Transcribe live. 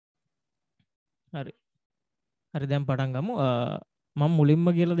හරි. හරි දැන් පටන් ගමු. මම මුලින්ම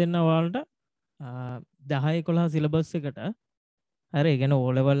කියලා දෙන්න ඔයාලට 10 11 සිලබස් එකට හරි ඒ කියන්නේ O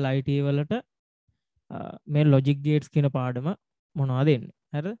level IT වලට මේ logic gates කියන පාඩම මොනවද එන්නේ.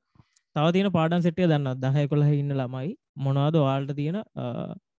 හරිද? තව තියෙන පාඩම් සෙට් එක දන්නවද? 10 11 ඉන්න ළමයි මොනවද ඔයාලට තියෙන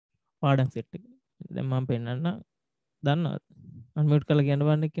පාඩම් සෙට් එක. දැන් මම පෙන්නන්න. දන්නවද? අන්මියුට් කරලා කියන්න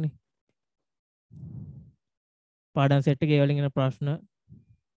බලන්න එක්කනේ. පාඩම් සෙට් එකේ වලින් එන ප්‍රශ්න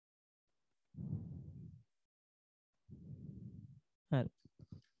හරි.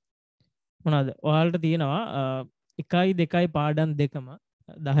 මොනවද? ඔයාලට තියෙනවා 1යි 2යි පාඩම් දෙකම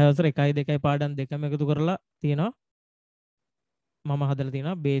 10 වසර 1යි 2යි පාඩම් දෙකම එකතු කරලා තියෙනවා මම හදලා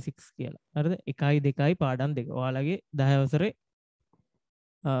තියෙනවා බේසික්ස් කියලා. හරිද? 1යි 2යි පාඩම් දෙක. ඔයාලගේ 10 වසරේ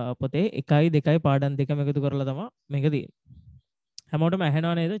පොතේ 1යි 2යි පාඩම් දෙකම එකතු කරලා තමයි මේක තියෙන්නේ. හැමෝටම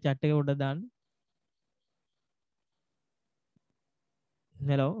ඇහෙනව නේද? chat එක උඩ දාන්න.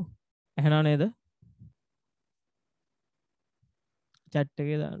 හෙලෝ. ඇහෙනව නේද? chat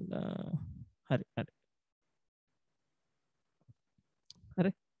එකේ දාන්න. හරි හරි.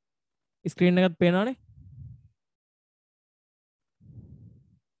 හරි. ස්ක්‍රීන් එකත් පේනවනේ?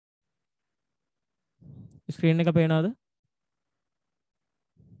 ස්ක්‍රීන් එක පේනවද?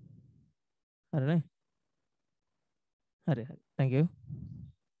 හරිනේ. හරි හරි. thank you.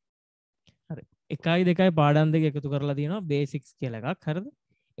 හරි. 1යි 2යි පාඩම් දෙක එකතු කරලා තියෙනවා බේසික්ස් කියලා එකක්. හරිද?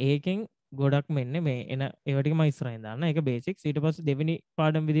 ඒකෙන් ගොඩක් මෙන්න මේ එන ඒවා ටික මම ඉස්සරහින් දාන්න. ඒක බේසික්ස්. ඊට පස්සේ දෙවෙනි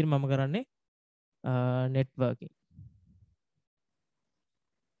පාඩම් විදිහට මම කරන්නේ නෙට්වර්කින්.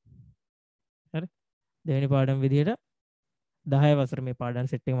 හරි. දෙවෙනි පාඩම් විදිහට 10 වසර මේ පාඩම්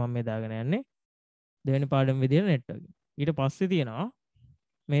සෙට් එක මම මේ දාගෙන යන්නේ. දෙවෙනි පාඩම් විදිහට නෙට්වර්කින්. ඊට පස්සේ තියෙනවා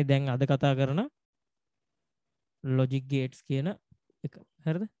මේ දැන් අද කතා කරන logic gates කියන එක.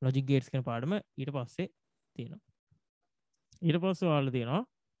 හරිද? logic gates කියන පාඩම ඊට පස්සේ තියෙනවා. ඊට පස්සේ ඔයාලා තියෙනවා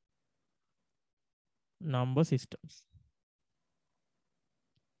number systems.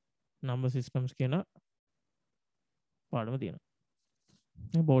 number systems කියන පාඩම තියෙනවා.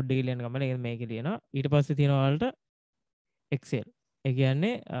 මේ බෝඩ් එකේ ලියන ගමන මේකේ ලියනවා. ඊට පස්සේ තියෙනවා ඔයාලට Excel. ඒ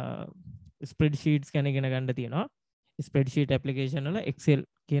කියන්නේ spreadsheets ගැන ඉගෙන ගන්න තියෙනවා. spreadsheet application වල Excel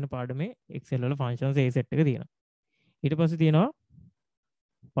කියන පාඩමේ Excel වල functions ඒ set එක තියෙනවා. ඊට පස්සේ තියෙනවා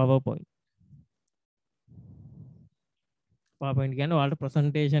PowerPoint. PowerPoint කියන්නේ ඔයාලට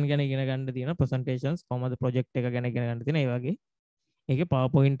presentation ගැන ඉගෙන ගන්න තියෙන presentations කොහමද project එක ගැන ඉගෙන ගන්න තියෙන ඒ වගේ. ඒකේ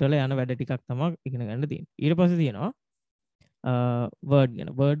PowerPoint වල යන වැඩ ටිකක් තමයි ඉගෙන ගන්න තියෙන්නේ. ඊට පස්සේ තියෙනවා word ගැන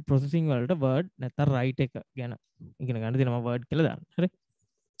word processing වලට word නැත්නම් write එක ගැන ඉගෙන ගන්න තියෙනවා word කියලා දාන්න. හරි.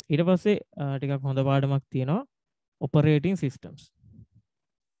 ඊට පස්සේ ටිකක් හොඳ පාඩමක් තියෙනවා operating systems.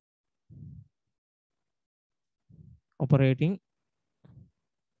 operating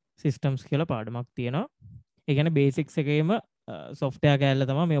systems කියලා පාඩමක් තියෙනවා. ඒ කියන්නේ basics එකේම software කෑල්ල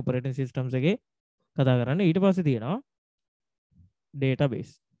තමයි මේ operating systems එකේ කතා කරන්නේ. ඊට පස්සේ තියෙනවා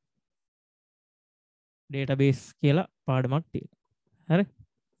database. database කියලා පාඩමක් තියෙනවා. හරි.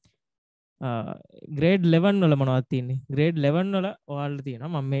 grade 11 වල මොනවද තියෙන්නේ? grade 11 වල ඔයාලට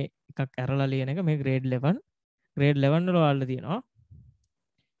තියෙනවා මම මේ එකක් ඇරලා ලියන එක මේ grade 11 වල ඔයාලට තියෙනවා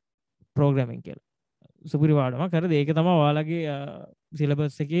programming කියලා. සුපිරි පාඩමක්. හරිද? ඒක තමයි ඔයාලගේ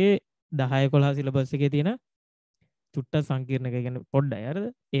සිලබස් එකේ 10 11 සිලබස් එකේ තියෙන චුට්ටක් සංකීර්ණ එක කියන්නේ පොඩ්ඩයි. හරිද?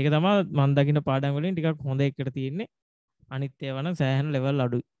 ඒක තමයි මම දකින්න පාඩම් වලින් ටිකක් හොඳ එකට තියෙන්නේ. අනිත් ඒවා නම් සෑහෙන level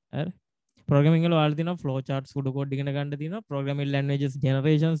අඩුයි. හරි? programming වල ඔයාලට තියෙනවා flow charts සුඩු code ඉගෙන ගන්න තියෙනවා. programming languages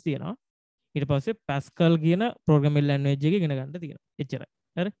generations තියෙනවා. ඊට පස්සේ Pascal කියන programming language එක ඉගෙන ගන්න තියෙනවා. එච්චරයි.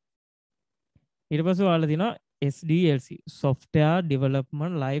 හරි? ඊට පස්සේ ඔයාලට තියෙනවා SDLC software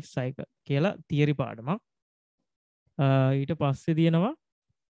development life cycle කියලා theory පාඩමක්. ඊට පස්සේ තියෙනවා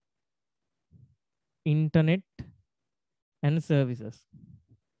internet and services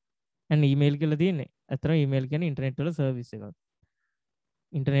and email කියලා තියෙන්නේ. අතන email කියන්නේ internet වල service එකක්.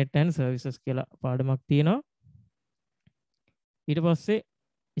 internet and services කියලා පාඩමක් තියෙනවා. ඊට පස්සේ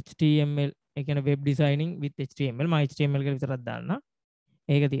HTML ඒ කියන්නේ web designing with HTML මම HTML කියලා විතරක් දාන්න.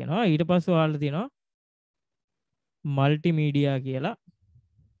 ඒක තියෙනවා. ඊට පස්සේ ඔයාලට තියෙනවා multimedia කියලා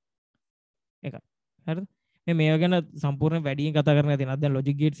එකක්. හරිද? මේවා ගැන සම්පූර්ණ වැඩියෙන් කතා කරන්න තියෙනවා. දැන්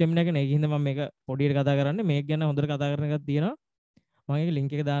logic gate seminar එක නේ. ඒකින්ද මම මේක පොඩියට කතා කරන්නේ. මේක ගැන හොඳට කතා කරන එකක් තියෙනවා. මම ඒක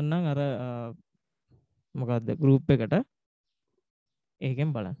link එක දාන්නම් අර මොකද්ද group එකට. ඒකෙන්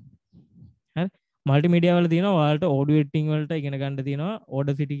බලන්න. හරි? multimedia වල තියෙනවා ඔයාලට audio editing වලට ඉගෙන ගන්න තියෙනවා.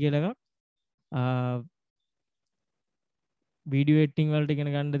 Audacity කියලා එකක්. video editing වලට ඉගෙන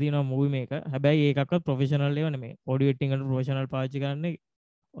ගන්න තියෙනවා movie maker. හැබැයි ඒකක්වත් professional ඒවා නෙමෙයි. audio editing වලට professional පාවිච්චි කරන්නේ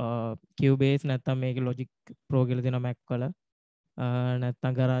Cubase නැත්තම් මේක Logic Pro කියලා තියෙනවා Mac වල.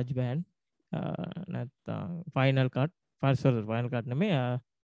 නැත්තම් GarageBand නැත්තම් Final Cut නෙමෙයි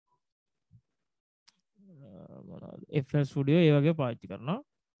FL Studio ඒ වගේ පාවිච්චි කරනවා.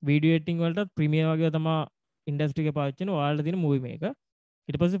 වීඩියෝ එඩිටින් වලට Premiere වගේ තමයි ඉන්ඩස්ට්‍රි එකේ පාවිච්චි කරන ඔයාලට තියෙන Movie Maker.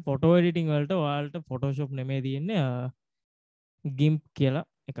 ඊට පස්සේ ෆොටෝ එඩිටින් වලට ඔයාලට Photoshop නෙමෙයි තියෙන්නේ GIMP කියලා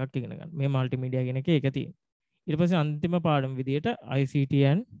එකක් ඉගෙන ගන්න. මේ මල්ටිමීඩියා කියන එකේ ඒක තියෙනවා. ඊට පස්සේ අන්තිම පාඩම විදියට ICT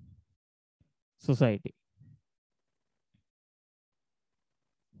and Society.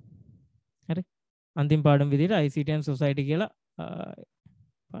 හරි. අන්තිම පාඩම විදියට ICT and Society කියලා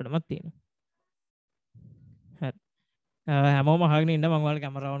පාඩමක් තියෙනවා. හරි. හැමෝම අහගෙන ඉන්න මම ඔයාලට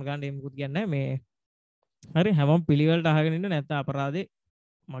කැමරාව ඔන් ගන්න දෙමුකුත් කියන්නේ මේ හරි හැමෝම පිළිවෙලට අහගෙන ඉන්න නැත්නම් අපරාධේ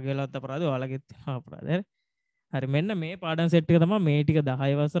මගේ වෙලාවත් අපරාධේ ඔයාලගෙත් අපරාධේ හරි මෙන්න මේ පාඩම් සෙට් එක තමයි මේ ටික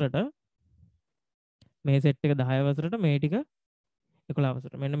 10 වසරට මේ සෙට් එක 10 වසරට මේ ටික 11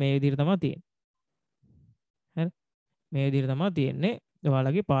 වසරට මෙන්න මේ විදිහට තමයි තියෙන්නේ හරි මේ විදිහට තමයි තියෙන්නේ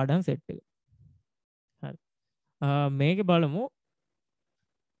ඔයාලගේ පාඩම් සෙට් එක හරි මේකේ බලමු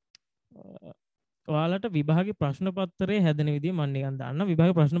ඔයාලට විභාගේ ප්‍රශ්න පත්‍රයේ හැදෙන විදිහ මම නිකන් දාන්න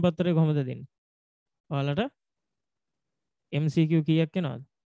විභාගේ ප්‍රශ්න පත්‍රය කොහොමද දෙන්නේ ඔයාලට MCQ කීයක් එනවද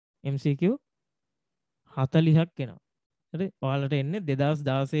MCQ 40ක් එනවා හරි ඔයාලට එන්නේ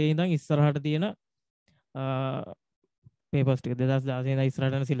 2016 ඉඳන් ඉස්සරහට තියෙන පේපර්ස් ටික 2016 ඉඳන්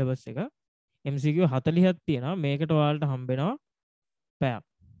ඉස්සරහට යන සිලබස් එක MCQ 40ක් තියෙනවා මේකට ඔයාලට හම්බෙනවා පැයක්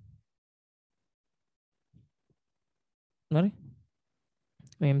හරි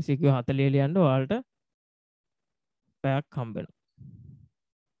මේ MCQ 40 ලියන්න ඔයාලට පැයක් හම්බෙනවා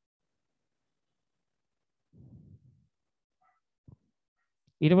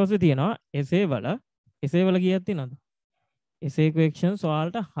ඊට පස්සේ තියෙනවා එසේ වල කීයක් තියෙනවද essay questions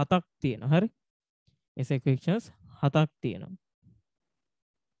ඔයාලට 7ක් තියෙනවා හරි essay questions 7ක් තියෙනවා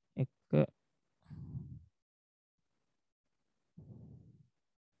එක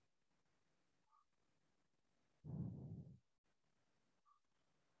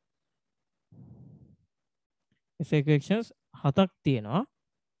essay questions 7ක් තියෙනවා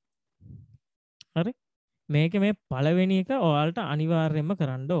හරි මේක මේ පළවෙනි එක ඔයාලට අනිවාර්යයෙන්ම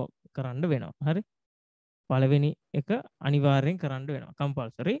කරන්න වෙනවා හරි පළවෙනි එක අනිවාර්යෙන් කරන්න වෙනවා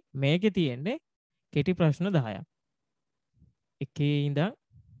කම්පල්සරි මේකේ තියෙන්නේ කෙටි ප්‍රශ්න 10ක් එකේ ඉඳන්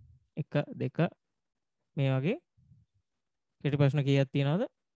 1 2 මේ වගේ කෙටි ප්‍රශ්න කීයක් තියෙනවද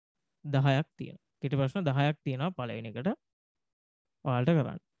 10ක් තියෙනවා කෙටි ප්‍රශ්න 10ක් තියෙනවා පළවෙනි එකට ඔයාලට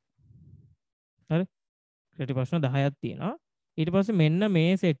කරන්න හරි කෙටි ප්‍රශ්න 10ක් තියෙනවා ඊට පස්සේ මෙන්න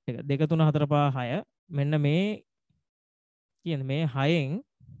මේ සෙට් එක 2 3 4 5 6 මෙන්න මේ කියන්නේ මේ 6න්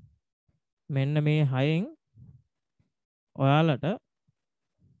මෙන්න මේ 6න් ඔයාලට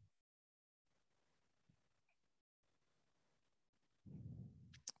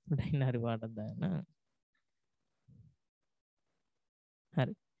දැන් හරි පාටක් දාන්න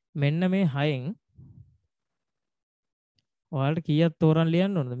හරි මෙන්න මේ 6න් ඔයාලට කීයක් තෝරන්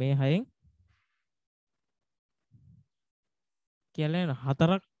ලියන්න ඕනද මේ 6න් කියලා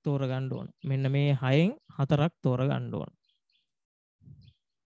 4ක් තෝරගන්න ඕන මෙන්න මේ 6න් 4ක් තෝරගන්න ඕන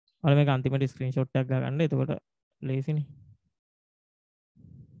ඔයාලා මේක අන්තිමට ස්ක්‍රීන්ෂොට් එකක් ගන්න එතකොට ලේසිනේ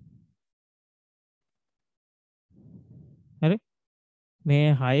හරි මේ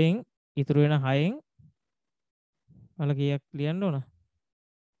 6න් ඉතුරු වෙන 6න් ඔයාලා කීයක් ලියන්න ඕන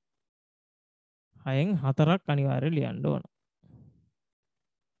 6න් 4ක් අනිවාර්යයෙන් ලියන්න ඕන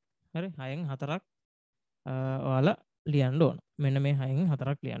හරි 6න් 4ක් ඔයාලා ලියන්න ඕන මෙන්න මේ 6න්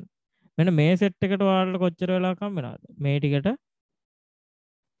 4ක් ලියන්න මෙන්න මේ සෙට් එකට ඔයාලට කොච්චර වෙලාවක් හම්බ වෙනවද මේ ටිකට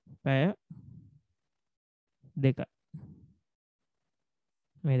පැය 2යි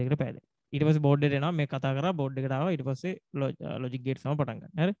මේ දෙකට පැය 2 ඊට පස්සේ බෝඩ් එකට එනවා මේ කතා කරා බෝඩ් එකට ආවා ඊට පස්සේ ලොජික් ගේට්ස් තමයි පටන්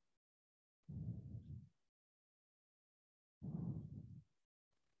ගන්න හරි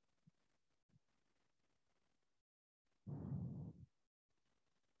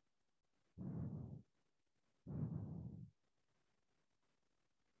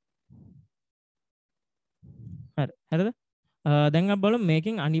හරිද දැන් අපි බලමු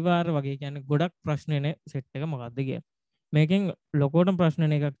මේකෙන් අනිවාර්ය වගේ කියන්නේ ගොඩක් ප්‍රශ්න එන සෙට් එක මොකක්ද කියලා මේකෙන් ලොකෝටම ප්‍රශ්න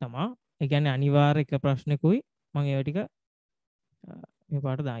එන එකක් තමයි ඒ කියන්නේ අනිවාර්ය එක ප්‍රශ්නකුයි මම ඒව ටික මේ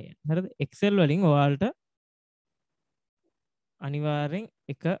පාට දාගෙන හරිද Excel වලින් ඔයාලට අනිවාර්යෙන්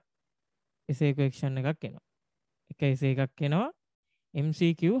එක essay question එකක් එනවා එක essay එකක් එනවා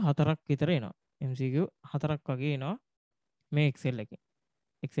MCQ 4ක් විතර එනවා MCQ 4ක් වගේ එනවා මේ Excel එකෙන්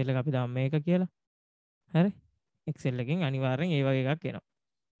Excel එක අපි දාමු මේක කියලා හරි Excel එකෙන් අනිවාර්යෙන් ඒ වගේ එකක් එනවා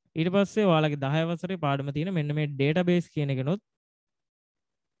ඊට පස්සේ ඔයාලගේ 10 වසරේ පාඩම තියෙන මෙන්න මේ database කියන එකනොත්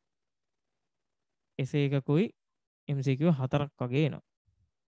essay එකකුයි MCQ 4ක් වගේ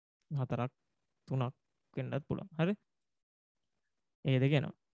එනවා 4ක් 3ක් වෙන්නත් පුළුවන් හරි ඒ දෙක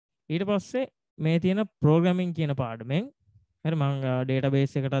එනවා ඊට පස්සේ මේ තියෙන programming කියන පාඩමෙන් හරි මම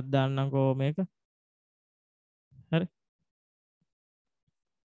database එකටත් දාන්නම්කෝ මේක හරි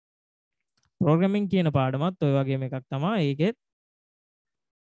ප්‍රෝග්‍රෑමින් කියන පාඩමත් ඔය වගේම එකක් තමයි ඒකෙත්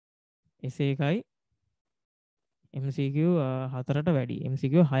එසේ එකයි MCQ 4ට වැඩි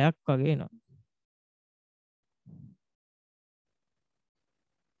MCQ 6ක් වගේ එනවා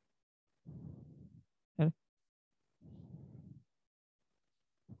හරි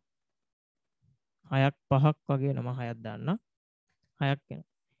 6ක් 5ක් වගේ නම 6ක් දාන්න 6ක් එනවා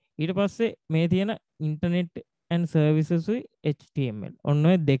ඊට පස්සේ මේ තියෙන ඉන්ටර්නෙට් ඇන්ඩ් සර්විසස් උයි HTML ඔන්න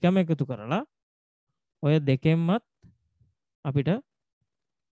ඔය දෙකම එකතු කරලා ඔය දෙකෙන්මත් අපිට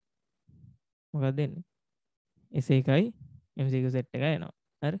මොකක්ද දෙන්නේ එසේ එකයි MCQ සෙට් එක එනවා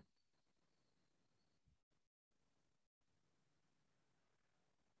හරි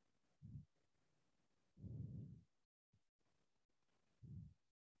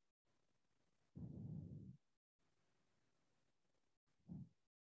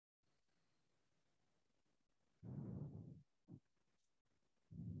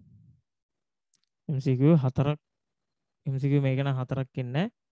MCQ 4ක් MCQ මේක නම් 4ක් ඉන්නේ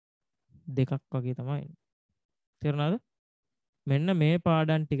දෙකක් වගේ තමයි තේරුණාද මෙන්න මේ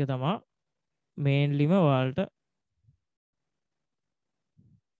පාඩම් ටික තමයි මේන්ලිම ඔයාලට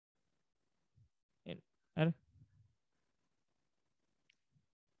හරි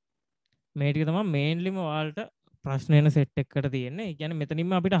මේ ටික තමයි මේන්ලිම ඔයාලට ප්‍රශ්න එන සෙට් එකකට තියෙන්නේ. ඒ කියන්නේ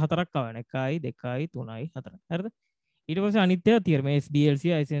මෙතනින්ම අපිට හතරක් ආවන 1යි 2යි 3යි 4යි. හරිද? ඊට පස්සේ අනිත් ඒවා තියර මේ SDLC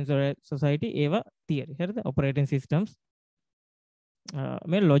ICT society ඒවා තියරි. හරිද? operating systems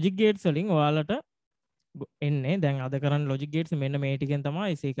මේ logic gates වලින් ඔයාලට එන්නේ දැන් අද කරන්න logic gates මෙන්න මේ ටිකෙන් තමයි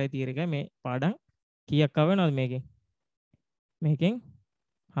ඒකයි තියර එකයි මේ පාඩම් කීයක් ආවෙනවද මේකෙන්? මේකෙන්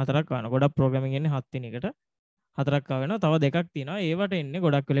හතරක් ආවන. ගොඩක් ප්‍රෝග්‍රෑමින් එන්නේ 7 වෙනි එකට. හතරක් ආවෙනවා. තව දෙකක් තියෙනවා. ඒවට එන්නේ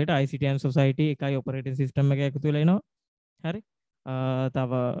ගොඩක් වෙලට ICT and society එකයි operating system එක එකතු වෙලා එනවා. හරි.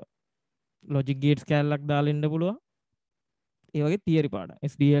 තව logic gates කැලලක් දාලා ඉන්න පුළුවන්. ඒ වගේ theory පාඩම්.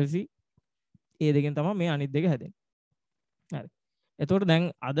 SDLC ඒ දෙකෙන් තමයි මේ අනිත් දෙක හැදෙන්නේ. හරි. එතකොට දැන්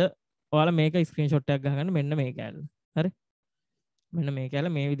අද ඔයාලා මේක ස්ක්‍රීන්ෂොට් එකක් ගහගන්න මෙන්න මේ කැලල. හරි. මෙන්න මේ කැලල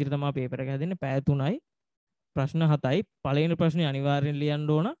මේ විදිහට තමයි පේපර් එක හැදෙන්නේ. පැය 3යි. ප්‍රශ්න 7යි. පළවෙනි ප්‍රශ්නේ අනිවාර්යෙන් ලියන්න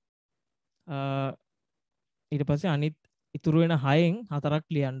ඕන. ඊට පස්සේ අනිත් ඉතුරු වෙන 6න් 4ක්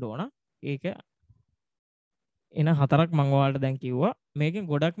ලියන්න ඕන. ඒක එන 4ක් මම ඔයාලට දැන් කිව්වා. මේකෙන්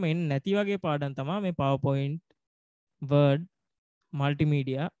ගොඩක්ම එන්නේ නැති වගේ පාඩම් තමයි මේ PowerPoint, Word,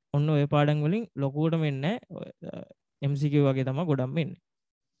 Multimedia ඔන්න ඔය පාඩම් වලින් ලොකුවටම එන්නේ MCQ වගේ තමයි ගොඩක්ම එන්නේ.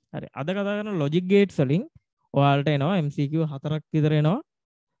 හරි. අද කතා කරන logic gates වලින් ඔයාලට එනවා MCQ 4ක් විතර එනවා.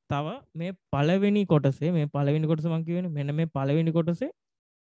 තව මේ පළවෙනි කොටසේ මේ පළවෙනි කොටස මම කියවනේ මෙන්න මේ පළවෙනි කොටසේ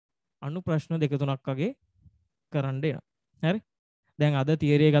අනු ප්‍රශ්න දෙක තුනක් වගේ කරන්න එනවා. හරි. දැන් අද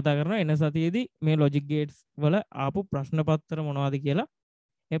තියරි එක කතා කරනවා එන සතියේදී මේ logic gates වල ආපු ප්‍රශ්න පත්‍ර මොනවද කියලා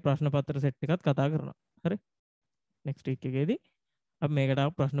මේ ප්‍රශ්න පත්‍ර සෙට් එකත් කතා කරනවා. හරි. next week එකේදී අපි මේකට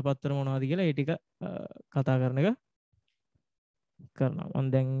ආපු ප්‍රශ්න පත්‍ර මොනවද කියලා ඒ ටික කතා කරන එක කරනවා. මම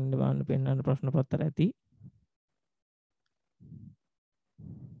දැන් බලන්න පෙන්නන්න ප්‍රශ්න පත්‍ර ඇති.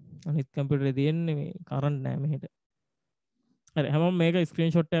 අනිත් කම්පියුටරේ තියෙන්නේ මේ කරන්ට් නෑ මෙහෙට. හරි හැමෝම මේක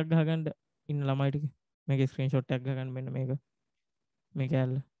ස්ක්‍රීන්ෂොට් එකක් ගහගන්න ඉන්න ළමයි ටික. මේක ස්ක්‍රීන්ෂොට් එකක් ගහගන්න මෙන්න මේක. මේක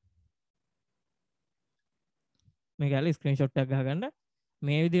ඇල්ල. මේක ඇල්ල ස්ක්‍රීන්ෂොට් එකක් ගහගන්න.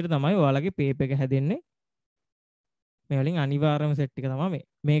 මේ විදිහට තමයි ඔයාලගේ පේපර් එක හැදෙන්නේ. මේ වලින් අනිවාර්යම සෙට් එක තමයි මේ.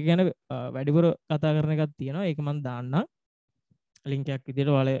 මේක ගැන වැඩිපුර කතා කරන එකක් තියෙනවා. ඒක මම දාන්නම්. ලින්ක් එකක්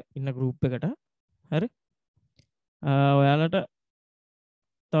විදිහට ඔයාලා ඉන්න group එකට. හරි. ඔයාලට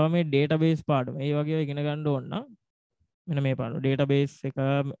තව මේ database පාඩම ඒ වගේ ඉගෙන ගන්න ඕන නම් මෙන්න මේ පාඩම database එක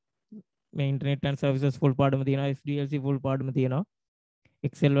මේ internet and services full පාඩම තියෙනවා SDLC full පාඩම තියෙනවා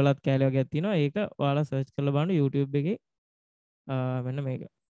Excel වලත් කැලේ වගේක් තියෙනවා ඒක ඔයාලා search කරලා බලන්න YouTube එකේ මෙන්න මේක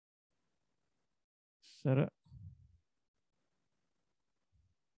සර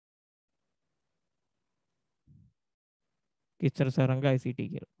Kithsara Sayuranga ICT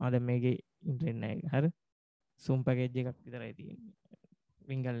කියලා. දැන් මේකේ ඉන්ටර්නෙට් නැහැ ඒක. හරි. zoom package එකක් විතරයි තියෙන්නේ.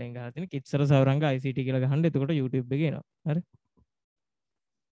 වින්ගල්ලෙන් ගහලා තියෙන Kithsara Sayuranga ICT කියලා ගහන්න එතකොට YouTube එකේ එනවා. හරි.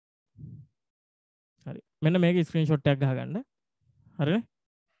 හරි. මෙන්න මේක ස්ක්‍රීන්ෂොට් එකක් ගහගන්න. හරිනේ?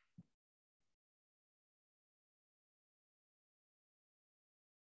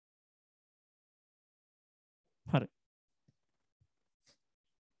 හරි.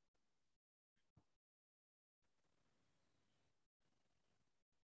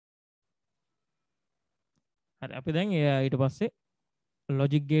 හරි අපි දැන් ඊට පස්සේ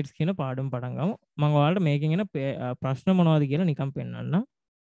logic gates කියන පාඩම පටන් ගමු. මම ඔයාලට මේකෙන් එන ප්‍රශ්න මොනවද කියලා නිකන් පෙන්නන්නම්.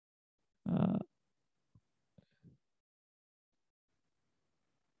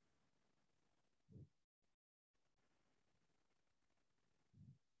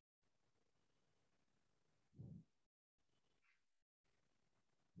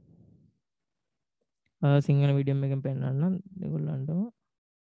 සිංහල මීඩියම් එකෙන් පෙන්වන්නම් ඒගොල්ලන්ටම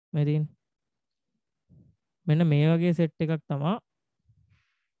මේ තියෙන මෙන්න මේ වගේ සෙට් එකක් තමයි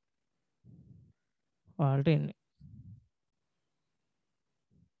ඔයාලට එන්නේ.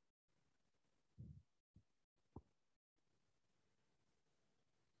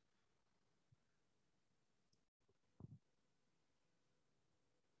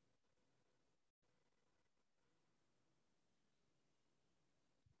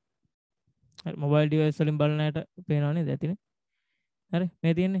 හරි මොබයිල් ඩිවයිස් වලින් බලන අයට පේනවා නේද ඇතිනේ. හරි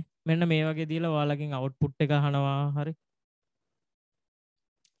මේ තියෙන්නේ මෙන්න මේ වගේ දීලා ඔයාලකින් අවුට්පුට් එක අහනවා. හරි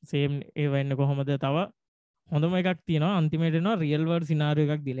සේම් ඒ වෙන්නේ කොහොමද? තව හොඳම එකක් තියෙනවා අන්තිමේට එනවා රියල් වර්ල්ඩ්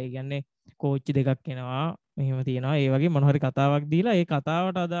සිනාරියෝ එකක් දීලා. ඒ කියන්නේ කෝච්චි දෙකක් එනවා මෙහෙම තියෙනවා. ඒ වගේ මොන හරි කතාවක් දීලා ඒ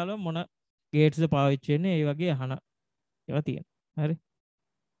කතාවට අදාළව මොන ගේට්ස්ද පාවිච්චි වෙන්නේ ඒ වගේ අහන ඒවා තියෙනවා. හරි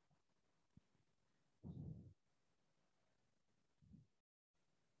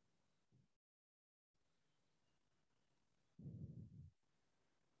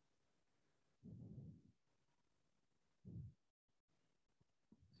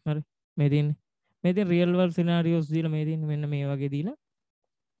හරි මේ තියෙන්නේ මේ තියෙන රියල් වර්ල්ඩ් සිනාරියෝස් දීලා මේ තියෙන්නේ මෙන්න මේ වගේ දීලා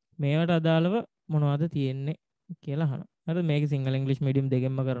මේවට අදාළව මොනවද තියෙන්නේ කියලා අහනවා. හරි මේක සිංහල ඉංග්‍රීසි මීඩියම්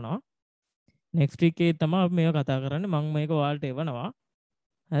දෙකෙන්ම කරනවා. නෙක්ස්ට් වීක් එකේ තමයි අපි මේක කතා කරන්නේ. මම මේක ඔයාලට එවනවා.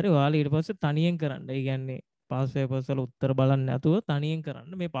 හරි ඔයාලා ඊට පස්සේ තනියෙන් කරන්න. ඒ කියන්නේ පාස් පේපර්ස් වල උත්තර බලන්න නැතුව තනියෙන් කරන්න.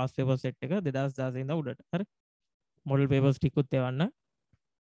 මේ පාස් පේපර් සෙට් එක 2016 ඉඳන් උඩට. හරි මොඩල් පේපර්ස් ටිකුත් එවන්න.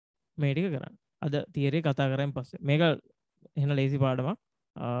 මේ ටික කරන්න. අද තියරි කතා කරන් පස්සේ මේක එහෙන ලේසි පාඩමක්.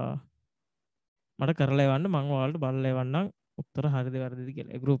 මට කරලා එවන්න මම ඔයාලට බලලා එවන්නම් උත්තර හරිද වැරදිද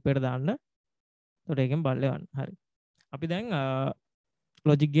කියලා. ඒ ගෲප් එකට දාන්න. එතකොට ඒකෙන් බලලා එවන්න. හරි. අපි දැන්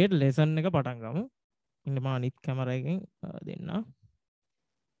ලොජික් ගේට් ලෙසන් එක පටන් ගමු. ඉන්න මම අනිත් කැමරා එකෙන් දෙන්න.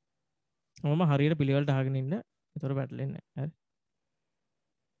 මම හරියට පිළිවෙලට අහගෙන ඉන්න. ඒතර පැටලෙන්නේ නැහැ.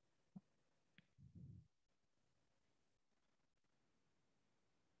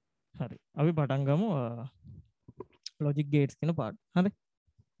 හරි. අපි පටන් ගමු ලොජික් ගේට්ස් කියන පාඩම. හරි.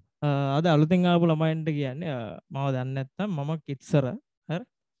 අද අලුතෙන් ආපු ළමයින්ට කියන්නේ මම දන්නේ නැත්තම් මම කිත්සර හරි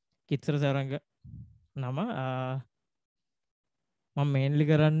කිත්සර සයුරංග නම මම මේන්ලි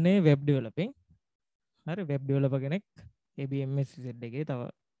කරන්නේ වෙබ් ඩෙවලොපින් හරි වෙබ් ඩෙවලොපර් කෙනෙක් ABMS එකේ තව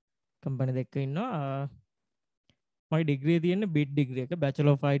කම්පැනි දෙකක ඉන්නවා මගේ ඩිග්‍රිය තියෙන්නේ බිට් ඩිග්‍රී එක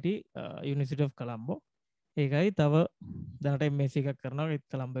bachelor of IT university of කොලම්බෝ ඒකයි තව දැනට MSc එකක් කරනවා ඒත්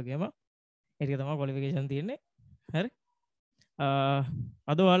කොලම්බෝ ගේම ඒක තමයි ක්වොලිෆිකේෂන් තියෙන්නේ හරි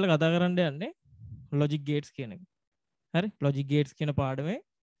අද ඔයාලට කතා කරන්න යන්නේ ලොජික් ගේට්ස් කියන එක. හරි ලොජික් ගේට්ස් කියන පාඩමේ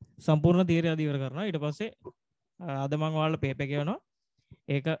සම්පූර්ණ තියරි අද ඉවර කරනවා. ඊට පස්සේ අද මම ඔයාලට පේපර් එක යවනවා.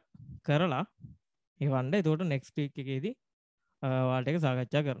 ඒක කරලා එවන්න. එතකොට next week එකේදී ඔයාලට ඒක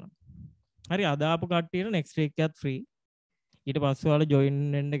සාකච්ඡා කරනවා. හරි අද ආපු කට්ටියට next week එකත් free. ඊට පස්සේ ඔයාලා join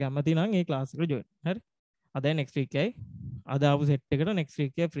වෙන්න කැමති නම් ඒ class එකට join. හරි. අදයි next week එකයි. අද ආපු set එකට next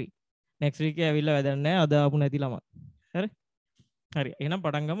week එක free. next week එක ඇවිල්ලා වැඩක් නැහැ. අද ආපු නැති ළමයි. හරි. හරි එහෙනම්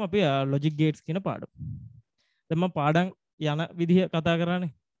පටන් ගමු අපි ලොජික් ගේට්ස් කියන පාඩම. දැන් මම පාඩම් යන විදිහ කතා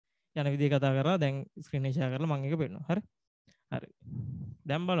කරානේ. යන විදිහ කතා කරා දැන් ස්ක්‍රීන් එක ෂෙයා කරලා මම ඒක පෙන්නනවා. හරි. හරි.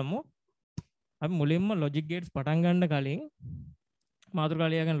 දැන් බලමු අපි මුලින්ම ලොජික් ගේට්ස් පටන් ගන්න කලින්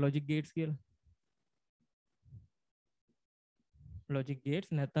මාතෘකාව ලියා ගන්න ලොජික් ගේට්ස් කියලා. ලොජික්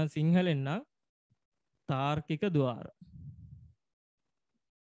ගේට්ස් නැත්නම් සිංහලෙන් නම් තාර්කික ద్వාර.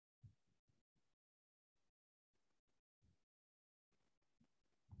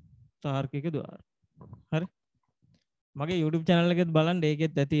 තාර්කික ద్వාර. හරි. මගේ YouTube channel එකෙත් බලන්න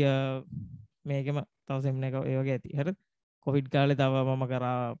ඒකෙත් ඇති මේකෙම තව සෙමින එක ඒ වගේ ඇති. හරිද? කොවිඩ් කාලේ තව මම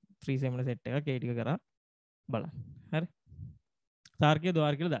කරා ෆ්‍රී සෙමින සෙට් එකක් ඒ ටික කරා බලන්න. හරි. තාර්කික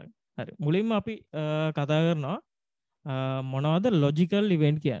ద్వාර කියලා දාගන්න. හරි. මුලින්ම අපි කතා කරනවා මොනවද ලොජිකල්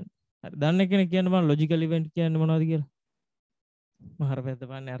ඉවෙන්ට් කියන්නේ. හරි. දන්න කෙනෙක් කියන්න බෑ ලොජිකල් ඉවෙන්ට් කියන්නේ මොනවද කියලා. මම හර පැත්ත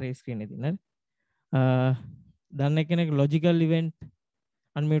බලන්නේ අර ස්ක්‍රීන් එකේ තියෙන. හරි. දන්න කෙනෙක් ලොජිකල් ඉවෙන්ට්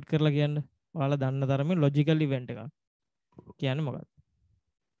අන්මියුට් කරලා කියන්න. ඔයාලා දන්න තරමේ ලොජිකල් ඉවෙන්ට් එකක්. කියන්නේ මොකක්ද?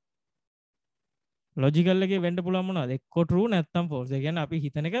 ලොජිකල් එකේ වෙන්න පුළුවන් මොනවද? එක්ක true නැත්නම් false. ඒ කියන්නේ අපි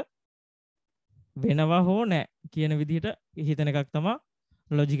හිතන එක වෙනවා හෝ නැහැ කියන විදිහට හිතන එකක් තමයි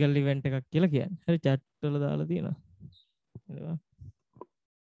ලොජිකල් ඉවෙන්ට් එකක් කියලා කියන්නේ. හරි chat වල දාලා තියෙනවා.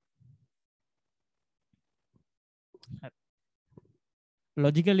 හරි.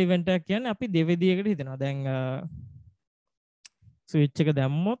 ලොජිකල් ඉවෙන්ට් එකක් කියන්නේ අපි දෙවිදියකට හිතනවා. දැන් ස්විච් එක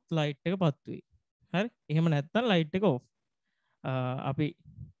දැම්මොත් ලයිට් එක පත් වෙයි. හරි. එහෙම නැත්නම් ලයිට් එක ඔෆ්. අපි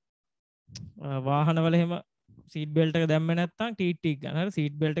වාහනවල එහෙම සීට් බෙල්ට් එක දැම්මේ නැත්නම් ටීට් ටික් ගන්න. හරි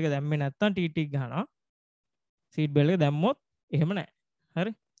සීට් බෙල්ට් එක දැම්මේ නැත්නම් ටීට් ටික් ගන්නවා. සීට් බෙල්ට් එක දැම්මොත් එහෙම නැහැ.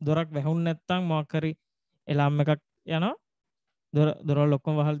 හරි. දොරක් වැහුන්නේ නැත්නම් මොකක් හරි එලාම් එකක් යනවා. දොරවල්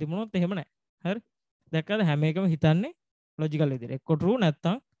ඔක්කොම වහලා තිබුණොත් එහෙම නැහැ. හරි. දැක්කද හැම එකම හිතන්නේ ලොජිකල් විදිහට. එක්ක true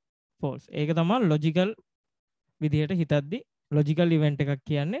නැත්තම් false. ඒක තමයි ලොජිකල් විදිහට හිතද්දි ලොජිකල් ඉවෙන්ට් එකක්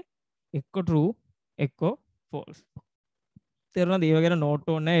කියන්නේ එක්ක true එක්ක false. තේරුණාද? ඒව ගැන නෝට්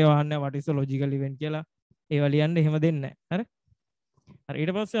ඕනේ නැහැ. ඒව අහන්නේ what is the logical event කියලා. ඒව ලියන්න එහෙම දෙන්නේ නැහැ. හරි? හරි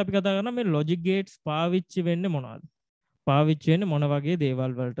ඊට පස්සේ අපි කතා කරනවා මේ logic gates පාවිච්චි වෙන්නේ මොනවද? පාවිච්චි වෙන්නේ මොන වගේ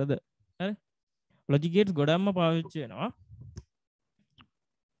දේවල් වලටද? හරි? logic gates ගොඩක්ම පාවිච්චි වෙනවා.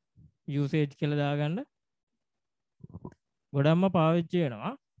 usage කියලා දාගන්න. ගොඩක්ම පාවිච්චි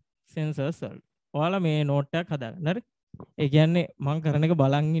වෙනවා sensors වලට. ඔයාලා මේ නෝට් එකක් හදාගන්න. හරි? ඒ කියන්නේ මම කරන එක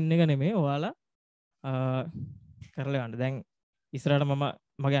බලන් ඉන්න එක නෙමෙයි. ඔයාලා කරලා යන්න. දැන් ඉස්සරහට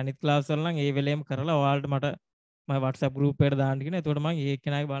මගේ අනිත් ක්ලාස් වල නම් ඒ වෙලේම කරලා ඔයාලට මට මම WhatsApp group එකට දාන්න කියන. එතකොට මම ඒ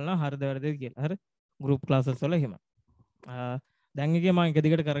කෙනාගේ බලනවා හරිද වැරදිද කියලා. හරි? group classes වල එහෙම. දැන් එකේ මම එක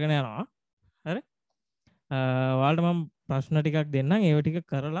දිගට කරගෙන යනවා. හරි? ඔයාලට මම ප්‍රශ්න ටිකක් දෙන්නම්. ඒව ටික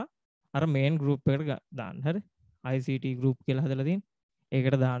කරලා අර main group එකට දාන්න. හරි? ICT group කියලා හදලා තියෙන.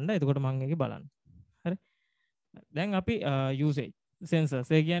 ඒකට දාන්න. එතකොට මම ඒකේ බලන්න. හරි? දැන් අපි usage sensors.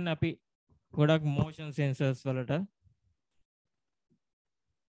 ඒ කියන්නේ අපි ගොඩක් motion sensors වලට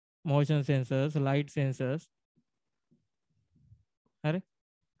motion sensors, light sensors හරි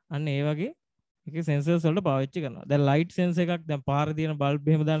අන්න ඒ වගේ එක sensors වලට පාවිච්චි කරනවා. දැන් light sensor එකක් දැන් පාරේ තියෙන bulb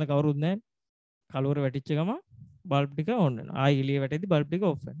එහෙම දාන්න කවුරුත් නැහැ. කලවර වැටිච්ච ගමන් bulb ටික on වෙනවා. ආයි එළිය වැටෙද්දි bulb ටික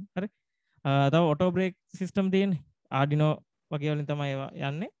off වෙනවා. හරි. තව auto brake system තියෙන්නේ. Arduino වගේ වලින් තමයි ඒවා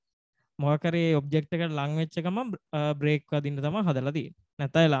යන්නේ. මොකක් හරි object එකට ලං වෙච්ච ගමන් brake වදින්න තමයි හදලා තියෙන්නේ.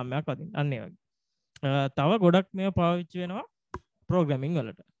 නැත්නම් ලාම්පයක් වදින්න. අන්න ඒ වගේ. තව ගොඩක් මේවා පාවිච්චි වෙනවා programming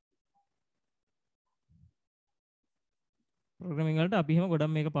වලට. programming වලට අපි එහෙම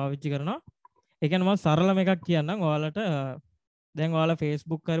ගොඩක් මේක පාවිච්චි කරනවා. ඒ කියන්නේ මම සරලම එකක් කියන්නම් ඔයාලට. දැන් ඔයාලා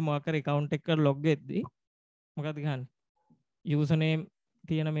Facebook හරි මොකක් හරි account එකකට log වෙද්දි මොකක්ද ගහන්නේ? username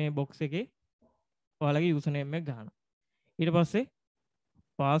තියෙන මේ box එකේ ඔයාලගේ username එක ගහනවා. ඊට පස්සේ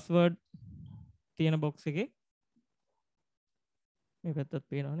password තියෙන box එකේ මේ පැත්තත්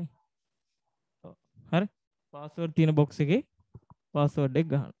පේනවනේ. ඔව්. හරි. password තියෙන box එකේ password එක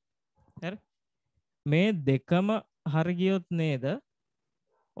ගහනවා. හරි. මේ දෙකම හරි ගියොත් නේද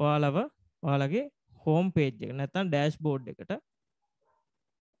ඔයාලගේ home page එක නැත්නම් dashboard එකට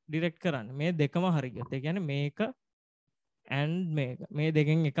direct කරන්නේ. මේ දෙකම හරි ගියොත්. ඒ කියන්නේ මේක and මේක. මේ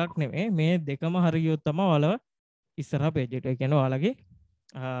දෙකෙන් එකක් නෙමෙයි. මේ දෙකම හරි ගියොත් තමයි ඔයාලව ඉස්සරහා page එකට. ඒ කියන්නේ ඔයාලගේ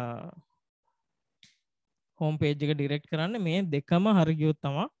home page එක direct කරන්නේ. මේ දෙකම හරි ගියොත්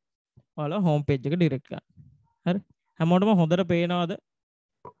තමයි ඔයාලා home page එක direct කරන්නේ. හරි. හැමෝටම හොඳට පේනවද?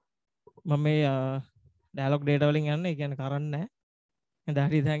 මම මේ dialog data වලින් යන්නේ. ඒ කියන්නේ කරන්නේ නැහැ. දැන්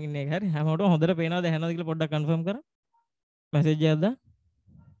හරි දැන් ඉන්නේ ඒක හරි. හැමෝටම හොඳට පේනවද ඇහෙනවද කියලා පොඩ්ඩක් confirm කරන්න. message එකක් දාන්න.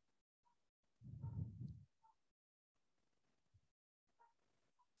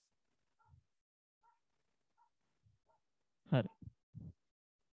 හරි.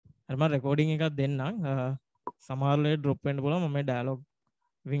 හරි මම රෙකෝඩින් එකක් දෙන්නම්. සමහර වෙලාවට drop වෙන්න පුළුවන්. මම මේ dialog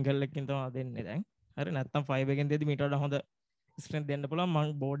wingle එකකින් තමයි දෙන්නේ දැන්. හරි නැත්තම් 5 එකෙන් දෙද්දි මීට වඩා හොඳ strength දෙන්න පුළුවන්.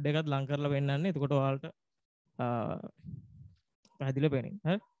 මම board එකත් ලං කරලා පෙන්නන්නේ. එතකොට ඔයාලට පැහැදිලිව පේනවා.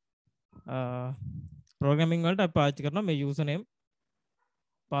 හරි. programming වලට අපි පාවිච්චි කරනවා මේ username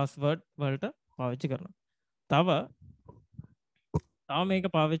password වලට පාවිච්චි කරනවා. තව මේක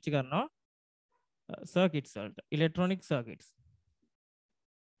පාවිච්චි කරනවා circuits වලට electronic circuits.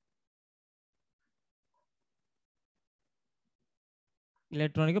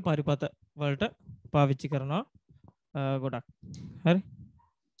 ඉලෙක්ට්‍රොනික පරිපත වලට පාවිච්චි කරනවා ගොඩක්. හරි.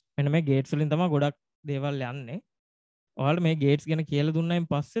 මෙන්න මේ ගේට්ස් වලින් තමයි ගොඩක් දේවල් යන්නේ. ඔයාලට මේ ගේට්ස් ගැන කියලා දුන්නායින්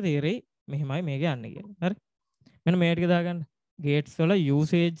පස්සේ තේරෙයි මෙහෙමයි මේක යන්නේ කියලා. හරි. මෙන්න මේ ටික දාගන්න. ගේට්ස් වල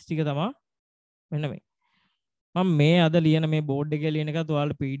usage ටික තමයි මෙන්න මේ. මම මේ අද ලියන මේ බෝඩ් එකේ ලියන එකත්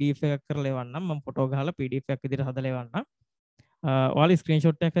ඔයාලට PDF එකක් කරලා එවන්නම්. මම ෆොටෝ ගහලා PDF එකක් විදිහට හදලා එවන්නම්. ඔයාලා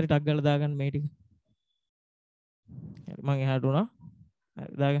ස්ක්‍රීන්ෂොට් එකක් හරි ටග් ගාලා දාගන්න මේ ටික. හරි මම එහාට උනා.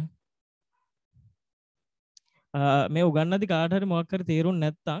 හරි දාගන්න. මේ උගන්නදි කාට හරි මොකක් හරි තේරුම්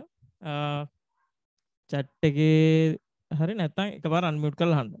නැත්තම් chat එකේ හරි නැත්තම් එකපාර unmute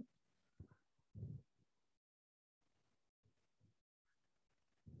කරලා අහන්න.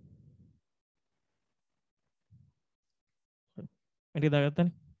 මේක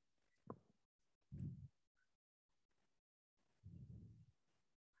දාගත්තනේ.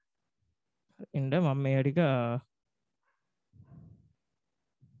 ඉන්න මම මේ ටික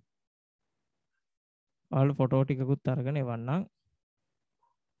ඔයාලා ෆොටෝ ටිකකුත් අරගෙන එවන්නම්.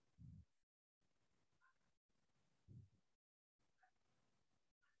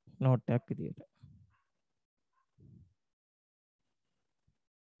 නෝට් එකක් විදියට.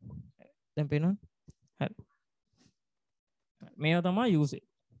 දැන් පේනවද? හරි. මේවා තමයි usage.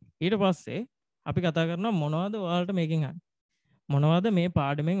 ඊට පස්සේ අපි කතා කරනවා මොනවද ඔයාලට මේකෙන් අහන්න. මොනවද මේ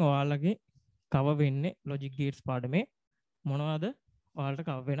පාඩමෙන් ඔයාලගේ කව වෙන්නේ ලොජික් ගේට්ස් පාඩමේ මොනවද ඔයාලට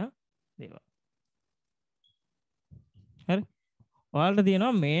කව වෙන දේවල්. හරි. ඔයාලට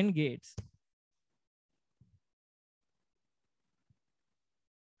තියෙනවා මේන් ගේට්ස්.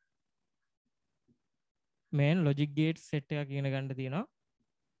 මේන් ලොජික් ගේට්ස් සෙට් එකක් ඉගෙන ගන්න තියෙනවා.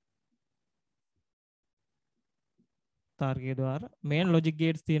 තාර්කික ద్వාර මේන් ලොජික්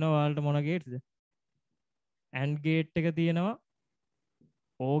ගේට්ස් තියෙනවා ඔයාලට මොන ගේට්ස්ද? AND ගේට් එක තියෙනවා.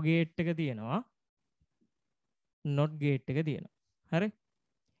 OR ගේට් එක තියෙනවා. NOT ගේට් එක තියෙනවා. හරි.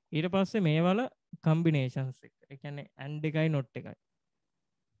 ඊට පස්සේ මේවල කම්බිනේෂන්ස් එක. ඒ කියන්නේ AND එකයි NOT එකයි.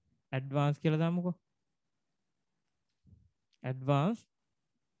 ඇඩ්වාන්ස් කියලා දාමුකෝ. ඇඩ්වාන්ස්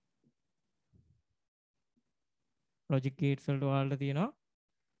ලොජික් ගේට්ස් වලට ඔයාලට තියෙනවා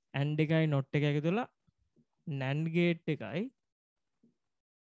AND එකයි NOT එකයි එකතු වෙලා NAND ගේට් එකයි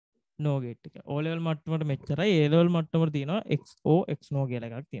NOR ගේට් එක. O level මට්ටමට මෙච්චරයි. A level මට්ටමට තියෙනවා XO XNO කියලා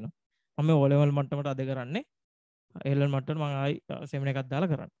එකක් තියෙනවා. මම O level මට්ටමට අද කරන්නේ A level මට්ටමට මම ආයි සෙමින එකක්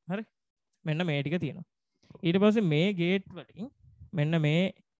දාලා කරන්න. හරි. මෙන්න මේ ටික තියෙනවා. ඊට පස්සේ මේ ගේට් වලින් මෙන්න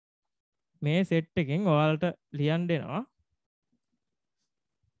මේ සෙට් එකෙන් ඔයාලට ලියන්න දෙනවා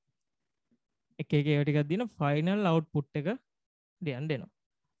එක එක ඒවා ටිකක් දින ෆයිනල් අවුට්පුට් එක ලියන්න දෙනවා.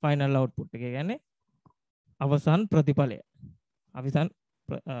 ෆයිනල් අවුට්පුට් එක කියන්නේ අවසන් ප්‍රතිඵලය. අවසන්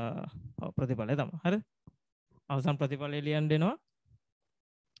ප්‍රතිඵලය තමයි. හරි. අවසන් ප්‍රතිඵලය ලියන්න දෙනවා.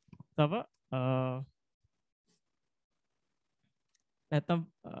 තව නැත්තම්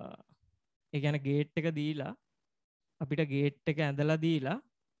ඒ කියන්නේ ගේට් එක දීලා අපිට ගේට් එක ඇඳලා දීලා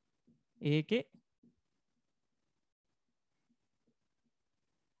ඒකේ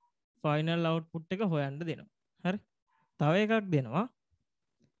ෆයිනල් අවුට්පුට් එක හොයන්න දෙනවා. හරි. තව එකක් දෙනවා.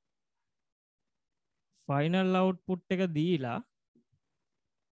 ෆයිනල් අවුට්පුට් එක දීලා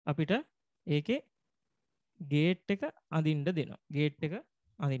අපිට ඒකේ ගේට් එක අඳින්න දෙනවා. ගේට් එක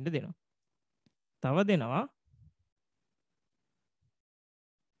අඳින්න දෙනවා. තව දෙනවා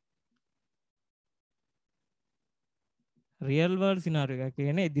රියල් වර්ල්ඩ් සිනාරියෝ එක.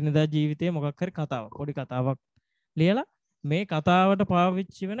 කියන්නේ එදිනදා ජීවිතයේ මොකක් හරි කතාවක්, පොඩි කතාවක් ලියලා මේ කතාවට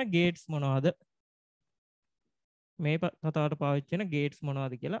පාවිච්චි වෙන ගේට්ස් මොනවද? මේ කතාවට පාවිච්චි වෙන ගේට්ස්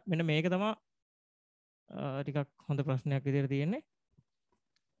මොනවද කියලා. මෙන්න මේක තමයි ටිකක් හොඳ ප්‍රශ්නයක් විදිහට තියෙන්නේ.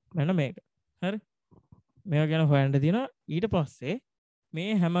 මෙන්න මේක. හරි. මේවා ගැන හොයන්න තියෙනවා. ඊට පස්සේ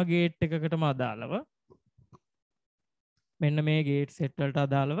මේ හැම ගේට් එකකටම අදාළව මෙන්න මේ ගේට් සෙට් වලට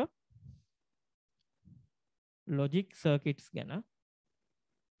අදාළව ලොජික් සර්කිට්ස් ගැන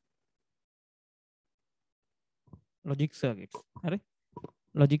ලොජික් සර්කිට්ස්. හරි.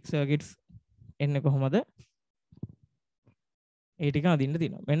 ලොජික් සර්කිට්ස් එන්නේ කොහොමද? ඒ ටික අදින්න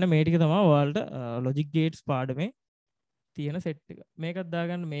තියෙනවා. මෙන්න මේ ටික තමයි ඔයාලට ලොජික් ගේට්ස් පාඩමේ තියෙන සෙට් එක. මේකත්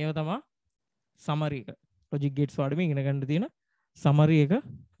දාගන්න මේව තමයි සමරි එක. ලොජික් ගේට්ස් පාඩමේ ඉගෙන ගන්න තියෙන සමරි එක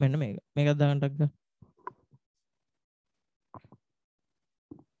මෙන්න මේක. මේකත් දාගන්න ටක් ගන්න.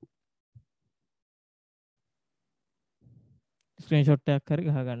 ස්ක්‍රීන්ෂොට් එකක් හරි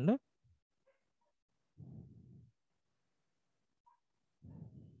ගහගන්න.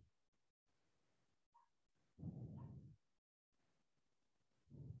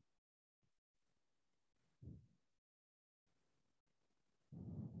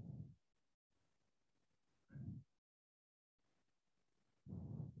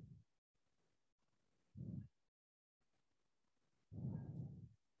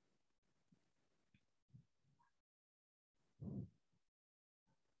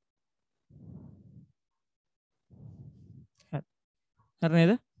 හරි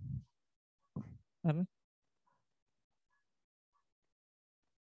නේද? හරි.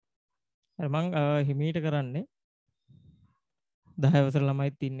 හරි මං හිමීට කරන්නේ 10 වසර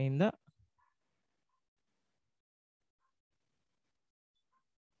ළමයිත් ඉන්නේ ඉඳලා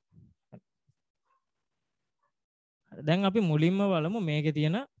දැන් අපි මුලින්ම බලමු මේකේ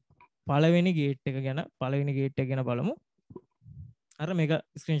තියෙන පළවෙනි ගේට් එක ගැන. පළවෙනි ගේට් එක ගැන බලමු. අර මේක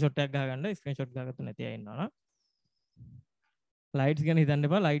ස්ක්‍රීන්ෂොට් එකක් ගහගන්න. ස්ක්‍රීන්ෂොට් ගහගත්තු නැති අය ඉන්නවා නම් ලයිට්ස් ගැන හිතන්න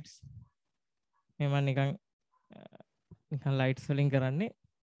එපා. ලයිට්ස් මේ මම නිකන් ලයිට්ස් වලින් කරන්නේ.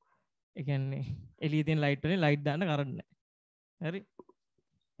 ඒ කියන්නේ එළියේ තියෙන ලයිට් වලින් ලයිට් දාන්න කරන්නේ නැහැ. හරි.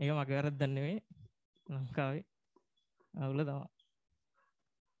 ඒක මගේ වැරද්දක් නෙමෙයි. ලංකාවේ අවුල තමයි.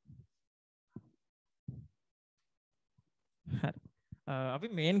 හරි. අපි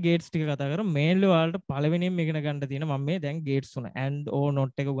මේන් ගේට්ස් ටික කතා කරමු. මේන්ලි ඔයාලට පළවෙනියෙන් ඉගෙන ගන්න තියෙන මම මේ දැන් ගේට්ස් තුන AND OR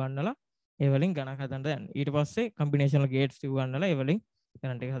NOT එක උගන්වලා ඒ වලින් ගණන් හදන්න යන්නේ. ඊට පස්සේ කම්බිනේෂනල් ගේට්ස් ටික උගන්වලා ඒ වලින්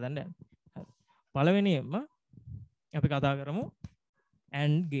ගණන් ටික හදන්න යන්නේ. හරි. පළවෙනියෙන්ම අපි කතා කරමු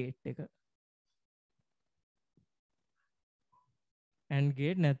AND ගේට් එක. and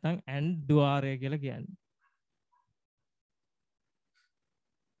gate නැත්නම් and ద్వාරය කියලා කියන්නේ.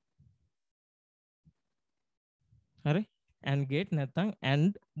 හරි? and gate නැත්නම්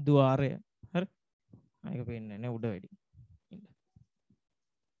and ద్వාරය. හරි? ඒක පේන්නේ නැහැ උඩ වැඩි.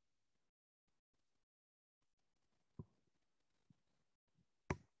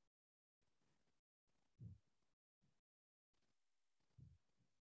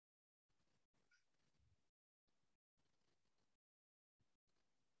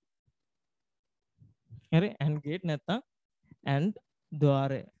 හරි? and gate නැත්නම් and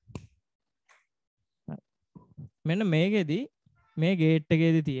ద్వාරය. මෙන්න මේකෙදි මේ ගේට්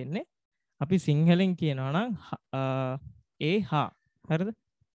එකේදී තියෙන්නේ අපි සිංහලෙන් කියනවා නම් ඒ හා. හරිද?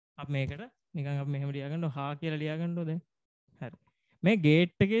 අපි මේකට නිකන් අපි මෙහෙම ලියාගන්න හා කියලා ලියාගන්න ඕනේ. හරි. මේ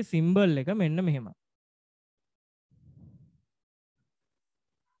ගේට් එකේ සිම්බල් එක මෙන්න මෙහෙමයි.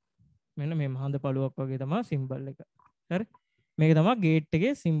 මෙන්න මේ මහඳ පළුවක් වගේ තමයි සිම්බල් එක. හරි? මේක තමයි ගේට්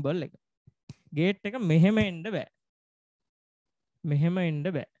එකේ සිම්බල් එක. ගේට් එක මෙහෙම එන්න බෑ. මෙහෙම එන්න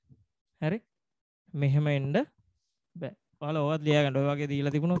බෑ. හරි? මෙහෙම එන්න බෑ. ඔයාලා ඕවත් ලියාගන්න. ඔය වගේ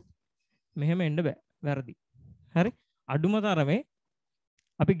දීලා තිබුණොත් මෙහෙම එන්න බෑ. වැරදි. හරි? අඩුම තරමේ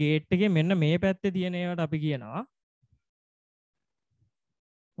අපි ගේට් එකේ මෙන්න මේ පැත්තේ තියෙන ඒවාට අපි කියනවා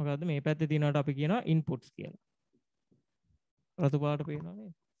මොකද්ද මේ පැත්තේ තියෙනවට අපි කියනවා ඉන්පුට්ස් කියලා. රතු පාට පේනවා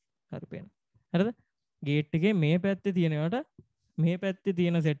නේද? හරි පේනවා. හරිද? ගේට් එකේ මේ පැත්තේ තියෙනවට මේ පැත්තේ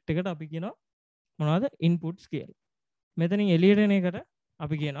තියෙන සෙට් එකට අපි කියනවා මොනවද? ඉන්පුට්ස් කියලා. මෙතනින් එළියට එන එකට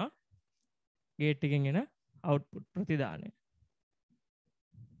අපි කියනවා ගේට් එකෙන් එන අවුට්පුට් ප්‍රතිදානය.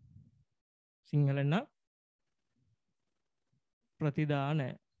 සිංහලෙන් නම් ප්‍රතිදානය.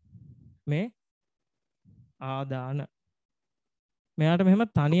 මේ ආදාන. මෙයාට මෙහෙම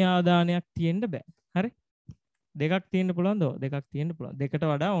තනි ආදානයක් තියෙන්න බෑ. හරි? දෙකක් තියෙන්න පුළුවන්ද? ඔව් දෙකක් තියෙන්න පුළුවන්. දෙකට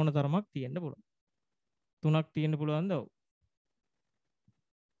වඩා ඕන තරමක් තියෙන්න පුළුවන්. තුනක් තියෙන්න පුළුවන්ද? ඔව්.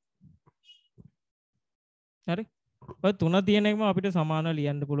 හරි? ඔය තුන තියෙන එකම අපිට සමානව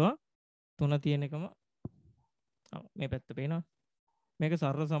ලියන්න පුළුවන්. තුන තියෙන එකම මේ පැත්ත පේනවා. මේක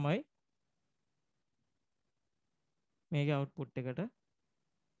සරල සමයි. මේකේ අවුට්පුට් එකට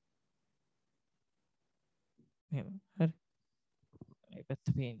මෙහෙම. හරි? මේ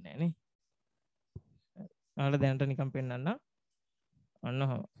පැත්ත පේන්නේ නැහැ නේ. ඔයාලා දැනට නිකන් පෙන්නන්න. අන්න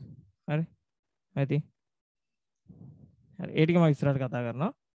ඔහොම. හරි? ඇති. හරි. ඒ ටික මම ඉස්සරහට කතා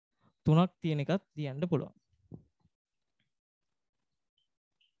කරනවා. තුනක් තියෙන එකක් තියන්න පුළුවන්.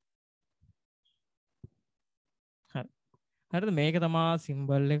 හරි. හරිද? මේක තමයි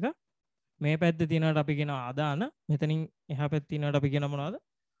සිම්බල් එක. මේ පැත්තේ තියෙනවට අපි කියනවා ආදාන. මෙතනින් එහා පැත්තේ තියෙනවට අපි කියනවා මොනවද?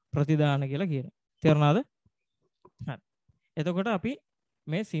 ප්‍රතිදාන කියලා කියනවා. තේරුණාද? හරි. එතකොට අපි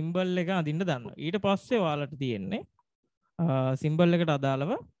මේ සිම්බල් එක අඳින්න දන්නවා. ඊට පස්සේ ඔයාලට තියෙන්නේ සිම්බල් එකට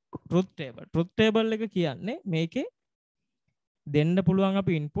අදාළව ට්‍රුත් ටේබල්. ට්‍රුත් ටේබල් එක කියන්නේ මේකේ දෙන්න පුළුවන්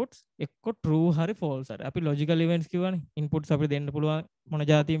අපි ඉන්පුට්ස් එක්ක true හරි false හරි. අපි logical events කියවනේ. ඉන්පුට්ස් අපිට දෙන්න පුළුවන් මොන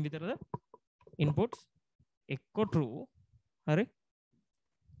જાතියෙන් විතරද? ඉන්පුට්ස් එක්ක true හරි.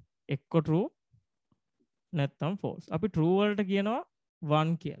 එක්ක true නැත්නම් false. අපි true වලට කියනවා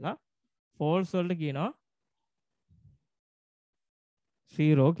 1 කියලා. false වලට කියනවා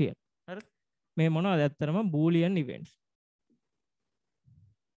 0 කියලා. හරි? මේ මොනවද? ඇත්තටම boolean events.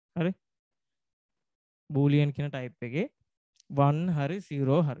 හරි? boolean කියන type එකේ 1 හරි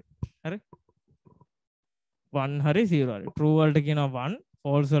 0 හරි. හරි? 1 හරි 0 හරි. true වලට කියනවා 1,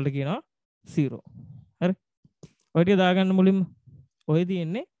 false වලට කියනවා 0. හරි? ඔය ටික දාගන්න මුලින්ම. ඔය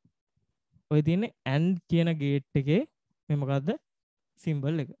තියෙන්නේ and කියන ගේට් එකේ මේ මොකද්ද?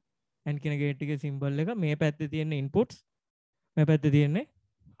 සිම්බල් එක. and කියන ගේට් එකේ සිම්බල් එක මේ පැත්තේ තියෙන ඉන්පුට්ස් මේ පැත්තේ තියෙන්නේ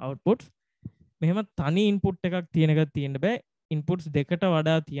අවුට්පුට්ස්. මෙහෙම තනි ඉන්පුට් එකක් තියෙන එකක් තියෙන්න බෑ. ඉන්පුට්ස් දෙකට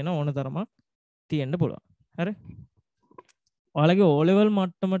වඩා තියෙන ඕන තරමක් තියෙන්න පුළුවන්. හරි? ඔයාලගේ O level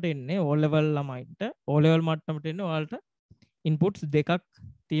මට්ටමට එන්නේ O level ළමයින්ට O level මට්ටමට එන්නේ ඔයාලට ඉන්පුට්ස් දෙකක්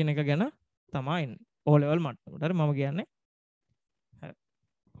තියෙන එක ගැන තමයි එන්නේ. O level මට්ටමට. හරි මම කියන්නේ. හරි.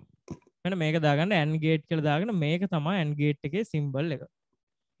 මෙන්න මේක දාගන්න AND gate කියලා දාගෙන මේක තමයි AND gate එකේ සිම්බල් එක.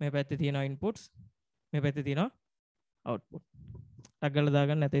 මේ පැත්තේ තියෙනවා ඉන්පුට්ස් මේ පැත්තේ තියෙනවා අවුට්පුට්. ටැග් කරලා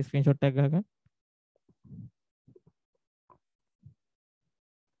දාගන්න නැත්නම් ස්ක්‍රීන්ෂොට් ටැග් ගහගන්න.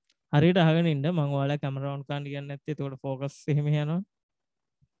 හරියට අහගෙන ඉන්න මම ඔයාලා කැමරා ඔන් කරන්න කියන්නේ නැත්තේ ඒකට ફોකස් එහෙම යනවා.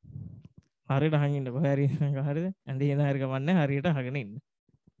 හරියට අහගෙන ඉන්න කොහේ හරි හරිද? ඇඳේ ඉන හරිය ගමන්නේ හරියට අහගෙන ඉන්න.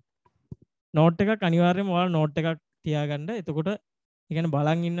 නෝට් එකක් අනිවාර්යයෙන්ම ඔයාලා නෝට් එකක් තියාගන්න. එතකොට ඒ කියන්නේ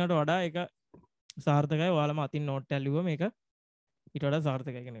බලන් ඉන්නවට වඩා ඒක සාර්ථකයි. ඔයාලම අතින් නෝට් එකක් ලිව්වම මේක ඊට වඩා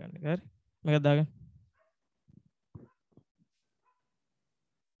සාර්ථකයි ඉගෙන ගන්න එක. හරි? මේක දාගන්න.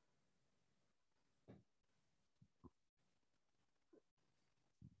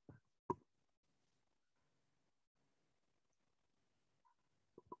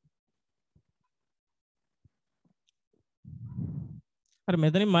 අර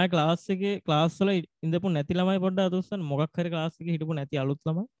මෙතනින් මම ක්ලාස් එකේ ක්ලාස් වල ඉඳපු නැති ළමයි පොඩ්ඩක් අත උස්සන්න. මොකක් හරි ක්ලාස් එකේ හිටපු නැති අලුත්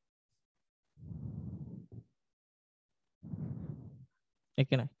ළමයි.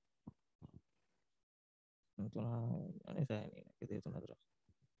 එක්කෙනයි. තුන අනේ සෑනේ එකේ තුන හතර.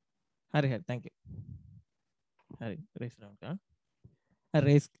 හරි හරි thank you. හරි රේස් කරන්න. හරි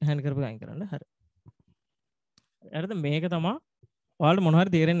රේස් හෑන්ඩ් කරපු ගාන කරන්න. හරි. හරිද මේක තමයි ඔයාලට මොන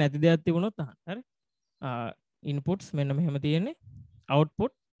හරි තේරෙන්නේ නැති දෙයක් තිබුණොත් අහන්න. හරි. ඉන්පුට්ස් මෙන්න මෙහෙම තියෙන්නේ.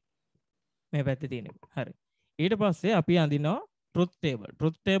 අවුට්පුට් මේ පැත්තේ තියෙන්නේ. හරි. ඊට පස්සේ අපි අඳිනවා truth table.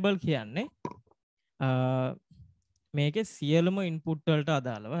 truth table කියන්නේ මේකේ සියලුම ඉන්පුට් වලට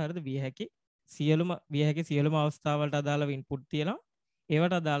අදාළව හරිද විය හැකි සියලුම අවස්ථාවලට අදාළව ඉන්පුට් තියෙනවා.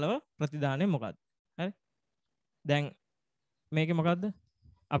 ඒවට අදාළව ප්‍රතිදානය මොකක්ද? හරි. දැන් මේකේ මොකද්ද?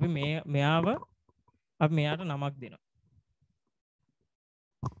 අපි අපි මෙයාට නමක් දෙනවා.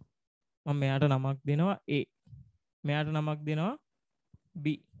 මම මෙයාට නමක් දෙනවා A. මෙයාට නමක් දෙනවා B.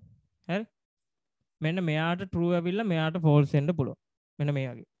 හරි. මෙන්න මෙයාට true ඇවිල්ලා මෙයාට false වෙන්න පුළුවන්. මෙන්න මේ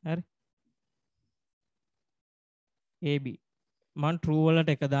වගේ. හරි. AB. මම true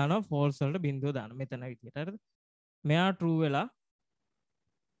වලට 1 දානවා false වලට 0 දානවා. මෙතන විදියට. හරිද? මෙයා true වෙලා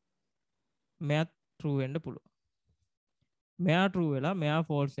මෙයා true වෙන්න පුළුවන්. මෙයා true වෙලා මෙයා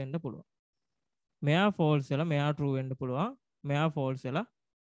false වෙන්න පුළුවන්. මෙයා false වෙලා මෙයා true වෙන්න පුළුවන්. මෙයා false වෙලා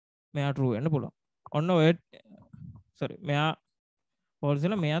මෙයා true වෙන්න පුළුවන්. ඔන්න ඔය මෙයා false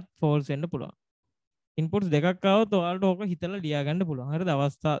වෙලා මෙයාත් false වෙන්න පුළුවන්. ඉන්පුට්ස් දෙකක් ආවොත් ඔයාලට ඕක හිතලා ලියා ගන්න පුළුවන්. හරිද?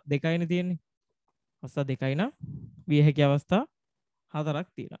 අවස්ථා දෙකයිනේ තියෙන්නේ. අවස්ථා දෙකයි නම් විය හැකි අවස්ථා 4ක්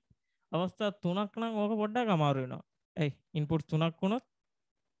තියෙනවා. අවස්ථා 3ක් නම් ඕක පොඩ්ඩක් අමාරු වෙනවා. ඇයි? ඉන්පුට්ස් 3ක් වුණොත්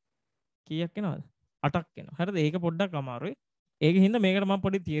කීයක් එනවද? 8ක් එනවා. හරිද? ඒක පොඩ්ඩක් අමාරුයි. ඒක හින්දා මේකට මම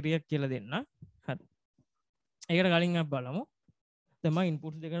පොඩි තියරියක් කියලා දෙන්න. හරි. ඒකට කලින් අපි බලමු. දැන් මම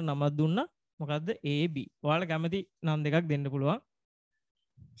ඉන්පුට්ස් දෙකට නමක් දුන්නා. මොකද්ද? A B. ඔයාලා කැමති නම් දෙකක් දෙන්න පුළුවන්.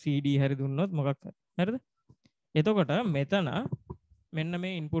 C D හරි දුන්නොත් මොකක් හරි. හරිද? එතකොට මෙතන මෙන්න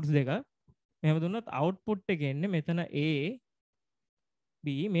මේ ඉන්පුට්ස් දෙක මෙහෙම දුන්නොත් අවුට්පුට් එක එන්නේ මෙතන A B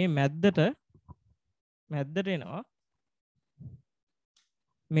මේ මැද්දට එනවා.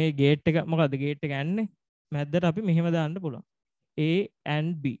 මේ ගේට් එක මොකද්ද? ගේට් එක යන්නේ මැද්දට අපි මෙහෙම දාන්න පුළුවන්. A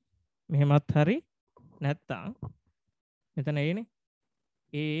and B. මෙහෙමත් හරි නැත්තම් මෙතන එන්නේ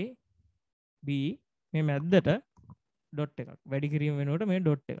A B මේ මැද්දට ඩොට් එකක්. වැඩි කිරීම වෙනකොට මේ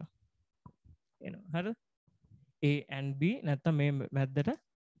ඩොට් එක එනවා. හරිද? A and B නැත්තම් මේ මැද්දට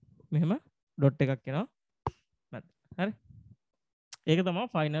මෙහෙම ඩොට් එකක් එනවා. මැද්ද. හරි? ඒක තමයි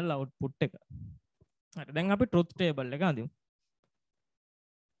ෆයිනල් අවුට්පුට් එක. හරි. දැන් අපි truth table එක අඳිමු.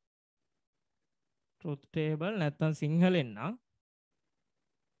 truth table නැත්තම් සිංහලෙන් නම්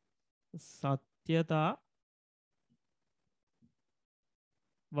සත්‍යතා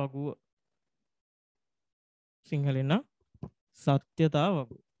වගුව. සිංහලෙන් නම් සත්‍යතා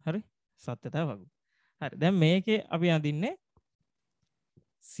වගුව. හරි? සත්‍යතා වගුව. හරි. දැන් මේකේ අපි අඳින්නේ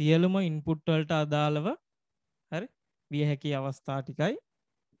සියලුම ඉන්පුට් වලට අදාළව හරි විය හැකි අවස්ථා ටිකයි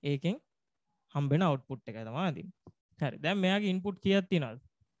ඒකෙන් හම්බෙන අවුට්පුට් එකයි තමයි අඳින්නේ. හරි. දැන් මෙයාගේ ඉන්පුට් කීයක් තියෙනවද?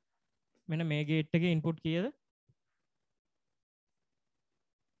 මෙන්න මේ ගේට් එකේ ඉන්පුට් කීයද?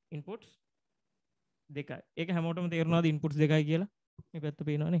 ඉන්පුට්ස් දෙකයි. ඒක හැමෝටම තේරුණාද ඉන්පුට්ස් දෙකයි කියලා? මේ පැත්ත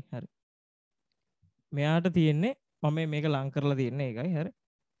පේනවනේ. හරි. මෙයාට තියෙන්නේ මම මේක ලං කරලා තියෙන්නේ ඒකයි. හරි.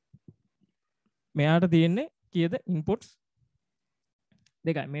 මෙයාට තියෙන්නේ කීයද ඉන්පුට්ස්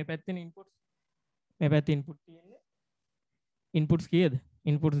දෙකයි. මේ පැත්තේ ඉන්පුට්ස් මේ පැත්තේ ඉන්පුට් තියෙන්නේ ඉන්පුට්ස් කීයද?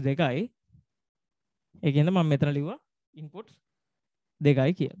 ඉන්පුට්ස් දෙකයි. ඒකෙන්ද මම මෙතන ලිව්වා ඉන්පුට්ස්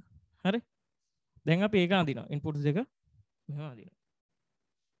දෙකයි කියලා. හරි. දැන් අපි ඒක අඳිනවා. ඉන්පුට්ස් දෙක මෙහෙම අඳිනවා.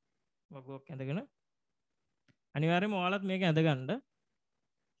 වගුවක් ඇඳගෙන අනිවාර්යයෙන්ම ඔයාලත් මේක ඇඳගන්න.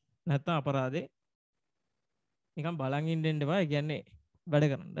 නැත්තම් අපරාධේ නිකන් බලන් ඉන්න එපා. ඒ කියන්නේ වැඩ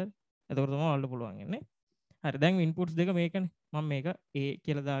කරන්න. එතකොට තමයි ඔයාලට පුළුවන් ඉන්නේ. හරි. දැන් ඉන්පුට්ස් දෙක මේකනේ. මම මේක A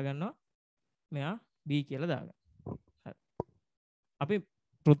කියලා දාගන්නවා. මෙයා B කියලා දාගන්නවා. හරි. අපි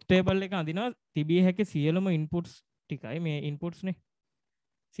truth table එක අඳිනවා තිබිය හැකි සියලුම ඉන්පුට්ස් ටිකයි මේ ඉන්පුට්ස් නේ.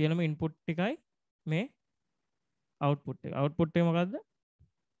 සියලුම ඉන්පුට් ටිකයි මේ අවුට්පුට් එක. අවුට්පුට් එක මොකද්ද?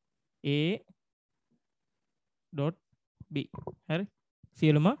 A.B. හරි.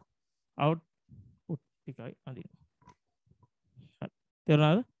 සියලුම අවුට්පුට් ටිකයි අඳිනවා. හරි.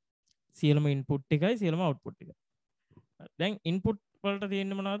 තේරුණාද? සියලුම ඉන්පුට් ටිකයි සියලුම අවුට්පුට් ටිකයි. දැන් ඉන්පුට් වලට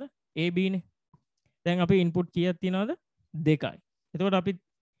තියෙන්නේ මොනවද? A B නේ. දැන් අපි ඉන්පුට් කීයක් තියනවද? දෙකයි. එතකොට අපි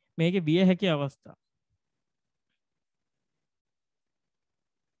මේකේ විය හැකි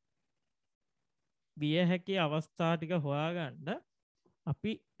අවස්ථා ටික හොයාගන්න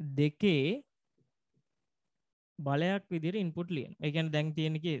අපි දෙකේ බලයක් විදිහට ඉන්පුට් ලියනවා. ඒ කියන්නේ දැන්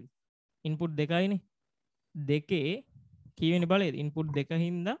තියෙන්නේ කීයද? ඉන්පුට් දෙකයිනේ. දෙකේ කීවෙනි බලයේද? ඉන්පුට් දෙක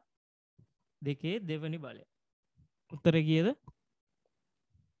හින්දා දෙකේ දෙවෙනි බලය. උත්තරේ කීයද?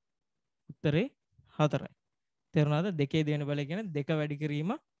 උත්තරේ 4යි. තේරුණාද? දෙකේ දෙවෙනි බලය කියන්නේ දෙක වැඩි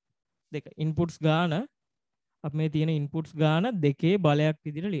කිරීම දෙක. ඉන්පුට්ස් ගාන අපි මේ තියෙන ඉන්පුට්ස් ගාන දෙකේ බලයක්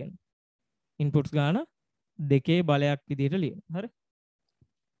විදිහට ලියනවා. ඉන්පුට්ස් ගාන දෙකේ බලයක් විදිහට ලියනවා. හරි?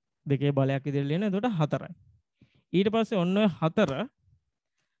 දෙකේ බලයක් විදිහට ලියන. එතකොට 4යි. ඊට පස්සේ ඔන්න ඔය 4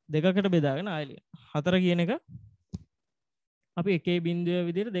 දෙකකට බෙදාගෙන ආයෙ ලියනවා. 4 කියන එක අපි එකේ බිංදුව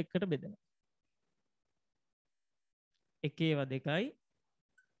විදිහට දෙකකට බෙදනවා. එකේව 2යි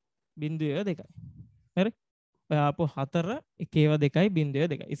බිංදුවේව 2යි. හරි? ඔය ආපු 4 එකේව 2යි බිංදුවේව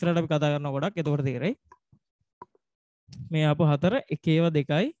 2යි. ඉස්සරහට අපි කතා කරනවා ගොඩක්. එතකොට තේරෙයි. මේ ආපු 4 එකේව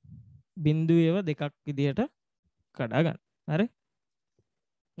 2යි බිංදුවේව 2ක් විදිහට කඩා ගන්න. හරි?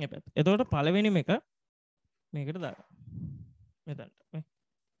 මේ පැත්ත. එතකොට පළවෙනිම එක මේකට දාගන්න. මෙතනට. මේ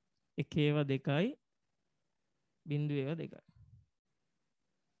එකේව 2යි බිංදුවේව 2යි.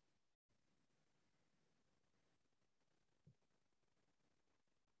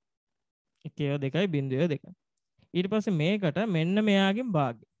 එකේව 2යි බිංදුවේව 2යි. ඊට පස්සේ මේකට මෙන්න මෙයාගෙන්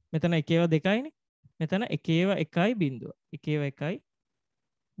භාගය. මෙතන එකේව 2යිනේ. මෙතන එකේව 1යි බිංදුව. එකේව 1යි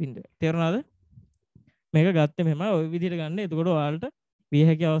බිංදුව. තේරුණාද? මේක ගත්තේ මෙහෙම ওই විදිහට ගන්න. එතකොට ඔයාලට විය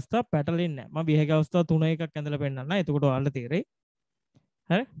හැකි අවස්ථා පැටලෙන්නේ නැහැ. මම විය හැකි අවස්ථා 3 එකක් ඇඳලා පෙන්නන්නම්. එතකොට ඔයාලට තේරෙයි.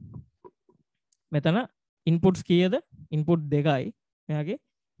 හරි? මෙතන ඉන්පුට්ස් කීයද? ඉන්පුට් 2යි. මෙයාගේ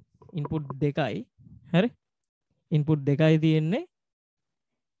ඉන්පුට් 2යි. හරි? ඉන්පුට් 2යි තියෙන්නේ.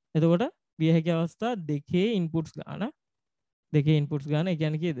 එතකොට විය හැකි අවස්ථා දෙකේ ඉන්පුට්ස් ගන්න. දෙකේ ඉන්පුට්ස් ගන්න. ඒ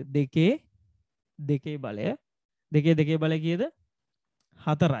කියන්නේ කීයද? දෙකේ බලය. දෙකේ බලය කීයද?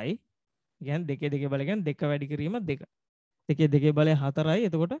 4යි. කියන්නේ දෙකේ බලය කියන්නේ දෙක වැඩි කිරීම දෙක. දෙකේ බලය 4යි.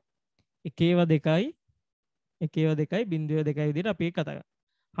 එතකොට එකේව 2යි බිංදුව 2යි විදිහට අපි ඒක කතා කරා.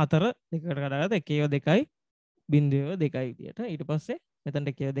 4 දෙකකට කඩාගත්තා. එකේව 2යි බිංදුව 2යි විදිහට. ඊට පස්සේ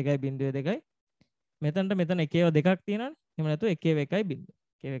මෙතනට එකේව 2යි බිංදුව 2යි. මෙතන එකේව 2ක් තියෙනවානේ. එහෙම නැතුව එකේව 1යි බිංදුව.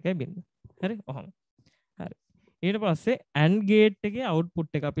 එකේව 1යි බිංදුව. හරි? ඔහොම. හරි. ඊට පස්සේ AND ගේට් එකේ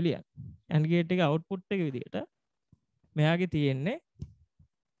අවුට්පුට් එක අපි ලියන්න. AND ගේට් එකේ අවුට්පුට් එක විදිහට මෙයාගේ තියෙන්නේ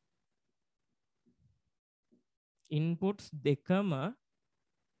ඉන්පුට්ස් දෙකම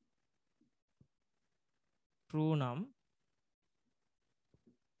true නම්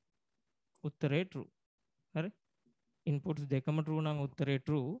උත්තරේ true. හරි? ඉන්පුට්ස් දෙකම true නම් උත්තරේ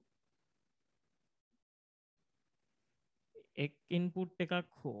true. එක් ඉන්පුට් එකක්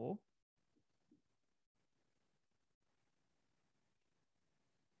හෝ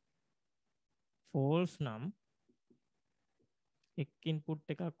false නම් එක්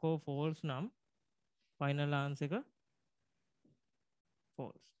ඉන්පුට් එකක් හෝ false නම් final answer එක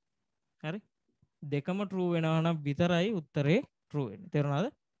false. හරි? දෙකම true වෙනවා නම් විතරයි උත්තරේ true වෙන්නේ. තේරුණාද?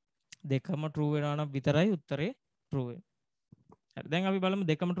 දෙකම true වෙනවා නම් විතරයි උත්තරේ true වෙන්නේ. හරි. දැන් අපි බලමු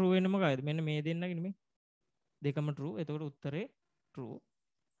දෙකම true වෙන්නේ මොකයිද? මෙන්න මේ දෙන්නගේ නෙමෙයි. දෙකම true. එතකොට උත්තරේ true.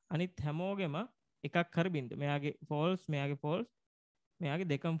 අනිත් හැමෝගෙම එකක් හරි බින්දුව. මෙයාගේ false, මෙයාගේ false,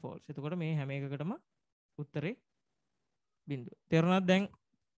 මෙයාගේ දෙකම false. එතකොට මේ හැම එකකටම උත්තරේ බින්දුව. තේරුණාද දැන්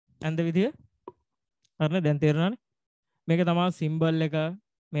අන්ද විදිය? හරිනේ දැන් තේරුණානේ? මේක තමයි සිම්බල් එක.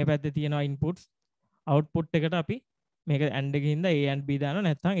 මේ පැත්තේ තියෙනවා ඉන්පුට්ස්. අවුට්පුට් එකට අපි මේක AND එකකින්ද A and B දානවා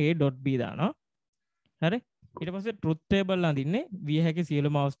නැත්නම් A.B දානවා. හරි? ඊට පස්සේ truth table අඳින්නේ විය හැකි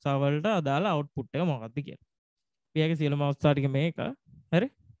සියලුම අවස්ථාවලට අදාළ අවුට්පුට් එක මොකක්ද කියලා. විය හැකි සියලුම අවස්ථා ටික මේක. හරි?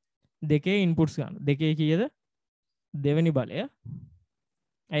 දෙකේ ඉන්පුට්ස් ගන්න. දෙකේ කීයද? දෙවෙනි බලය.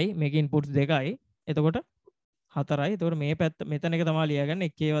 ඇයි මේක ඉන්පුට්ස් දෙකයි. එතකොට 4යි. එතකොට මේ පැත්ත මෙතන එක තමයි ලියාගන්න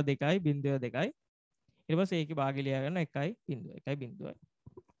 1 2යි බිංදුව 2යි. ඊට පස්සේ ඒකේ භාගය ලියාගන්න 1යි බිංදුව 1යි බිංදුවයි.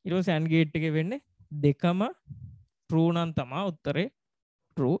 ඊට පස්සේ AND ගේට් එකේ වෙන්නේ දෙකම true නම් තමයි උත්තරේ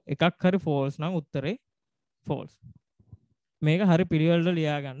true. එකක් හරි false නම් උත්තරේ false. මේක හරි පිළිවෙලට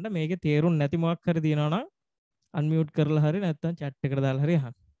ලියාගන්න. මේකේ තේරුම් නැති මොකක් හරි තියෙනවා නම් unmute කරලා හරි නැත්නම් chat එකට දාලා හරි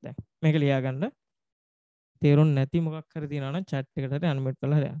අහන්න. දැන් මේක ලියාගන්න. තේරුම් නැති මොකක් හරි තියෙනවා නම් chat එකට හරි unmute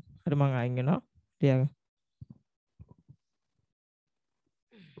කරලා හරි අහන්න. හරි මම අයින් වෙනවා. ලියාගන්න.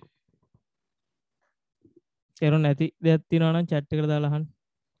 තේරුම් නැති දෙයක් තියෙනවා නම් chat එකට දාලා අහන්න.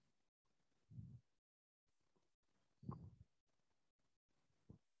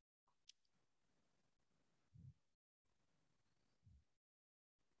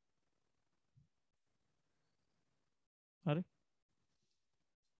 හරි?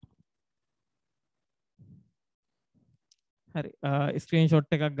 හරි.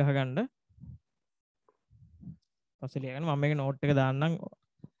 ස්ක්‍රීන්ෂොට් එකක් ගහගන්න. පස්සේ ලියගන්න. මම මේක නෝට් එක දාන්නම්.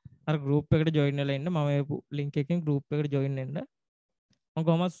 අර group එකට join වෙලා ඉන්න. මම මේ link එකෙන් group එකට join වෙන්න. මම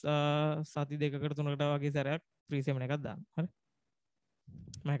කොහොමද සති දෙකකට තුනකට වගේ සැරයක් free seminar එකක් දාන්න. හරි?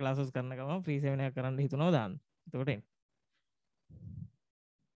 මම classes කරන ගමන් free seminar එකක් කරන්න හිතනවා දාන්න. එතකොට එන්න.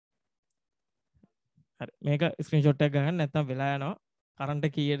 හරි මේක ස්ක්‍රීන්ෂොට් එකක් ගන්න නැත්නම් වෙලා යනවා කරන්ට්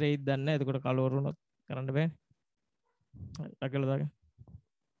කීයට එයිද දන්නේ නැහැ එතකොට කලවර වුණොත් කරන්න බෑනේ හරි ඩගල දාගන්න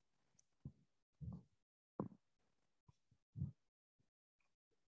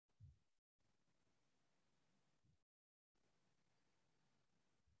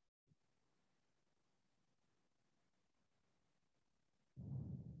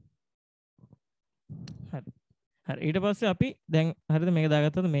හරි හරි ඊට පස්සේ අපි දැන් හරිද මේක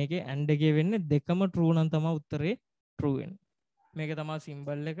දාගත්තද මේකේ ඇන්ඩ් එකේ වෙන්නේ දෙකම true නම් තමයි උත්තරේ true වෙන්නේ මේක තමයි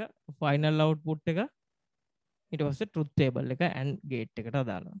සිම්බල් එක ෆයිනල් අවුට්පුට් එක ඊට පස්සේ truth table එක and gate එකට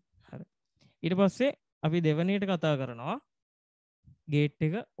අදාළව හරි ඊට පස්සේ අපි දෙවෙනියට කතා කරනවා gate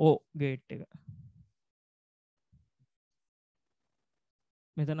එක gate එක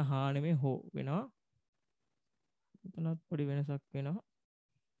මෙතන හා නෙමෙයි හෝ වෙනවා මෙතනත් පොඩි වෙනසක් වෙනවා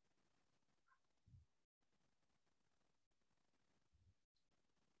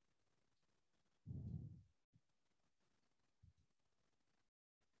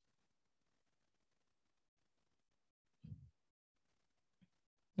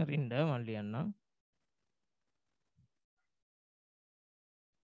හරිද මම ලියන්නම්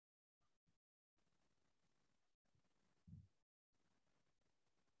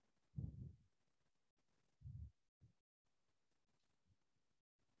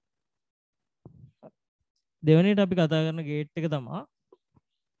දෙවෙනියට අපි කතා කරන gate එක තමයි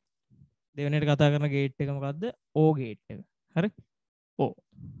දෙවෙනියට කතා කරන gate එක මොකද්ද O gate එක හරි O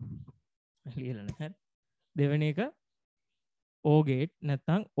ලියලා නැහැ හරි දෙවෙනි එක O gate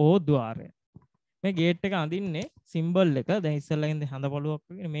නැත්නම් O ద్వාරය මේ gate එක අඳින්නේ symbol එක දැන් ඉස්සෙල්ලා ඉඳන් හඳ පළුවක්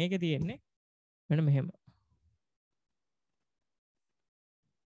වගේ මේකේ තියෙන්නේ මෙන්න මෙහෙම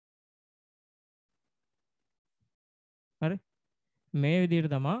හරි මේ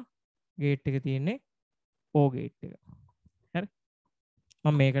විදිහට තමයි gate එක තියෙන්නේ O gate එක හරි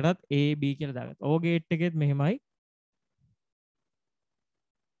මම මේකටත් A B කියලා දාගත්තා O gate එකෙත් මෙහෙමයි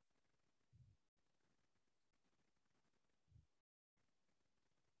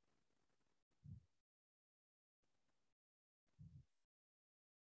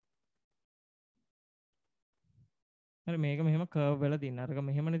හරි මේක මෙහෙම කර්ව් වෙලා තියෙන අරක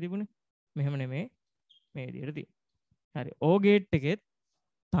මෙහෙමනේ තිබුණේ මෙහෙම නෙමෙයි මේ විදිහට තියෙන්නේ හරි O gate එකෙත්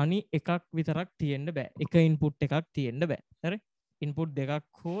තනි එකක් විතරක් තියෙන්න බෑ එක ඉන්පුට් එකක් තියෙන්න බෑ හරි ඉන්පුට්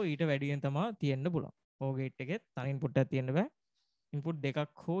දෙකක් හෝ ඊට වැඩියෙන් තමයි තියෙන්න පුළුවන් O gate එකෙත් තනි ඉන්පුට් එකක් තියෙන්න බෑ ඉන්පුට්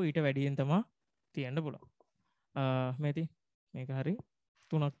දෙකක් හෝ ඊට වැඩියෙන් තමයි තියෙන්න පුළුවන් මේති මේක හරි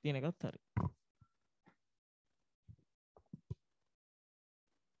තුනක් තියෙන එකත් හරි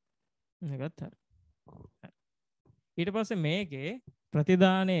එකත් හරි ඊට පස්සේ මේකේ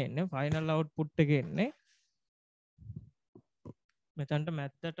ප්‍රතිදානයේ එන්නේ ෆයිනල් අවුට්පුට් එකේ එන්නේ මෙතනට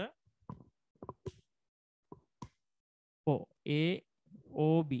මැත්තට O A O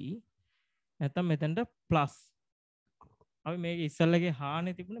B නැත්නම් මෙතනට ප්ලස් අපි මේක ඉස්සල්ලාගේ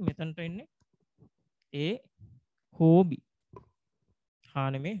හානේ තිබුණේ මෙතනට එන්නේ A හෝ B හා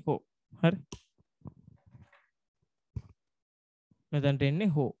නෙමෙයි හෝ හරි මෙතනට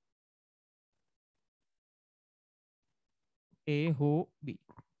එන්නේ හෝ A හෝ B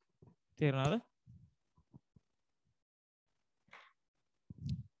තේරුණාද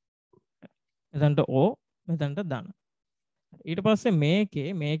මෙතනට O මෙතනට ධන ඊට පස්සේ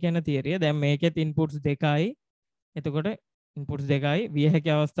මේක යන තියරිය දැන් මේකෙත් ඉන්පුට්ස් දෙකයි එතකොට ඉන්පුට්ස් දෙකයි විය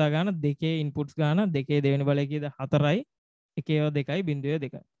හැකි අවස්ථා ගන්න දෙකේ ඉන්පුට්ස් ගන්න දෙකේ දෙවෙනි බලය කීයද 4යි එකේව 2යි බිඳුවේ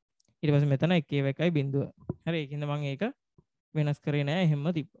 2යි ඊට පස්සේ මෙතන එකේව 1යි බිඳුව හරි ඒකින්ද මම ඒක වෙනස් කරේ නෑ එහෙම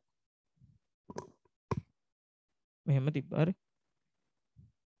තිබ්බා මෙහෙම තිබ්බා හරි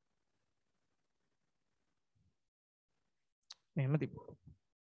මෙහෙම තිබ්බා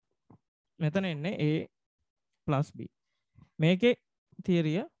මෙතන එන්නේ A + B මේකේ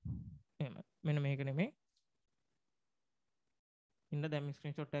තියරිය එහෙම මෙන්න මේක නෙමෙයි ඉන්න දැන්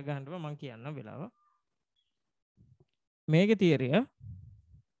ස්ක්‍රීන්ෂොට් එක ගන්නව මම කියන්නම් වෙලාව මේකේ තියරිය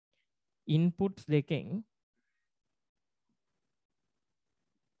ඉන්පුට්ස් දෙකෙන්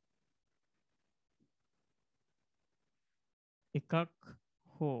එකක්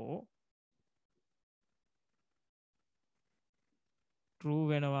හෝ true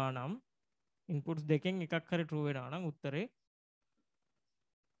වෙනවා නම් ඉන්පුට්ස් දෙකෙන් එකක් හරි true වෙනවා නම් උත්තරේ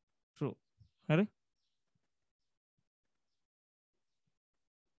true හරි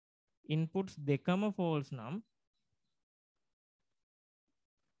ඉන්පුට්ස් දෙකම false නම්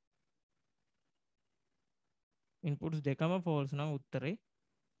ඉන්පුට්ස් දෙකම false නම් උත්තරේ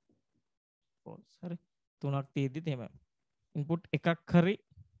false හරි තුනක් තියෙද්දිත් එහෙම ඉන්පුට් එකක් හරි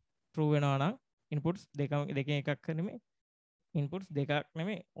true වෙනවා නම් ඉන්පුට්ස් දෙකෙන් එකක් හරි නෙමෙයි ඉන්පුට්ස් දෙකක්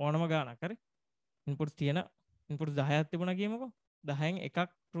නෙමෙයි ඕනම ගානක් හරි ඉන්පුට්ස් තියෙන ඉන්පුට්ස් 10ක් තිබුණා කියමුකෝ 10න් එකක්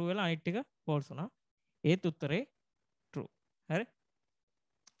true වෙලා අනිත් ටික false වුණා ඒත් උත්තරේ true. හරි?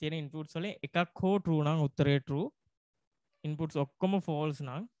 තියෙන inputs වලින් එකක් හෝ true නම් උත්තරේ true. inputs ඔක්කොම false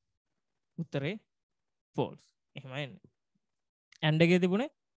නම් උත්තරේ false. එහෙමයි එන්නේ. and එකේ තිබුණේ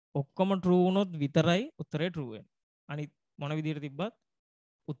ඔක්කොම true වුණොත් විතරයි උත්තරේ true වෙන්නේ. අනිත් මොන විදිහට තිබ්බත්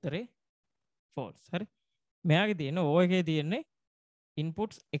උත්තරේ false. හරි? මෙයාගේ තියෙන O එකේ තියෙන්නේ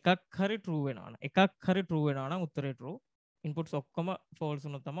inputs එකක් හරි true වෙනවා නම් එකක් හරි true වෙනවා නම් උත්තරේ true. inputs ඔක්කොම false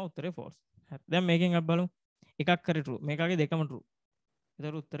වුණොත් තමයි උත්තරේ false. හරි. දැන් මේකෙන් අපි බලමු. එකක් හරි true. මේකගේ දෙකම true.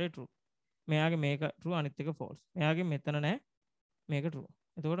 ඒතර උත්තරේ true. මෙයාගේ මේක true අනිත් එක false. මෙයාගේ මෙතන නැහැ. මේක true.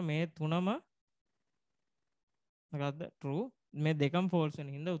 එතකොට මේ තුනම මොකද්ද true. මේ දෙකම false වෙන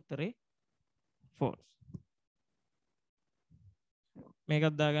හින්දා උත්තරේ false.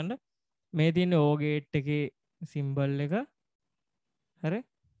 මේකත් දාගන්න. මේ තියෙන O gate එකේ symbol එක හරි.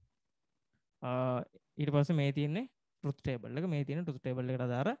 ඊට පස්සේ මේ තියෙන්නේ truth table එක. මේ තියෙන truth table එකට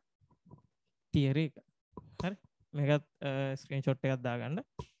අදාළ theory එක. හරි. මේකත් screenshot එකක් දාගන්න.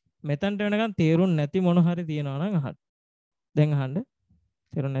 මෙතනට වෙනකන් තේරුම් නැති මොන හරි තියනවා නම් අහන්න. දැන් අහන්න.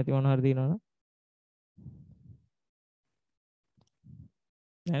 තේරුම් නැති මොන හරි තියනවා නම්.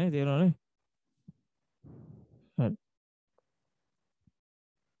 නෑනේ තේරුණානේ. හරි.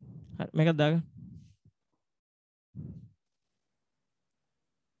 හරි මේකත් දාගන්න.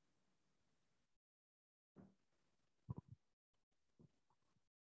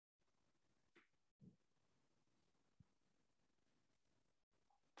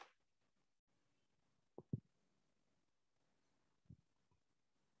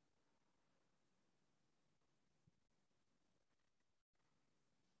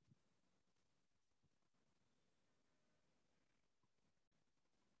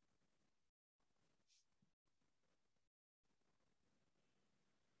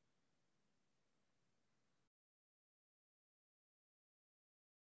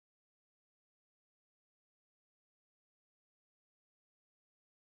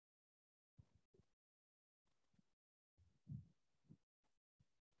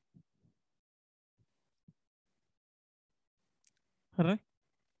 හරි.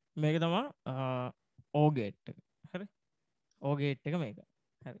 මේක තමයි O gate එක. හරි. O gate එක මේක.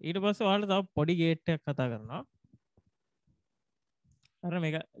 හරි. ඊට පස්සේ ඔයාලට තව පොඩි gate එකක් කතා කරනවා. හරි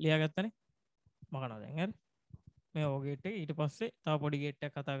මේක ලියාගත්තනේ. මකනවා දැන් හරි. මේ O gate එක ඊට පස්සේ තව පොඩි gate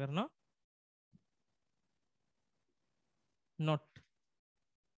එකක් කතා කරනවා. not.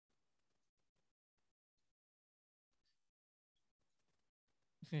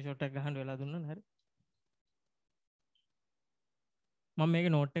 ස්ක්‍රීන්ෂොට් එක ගහන්න වෙලා දුන්නා හරි. මම මේක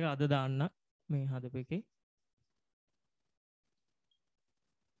නෝට් එක අද දාන්න මේ හදපු එකේ.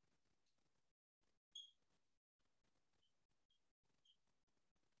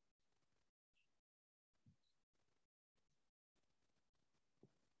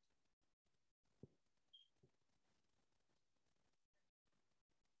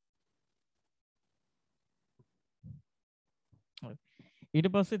 ඊට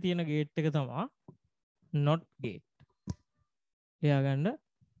පස්සේ තියෙන ගේට් එක තමයි not gate. ලියාගන්න.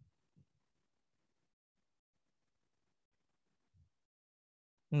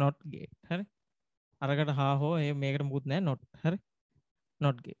 not gate. හරි. අරකට හා හෝ මේකට මුකුත් නැහැ not. හරි.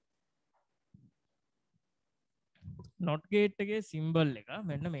 not gate. not gate එකේ symbol එක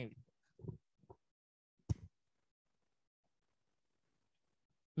මෙන්න මේ විදිහට.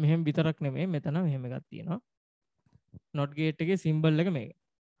 මෙහෙම විතරක් නෙමෙයි මෙතන මෙහෙම එකක් තියෙනවා. not gate එකේ symbol එක මේක.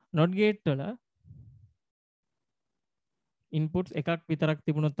 not gate වල inputs එකක් විතරක්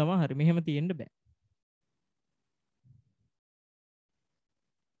තිබුණොත් තමයි හරි. මෙහෙම තියෙන්න බෑ.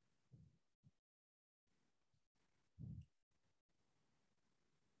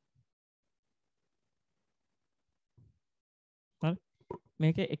 හරි.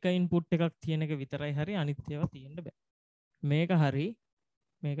 මේක එක input එකක් තියෙන එක විතරයි හරි. අනිත් ඒවා තියෙන්න බෑ. මේක හරි.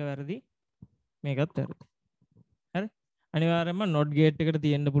 මේක වැරදි. මේකත් වැරදි. හරි. අනිවාර්යයෙන්ම not gate එකට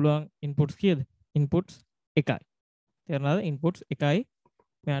තියෙන්න පුළුවන් inputs කීයද? inputs එකයි. තේරුණාද? inputs එකයි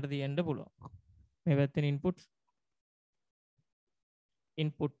මෙයාට තියෙන්න පුළුවන්. මේ පැත්තෙන් inputs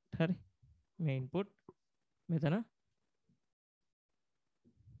input හරි. මේ input මෙතන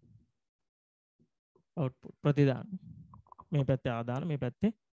output ප්‍රතිදාන. මේ පැත්තේ ආදාන මේ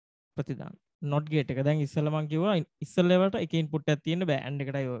පැත්තේ ප්‍රතිදාන. not gate එක දැන් ඉස්සෙල්ලා මම කිව්වා ඉස්සෙල්ලා වලට එක input එකක් තියෙන්න බෑ. and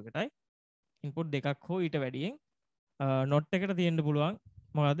එකටයි ඔය එකටයි. input දෙකක් හෝ ඊට වැඩියෙන් not එකට තියෙන්න පුළුවන්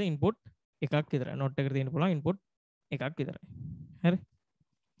මොකද්ද input එකක් විතරයි. not එකට තියෙන්න පුළුවන් input එකක් විතරයි. හරි.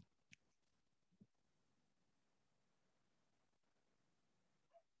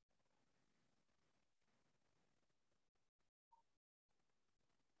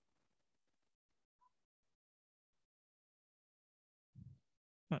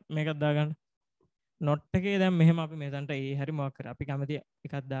 මේකත් දාගන්න. not එකේ දැන් මෙහෙම අපි මෙතනට ඒ හරි මොකක් කරා අපි කැමති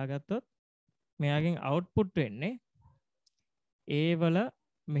එකක් දාගත්තොත් මෙයාගෙන් output වෙන්නේ ඒ වල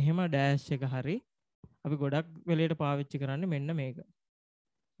මෙහෙම ඩෑෂ් එක හරි අපි ගොඩක් වෙලේට පාවිච්චි කරන්නේ මෙන්න මේක.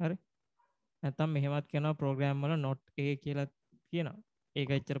 හරි. නැත්තම් මෙහෙමත් කියනවා ප්‍රෝග්‍රෑම් වල not a කියලා කියනවා. ඒක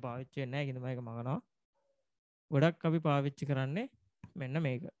එච්චර පාවිච්චි වෙන්නේ නැහැ. කිඳ මම මගනවා. ගොඩක් අපි පාවිච්චි කරන්නේ මෙන්න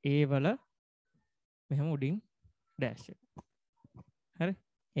මේක. a වල මෙහෙම උඩින් ඩෑෂ් එක. හරි.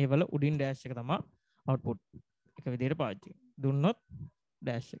 a වල උඩින් ඩෑෂ් එක තමයි output එක විදිහට පාවිච්චි. දුන්නොත්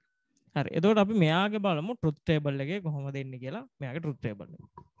ඩෑෂ් එක. හරි. එතකොට අපි මෙයාගේ බලමු truth table එකේ කොහොමද එන්නේ කියලා. මෙයාගේ truth table එක.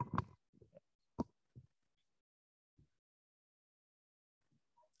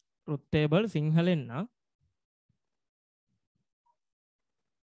 truth table සිංහලෙන් නම්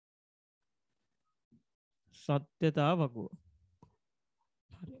සත්‍යතා වගුව.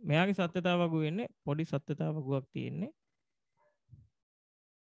 හරි. මෙයාගේ සත්‍යතා වගුව වෙන්නේ පොඩි සත්‍යතා වගුවක් තියෙන්නේ.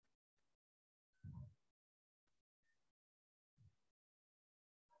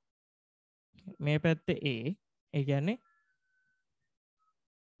 මේ පැත්තේ A ඒ කියන්නේ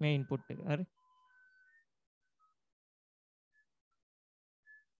මේ ඉන්පුට් එක. හරි.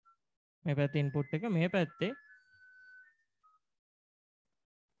 මේ පැත්තේ ඉන්පුට් එක මේ පැත්තේ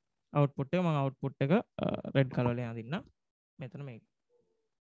output එක. මම output එක red color එකෙන් අඳින්නම්. මෙතන මේක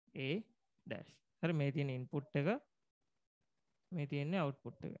A dash. හරි. මේ තියෙන input එක මේ තියෙන්නේ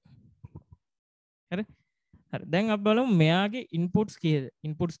output එක. හරි. හරි. දැන් අපි බලමු මෙයාගේ inputs කීයද?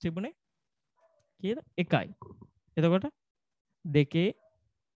 inputs තිබුණේ කීයද? 1යි. එතකොට දෙකේ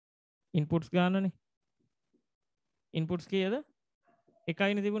inputs ගන්නනේ. inputs කීයද?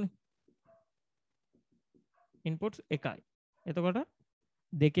 1යිනේ තිබුණේ. inputs 1යි. එතකොට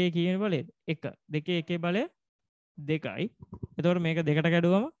දෙකේ කියන බලයද? 1. දෙකේ එකේ බලය 2යි. එතකොට මේක දෙකට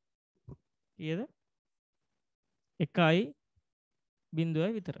කැඩුවම කීයද? 1යි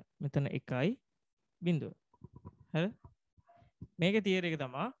බිඳුවයි විතර. මෙතන 1යි බිඳුව. හරි. මේකේ තියරි එක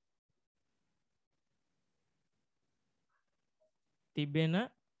තමයි තිබෙන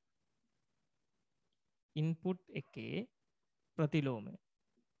ඉන්පුට් එකේ ප්‍රතිලෝමය.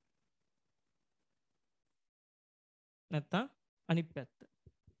 නැත්තම් අනිත් පැත්ත.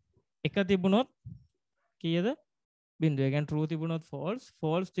 එක තිබුණොත් කීයද? බිඳුව. ඒ කියන්නේ true තිබුණොත් false,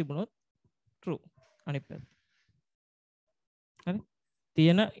 false තිබුණොත් true. අනිත් පැත්ත. හරි.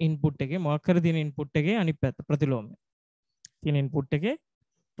 තියෙන ඉන්පුට් එකේ මොකක් කර තියෙන ඉන්පුට් එකේ අනිත් පැත්ත ප්‍රතිලෝමය. තියෙන ඉන්පුට් එකේ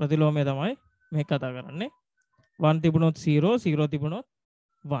ප්‍රතිලෝමය තමයි මේ කතා කරන්නේ. 1 තිබුණොත් 0, 0 තිබුණොත්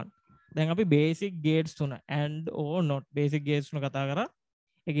 1. දැන් අපි basic gates තුන and or not basic gates තුන කතා කරා.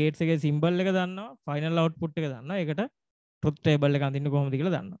 ඒ gates එකේ symbol එක දන්නවා, final output එක දන්නවා. ඒකට truth table එක අඳින්න කොහොමද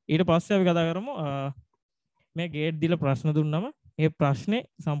කියලා දන්නවා. ඊට පස්සේ අපි කතා කරමු මේ gate දීලා ප්‍රශ්න දුන්නම ඒ ප්‍රශ්නේ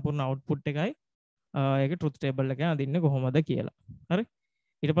සම්පූර්ණ output එකයි ඒක truth table එකෙන් අඳින්නේ කොහොමද කියලා. හරි.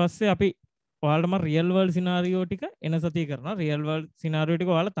 ඊට පස්සේ අපි ඔයාලට මම real world scenario ටික එන සතිය කරනවා. real world scenario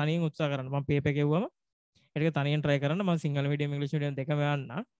ටික ඔයාලා තනියෙන් උත්සාහ කරන්න. මම paper එකේ ගෙවුවම ඒක තනියෙන් try කරන්න. මම සිංහල medium english medium දෙකම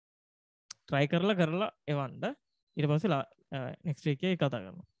යන්න. try කරලා එවන්න. ඊට පස්සේ next week එකේ කතා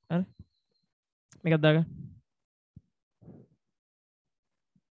කරනවා. හරි. මේකත් දාගන්න.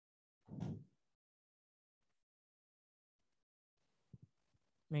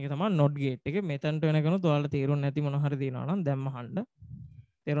 මේක තමයි not gate එක. මෙතනට වෙනකනුත් ඔයාලට තේරුම් නැති මොන හරි දිනනවා නම් දැම්ම අහන්න.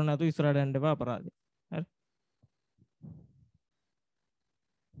 තේරුම් නැතු ඉස්සරහට යන්න එපා අපරාධේ. හරි.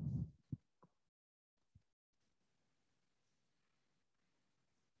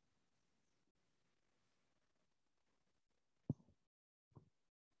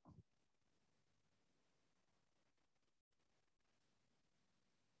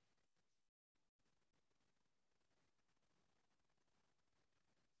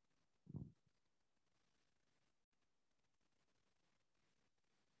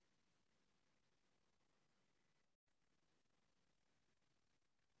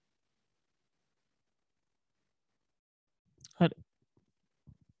 හරි.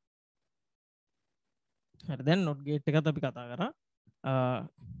 හරි. දැන් not gate එකත් අපි කතා කරා.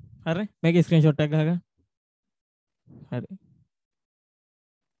 හරි. මේකේ screenshot එකක් ගහගන්න. හරි.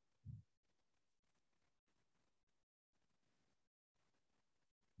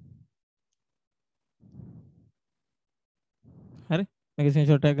 හරි. මේකේ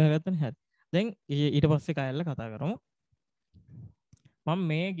screenshot එකක් ගහගත්තනේ. හරි. දැන් ඊට පස්සේ කයල්ල කතා කරමු. මම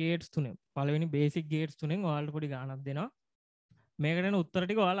මේ gates තුනෙන් පළවෙනි basic gates තුනෙන් ඔයාලට පොඩි ගාණක් දෙනවා. මේකට එන උත්තර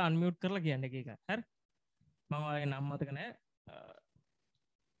ටික ඔයාලා unmute කරලා කියන්න එක එකයි. හරි. මම ඔයාලගේ නම මතක නැහැ.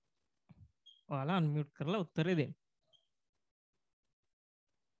 ඔයාලා unmute කරලා උත්තරේ දෙන්න.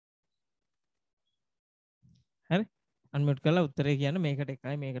 හරි. unmute කරලා උත්තරේ කියන්න. මේකට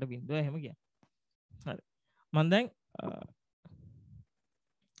 1යි මේකට 0 එහෙම කියන්න. හරි. මම දැන්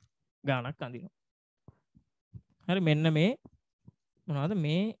ගාණක් අඳිනවා. හරි මෙන්න මේ මොනවද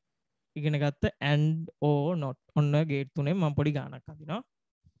මේ ඉගෙන ගත්ත and or not ඔන්න ගේට් තුනේ මම පොඩි ගානක් අදිනවා.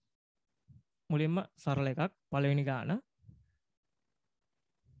 මුලින්ම සරල එකක් පළවෙනි ගාන.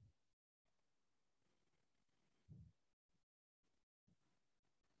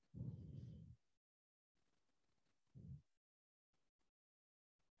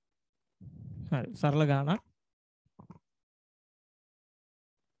 හරි සරල ගානක්.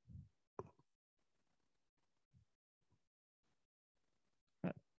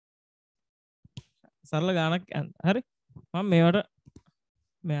 සරල ගානක් හරි මම මේවට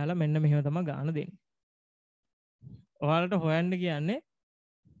මෙයාලා මෙන්න මෙහෙම තමයි ගාන දෙන්නේ. ඔයාලට හොයන්න කියන්නේ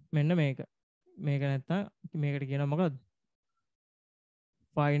මෙන්න මේක. මේක නැත්තම් මේකට කියනවා මොකද්ද?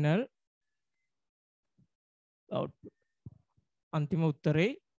 Final output. අන්තිම උත්තරේ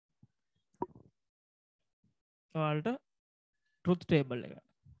ඔයාලට ට්‍රුත් ටේබල් එක.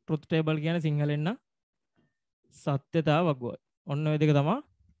 ට්‍රුත් ටේබල් කියන්නේ සිංහලෙන් නම් සත්‍යතාව වගුවයි. ඔන්න ඔය දෙක තමයි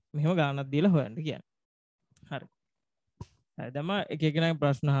මෙහෙම ගානක් දීලා හොයන්න කියන්නේ. හරි. හරි දැන් මම එක එකෙනාගෙන්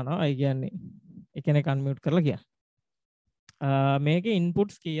ප්‍රශ්න අහනවා. ඒ කියන්නේ එකෙනෙක් අන්මියුට් කරලා කියන්න. මේකේ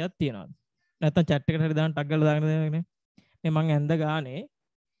ඉන්පුට්ස් කීයක් තියෙනවද? නැත්තම් chat එකට හරි දාන්න ටග් ගාලා දාගෙන දෙන්නේ. මේ මං ඇඳ ගානේ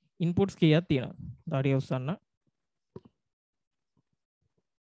ඉන්පුට්ස් කීයක් තියෙනවද? දාඩිය උස්සන්න.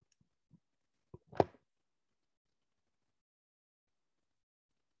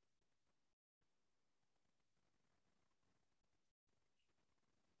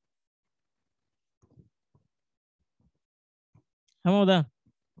 හැමෝම දාන්න.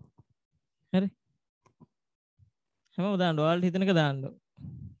 හරි. හැමෝම දාන්න. ඔයාලට හිතන එක දාන්න.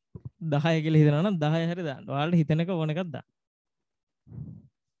 10 කියලා හිතනවා නම් 10 හරි දාන්න. ඔයාලට හිතන එක ඕන එකක් දාන්න.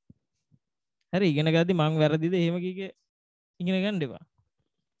 හරි ඉගෙන ගද්දි මං වැරදිද එහෙම කීකේ ඉගෙන ගන්න එපා.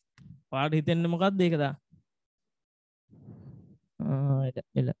 ඔයාලට හිතෙන්නේ මොකද්ද ඒක දාන්න.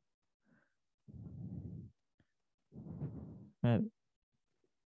 එල. හරි.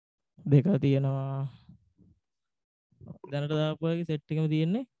 දෙක තියෙනවා. දැනට දාපුවාගේ සෙට් එකම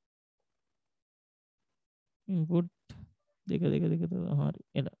තියෙන්නේ ඉන්පුට් දෙක හරි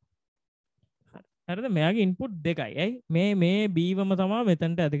එල. හරිද මෙයාගේ ඉන්පුට් දෙකයි. ඇයි මේ B වම තමයි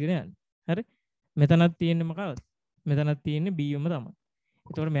මෙතනට ඇදගෙන යන්නේ. හරි මෙතනක් තියෙන්නේ මොකක්ද? මෙතනක් තියෙන්නේ B වම තමයි.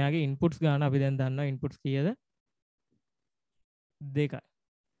 එතකොට මෙයාගේ ඉන්පුට්ස් ගන්න අපි දැන් දන්නවා ඉන්පුට්ස් කීයද? දෙකයි.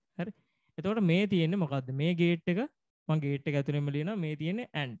 හරි එතකොට මේ තියෙන්නේ මොකද්ද? මේ ගේට් එක මම ගේට් එක ඇතුළෙන්ම ලියනවා මේ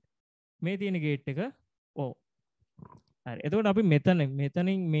තියෙන්නේ AND. මේ තියෙන ගේට් එක O. හරි එතකොට අපි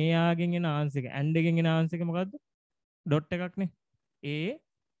මෙතනින් මේ ආගෙන් එන ආන්සර් එක AND එකෙන් එන ආන්සර් එක මොකද්ද? ඩොට් එකක්නේ. A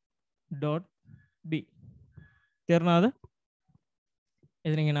dot B. තේරුණාද?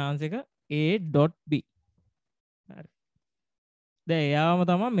 එතනින් එන ආන්සර් එක A ඩොට් B. හරි. දැන් එයාම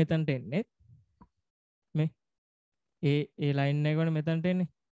තමයි මෙතනට එන්නේ. මේ ඒ ලයින් එක වනේ මෙතනට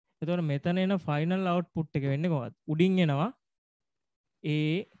එන්නේ. එතකොට මෙතන එන ෆයිනල් අවුට්පුට් එක වෙන්නේ කොහොමද? උඩින් එනවා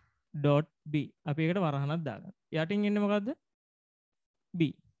A.B. අපි ඒකට වරහනක් දාගන්න. යටින් එන්නේ මොකද්ද?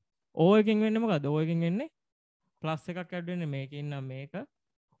 B. O එකෙන් වෙන්නේ මොකද්ද? O එකෙන් එන්නේ ප්ලස් එකක් ඇඩ් වෙන්නේ මේකෙන් නම් මේක.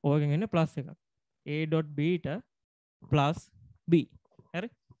 O එකෙන් එන්නේ ප්ලස් එකක්. A.B ට ප්ලස් B. හරි?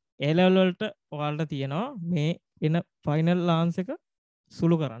 A level වලට ඔයාලට තියෙනවා මේ එන ෆයිනල් ආන්සර් එක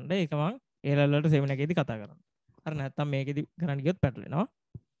සුළු කරන්න. ඒක මම A level වලට 7 එකේදී කතා කරනවා. හරි නැත්නම් මේකෙදි කරන්න ගියොත් පැටලෙනවා.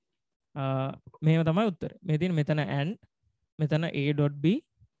 මෙහෙම තමයි උත්තරේ. මේ තියෙන මෙතන AND මෙතන A.B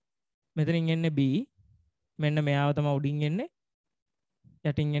මෙතනින් එන්නේ B මෙන්න මෙයාව තමයි උඩින් එන්නේ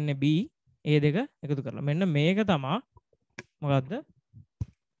යටින් එන්නේ B ඒ දෙක එකතු කරලා මෙන්න මේක තමයි මොකද්ද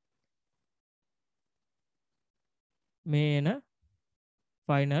මේ එන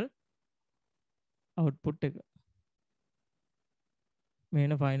ෆයිනල් අවුට්පුට් එක මේ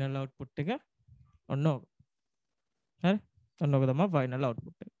එන ෆයිනල් අවුට්පුට් එක ඔන්න ඕක හරි ඔන්න ඕක තමයි ෆයිනල්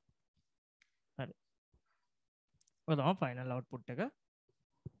අවුට්පුට් එක හරි ඔක තමයි ෆයිනල් අවුට්පුට් එක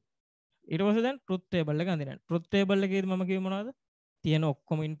ඊට පස්සේ දැන් ට්‍රුත් ටේබල් එක අඳින්න. ට්‍රුත් ටේබල් එකේදී මම කිව්වේ මොනවද? තියෙන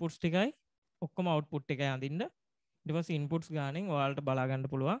ඔක්කොම ඉන්පුට්ස් ටිකයි ඔක්කොම අවුට්පුට් එකයි අඳින්න. ඊට පස්සේ ඉන්පුට්ස් ගානෙන් ඔයාලට බලා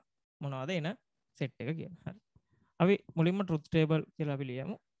ගන්න පුළුවන් මොනවද එන සෙට් එක කියලා. හරි. අපි මුලින්ම ට්‍රුත් ටේබල් කියලා අපි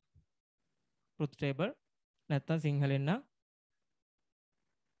ලියමු. ට්‍රුත් ටේබල් නැත්තම් සිංහලෙන් නම්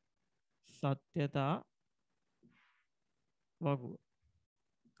සත්‍යතා වගුව.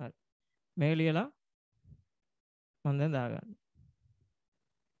 හරි. මේක ලියලා මම දැන් දාගන්න.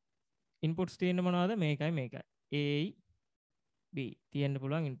 ඉන්පුට්ස් තියෙන්නේ මොනවද? මේකයි. A B තියෙන්න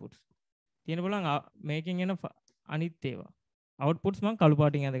පුළුවන් ඉන්පුට්ස්. තියෙන්න පුළුවන් මේකෙන් එන අනිත් ඒවා. අවුට්පුට්ස් මම කළු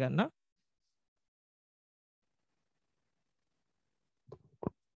පාටින් ඇඳ ගන්නවා.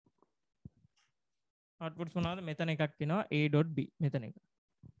 අවුට්පුට්ස් මොනවද? මෙතන එකක් එනවා A.B මෙතන එක.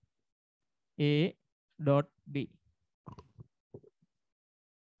 A.B.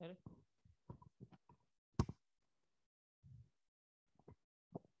 හරි.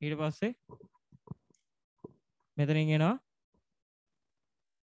 ඊට පස්සේ මෙතනින් එනවා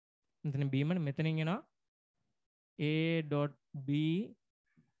මෙතන b මනේ මෙතනින් එනවා a.b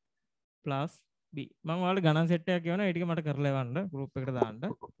plus b මම ඔයාලට ගණන් සෙට් එකක් කියවනවා ඒ ටික මට කරලා එවන්න group එකට දාන්න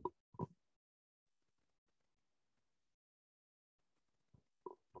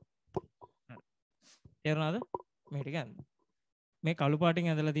තේරුණාද මේ ටික යන්න මේ කළු පාටින්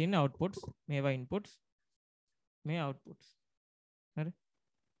ඇඳලා තියෙන outputs මේවා inputs මේ outputs හරි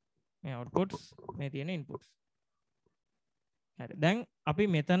මේ outputs මේ තියෙන inputs හරි දැන් අපි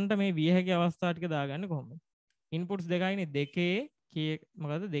මෙතනට මේ විය හැකි අවස්ථා ටික දාගන්නේ කොහොමද inputs දෙකයිනේ දෙකේ කී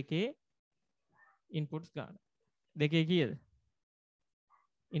මොකද දෙකේ inputs ගන්න දෙකේ කීයද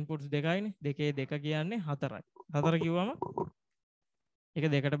inputs දෙකයිනේ දෙකේ දෙක කියන්නේ 4යි 4 කිව්වම එක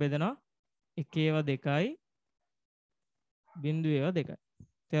දෙකට බෙදෙනවා එකේව දෙකයි බිංදුවේව දෙකයි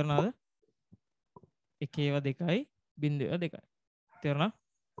තේරුණාද එකේව දෙකයි බිංදුවේව දෙකයි තේරුණා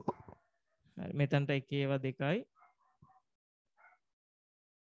හරි මෙතනට එකේව දෙකයි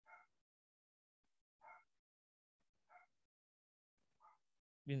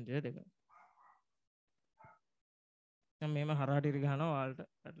බිංදුවේ දෙකයි දැන් මේම හරහට ඉරි ගහනවා ඔයාලට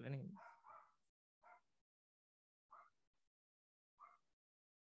පැටලෙන ඉන්න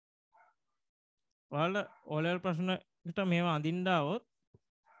ඔයාලට ඕලෙවල් ප්‍රශ්නකට මේවා අඳින්න આવොත්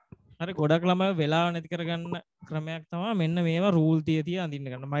හරි ගොඩක් ළමයි වෙලාව නැති කරගන්න ක්‍රමයක් තමයි මෙන්න මේවා රූල් තිය අඳින්න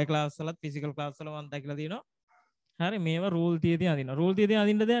ගන්න මයි ක්ලාස් වලත් ෆිසිකල් ක්ලාස් වල මම දැකලා තියෙනවා හරි මේවා රූල් තිය අඳින්න රූල් තිය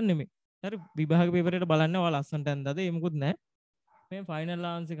අඳින්න දෙයක් නෙමෙයි හරි විභාග පේපර් එකට බලන්න ඔයාලා ලස්සනට ඇඳලාද ඒ මොකුත් නැහැ මේ ෆයිනල්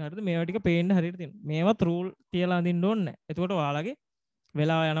ආන්සර් එක හරියද මේවා ටික පේන්න හරියට තියෙනවා මේවත් රූල් තියලා අඳින්න ඕනේ නැහැ එතකොට ඔයාලගේ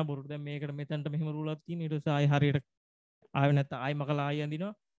වෙලාව යන බොරු දැන් මේකට මෙතනට මෙහෙම රූලක් තියෙන ඊට පස්සේ ආයි හරියට ආයෙ නැත්නම් ආයි මකලා ආයි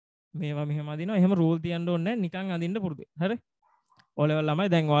අඳිනවා මේවා මෙහෙම අඳිනවා එහෙම රූල් තියන්න ඕනේ නැහැ නිකන් අඳින්න පුරුදු හරි ඔලෙවල්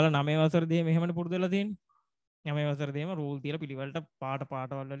ළමයි දැන් ඔයාලා 9 වසරේදී මෙහෙමනේ පුරුදු වෙලා තියෙන්නේ 9 වසරේදීම රූල් තියලා පිළිවෙලට පාට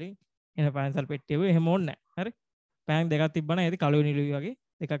පාටවල් වලින් එන පැන්සල් පෙට්ටියව එහෙම ඕනේ නැහැ හරි පෑන් දෙකක් තිබ්බනම් ඒදි කළු නිලුයි වගේ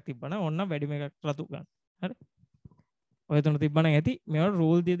දෙකක් තිබ්බනම් ඕන්න වැඩිම එකක් රතු ගන්න හරි ඔය තුන තිබ්බනම් ඇති මේවට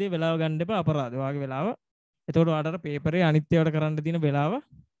රූල් තියදී වෙලාව ගන්න එපා අපරාධ ඔයාගේ වෙලාව එතකොට ඔයාලට පේපරේ අනිත් ඒවාට කරන්න තියෙන වෙලාව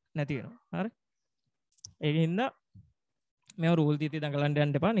නැති වෙනවා හරි ඒකින්ද මේව රූල් තියදී දඟලන්න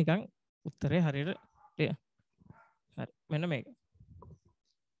යන්න එපා නිකන් උත්තරේ හරියට ලියන්න හරි මෙන්න මේක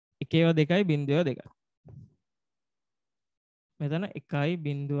එකේව දෙකයි බිංදුව දෙකයි මෙතන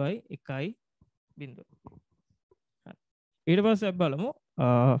 1.1 බිංදුව ඊට පස්සේ අපි බලමු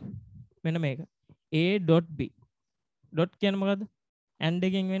මෙන්න මේක a.b ඩොට් කියන්නේ මොකද්ද and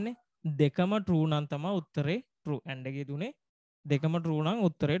එකෙන් වෙන්නේ දෙකම true නම් තමයි උත්තරේ true and එකේ දුනේ දෙකම true නම්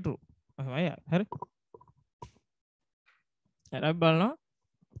උත්තරේ true එහෙමයි හරි හරි අපි බලනවා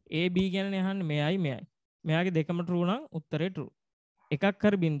a b කියන්නේ අහන්නේ මෙයයි මෙයයි මෙයාගේ දෙකම true නම් උත්තරේ true එකක්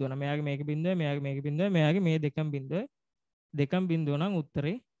හරි බිංදුව නම් මෙයාගේ මේක බිංදුවයි මෙයාගේ මේක බිංදුවයි මෙයාගේ මේ දෙකම බිංදුවයි දෙකම බිංදුව නම්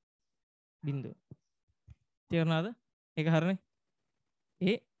උත්තරේ බිංදුව තේරුණාද ඒක හරිනේ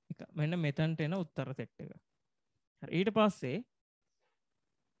ඒ එක මෙන්න මෙතනට එන උත්තර සෙට් එක හරි ඊට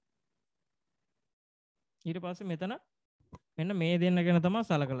පස්සේ මෙතන මෙන්න මේ දෙන්න ගැන තමයි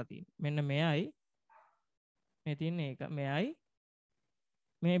සලකලා තියෙන්නේ මෙන්න මෙයයි මේ තියෙන්නේ ඒක මෙයයි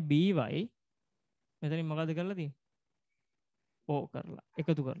මේ b වයි මෙතනින් මොකද්ද කරලා තියෙන්නේ o කරලා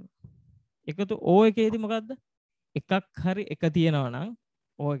එකතු කරලා එකතු o එකේදී මොකද්ද එකක් හරි එක තියෙනවා නම්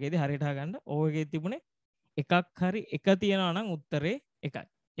o එකේදී හරියට ගන්න o එකේ තිබුණේ එකක් හරි එක තියෙනවා නම් උත්තරේ එකයි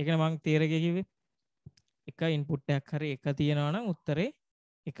ඒකනේ මම තීරකේ කිව්වේ එක ඉන්පුට් එකක් හරි එක තියෙනවා නම් උත්තරේ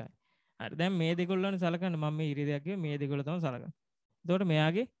එකයි හරි දැන් මේ දෙකොල්ලනේ සලකන්නේ මම මේ ඉරි දෙයක් කිව්වේ මේ දෙකොල්ල තමයි සලකන්නේ එතකොට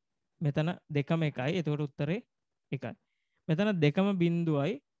මෙයාගේ මෙතන දෙකම එකයි එතකොට උත්තරේ එකයි මෙතන දෙකම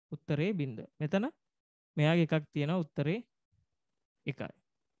බිංදුවයි උත්තරේ බිංදුව මෙතන මෙයාගේ එකක් තියෙනවා උත්තරේ එකයි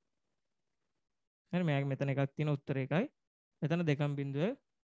හරි මෙයාගේ මෙතන එකක් තියෙන උත්තරේ එකයි මෙතන දෙකම බිංදුව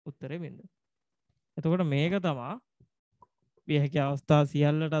උත්තරේ බිංදුව එතකොට මේක තමයි විය හැකි අවස්ථා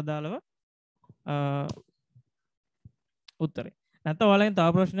සියල්ලට අදාළව උත්තරේ නැත්නම් ඔයාලෙන්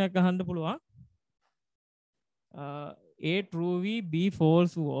තව ප්‍රශ්නයක් අහන්න පුළුවන් a true v b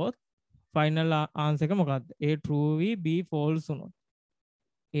false වුවොත් final answer එක මොකක්ද a true v b false වුණොත්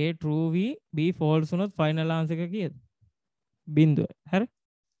a true v b false වුණොත් ෆයිනල් ආන්සර් එක කීයද බිංදුව හරි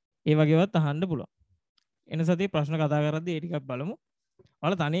ඒ වගේවත් අහන්න පුළුවන් එන සතියේ ප්‍රශ්න කතා කරද්දී ඒ ටිකක් බලමු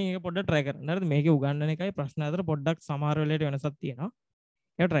ඔයාලා තනියෙන් ඒක පොඩ්ඩක් try කරන්න හරිද මේකේ උගන්වන එකයි ප්‍රශ්න අතර පොඩ්ඩක් සමහර වෙලේට වෙනසක් තියෙනවා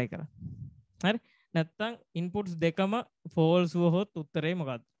ඒක try කරන්න හරි නැත්තම් inputs දෙකම false වුවහොත් උත්තරේ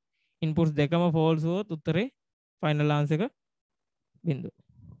මොකක්ද inputs දෙකම false වුවොත් උත්තරේ final answer එක බිංදුව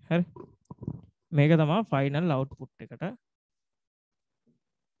හරි මේක තමයි final output එකට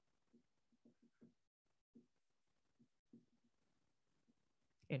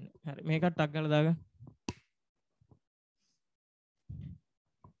එන්නේ හරි මේකත් ටක් ගාලා දාගන්න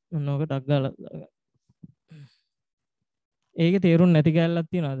ඔන්නෝක ටක් ගාලා ඒකේ තේරුම් නැති කැලලක්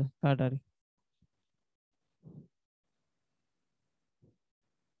තියනවාද කාට හරි?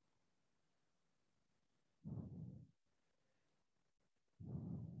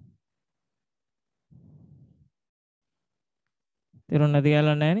 තේරුම් නැති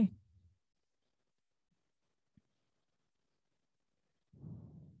කැලලක් නැහැ නේ.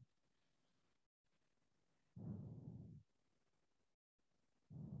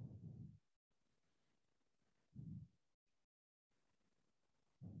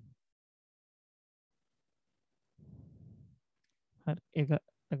 හරි ඒක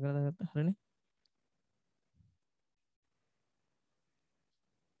ටක් ගාලා දාගත්තා. හරිනේ.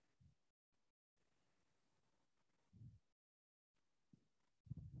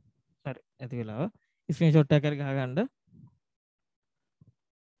 හරි ඇති වෙලාව ස්ක්‍රීන්ෂොට් එකක් කරලා ගහගන්න.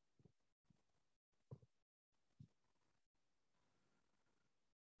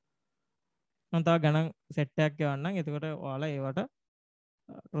 මම තව ගණන් සෙට් එකක් යවන්නම්. එතකොට ඔයාලා ඒවට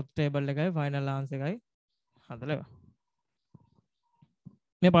ට්‍රුත් ටේබල් එකයි ෆයිනල් ආන්සර් එකයි හදලා එවා.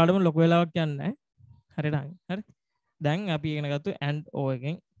 මේ පාඩම ලොකු වෙලාවක් යන්නේ නැහැ. හරිද? හරි. දැන් අපි ඉගෙන ගත්තු and o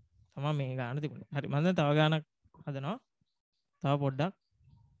එකෙන් තමයි මේ ගාන තිබුණේ. හරි. මම දැන් තව ගානක් හදනවා. තව පොඩ්ඩක්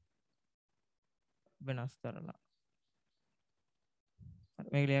වෙනස් කරලා. හරි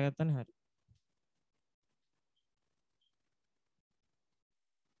මේක ලියාගත්තනේ. හරි.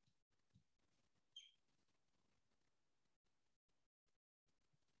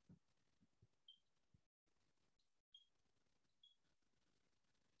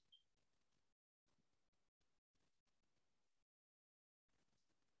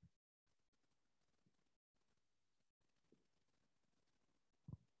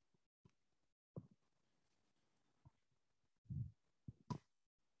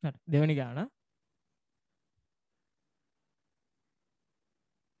 හරි. දෙවෙනි ගාන.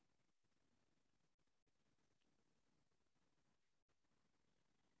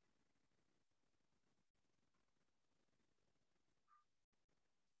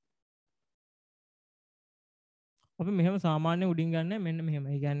 අපි මෙහෙම සාමාන්‍ය උඩින් ගන්න මෙන්න මෙහෙම.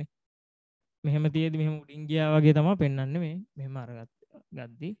 ඒ කියන්නේ මෙහෙම තියේදී මෙහෙම උඩින් ගියා වගේ තමයි පෙන්වන්නේ මේ. මෙහෙම අරගත්ත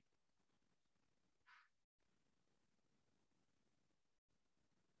ගද්දී.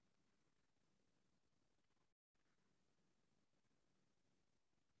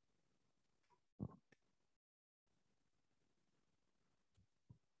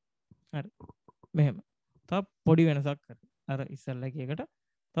 හරි. මෙහෙම. තව පොඩි වෙනසක් කරේ. අර ඉස්සල්ලා එකකට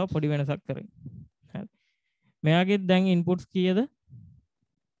තව පොඩි වෙනසක් කරේ. හරි. මෙයාගෙත් දැන් ඉන්පුට්ස් කීයද?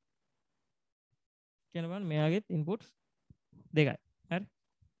 කියන බලන්න මෙයාගෙත් ඉන්පුට්ස් දෙකයි. හරි.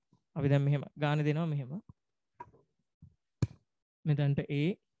 අපි දැන් මෙහෙම ගාන දෙනවා මෙහෙම. මෙතනට A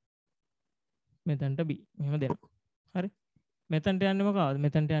මෙතනට B මෙහෙම දෙනවා. හරි. මෙතනට යන්නේ මොකක්ද?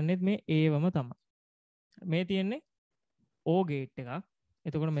 මෙතනට යන්නේත් මේ A වම තමයි. මේ තියෙන්නේ O ගේට් එකක්.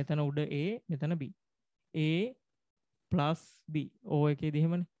 එතකොට මෙතන උඩ A මෙතන B. A plus B O එකේදී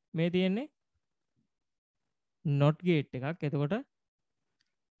එහෙමනේ. මේ තියෙන්නේ not ගේට් එකක්. එතකොට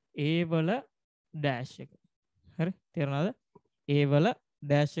A වල dash එක. හරි. තේරුණාද? A වල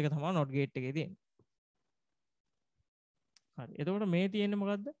dash එක තමයි not ගේට් එකේ තියෙන්නේ. හරි. එතකොට මේ තියෙන්නේ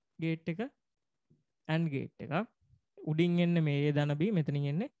මොකද්ද? ගේට් එක and ගේට් එකක්. උඩින් එන්නේ මේ A ධන B මෙතනින්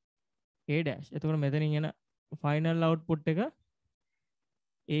එන්නේ A dash. එතකොට මෙතනින් එන final output එක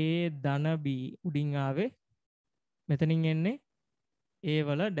A ධන B උඩින් ආවේ මෙතනින් එන්නේ A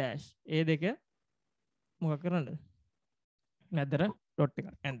වල dash. A දෙක මොකක් කරන්නද? නැතර dot එක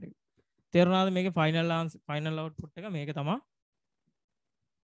and එක. තේරුණාද මේකේ final output එක මේක තමයි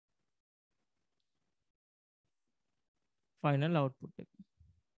final output එක.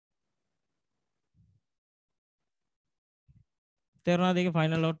 තේරුණාද ඒකේ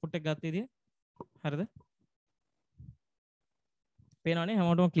final output එක ගත්ත විදිය? හරිද? පේනවනේ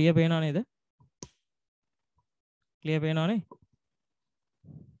හැමෝටම clear පේනව නේද? clear පේනවනේ?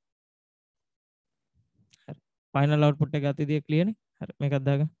 හරි. final output එක ගත්ත විදිය clear නේ? හරි මේකත්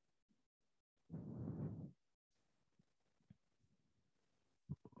දාගන්න.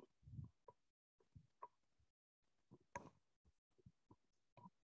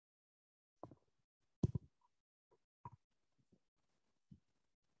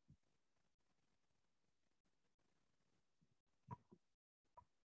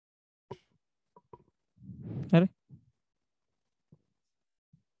 හරි.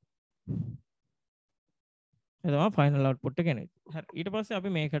 ඒ තමයි final output එක එන්නේ. හරි. ඊට පස්සේ අපි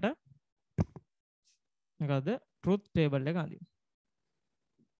මේකට මොකද truth table එක අඳිමු.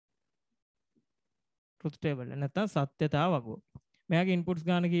 truth table එක නැත්නම් සත්‍යතාව වගුව. මෙයාගේ inputs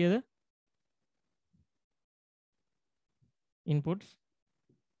ගන්න කීයද? inputs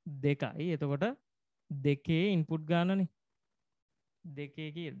 2යි. එතකොට දෙකේ ඉන්පුට් ගානනේ.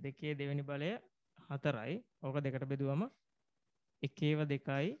 දෙකේ දෙවෙනි බලය 4යි. ඕක දෙකට බෙදුවම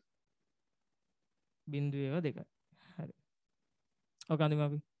 1/2යි 0.2. හරි. ඕක අඳිමු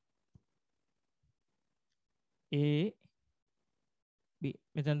අපි. A B.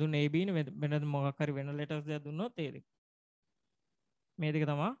 මෙතන දුන්නේ AB නේ. මෙතන මොකක් හරි වෙන ලෙටර්ස් දෙයක් දුන්නොත් ඒ දෙක. මේ දෙක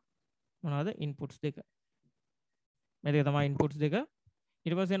තමයි මොනවද? ඉන්පුට්ස් දෙක. මේ දෙක තමයි ඉන්පුට්ස් දෙක.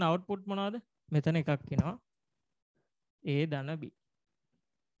 ඊට පස්සේ එන අවුට්පුට් මොනවද? මෙතන එකක් එනවා. A ධන B.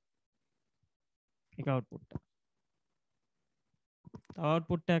 එක අවුට්පුට්. තව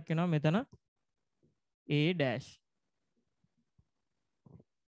අවුට්පුට් එකක් එනවා මෙතන A dash.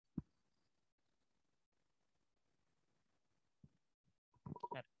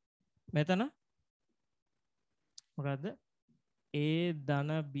 මෙතන මොකද්ද? A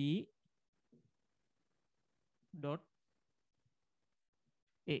ධන B dot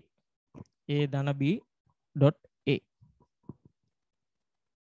A. A ධන B dot A.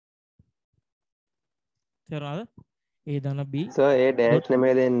 තේරුණාද? A ධන B සර් ඒ ඩෑෂ්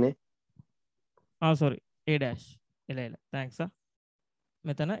නෙමෙයි දෙන්නේ. sorry. A dash. එල. thanks sir.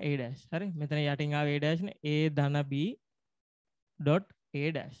 මෙතන A dash. හරි. මෙතන යටින් ආව A dash නේ. A ධන B dot A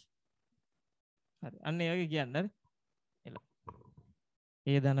dash. හරි. අන්න ඒ වගේ කියන්න හරි. එල.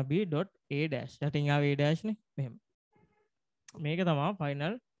 A ධන B dot A dash. යටින් ආව A dash නේ. මෙහෙම. මේක තමයි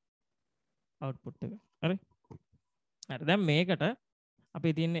ෆයිනල් අවුට්පුට් එක. හරි. හරි. දැන් මේකට අපි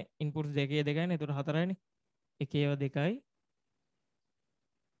තියන්නේ ඉන්පුට්ස් දෙකේ දෙකයිනේ. ඒතර 4යිනේ. 1/2යි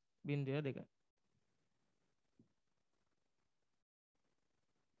 0.2.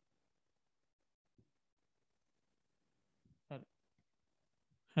 හරි.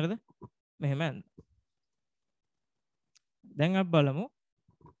 හරිද? මෙහෙම යන්න. දැන් අපි බලමු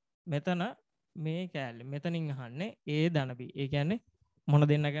මෙතන මේ කෑල්ල මෙතනින් අහන්නේ A ධන B. ඒ කියන්නේ මොන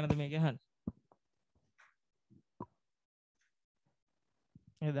දෙන්න ගැනද මේක අහන්නේ?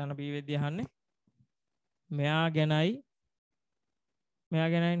 A ධන B වෙද්දී අහන්නේ මෙයා ගැනයිනේ.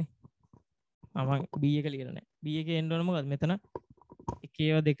 මම B එක ලියලා නැහැ. B එකේ එන්න ඕන මොකද්ද? මෙතන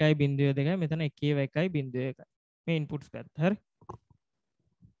 1/2යි 0.2. මෙතන 1/1යි 0.1. මේ ඉන්පුට්ස් පැත්ත. හරි.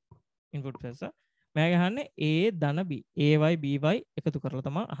 ඉන්පුට් පැත්ත. මෙයා අහන්නේ A ධන B. AY BY එකතු කරලා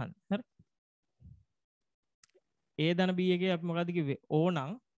තමයි අහන්නේ. හරි. A ධන B එකේ අපි මොකද්ද කිව්වේ? O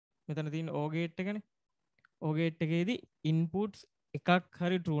නම් මෙතන තියෙන O ගේට් එකනේ. O ගේට් එකේදී ඉන්පුට්ස් එකක්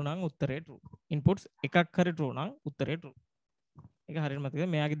හරි true නම් උත්තරේ true. ඉන්පුට්ස් එකක් හරි true නම් උත්තරේ true. ඒක හරියට මතකද?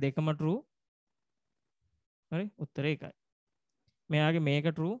 මෙයාගේ දෙකම true. හරි. උත්තරේ එකයි. මෙයාගේ මේක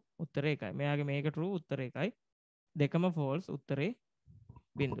true. උත්තරේ එකයි. මෙයාගේ මේක true. උත්තරේ එකයි. දෙකම false. උත්තරේ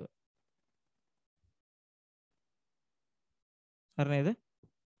 0. හරි නේද?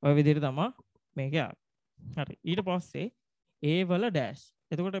 ඔය විදිහට තමයි මේක ආවේ. හරි. ඊට පස්සේ A වල dash.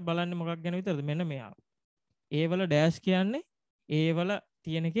 එතකොට බලන්නේ මොකක් ගැන විතරද? මෙන්න මෙයා. A වල dash කියන්නේ A වල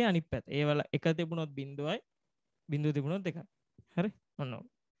තියෙන එකේ අනිත් පැත්ත. A වල එක තිබුණොත් 0යි. 0 තිබුණොත් 2යි. හරි? ඔන්න ඔය.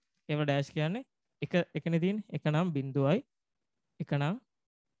 A වල dash කියන්නේ එකනේ තියෙන්නේ. එක නම් 0යි. එක නම්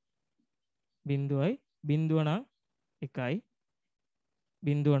 0යි. 0 නම් 1යි.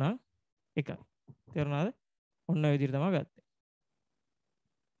 0 නම් 1යි. තේරුණාද? ඔන්න ඔය විදිහට තමයි ගත්තේ.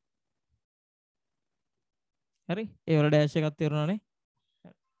 හරි? A වල dash එකක් තේරුණානේ?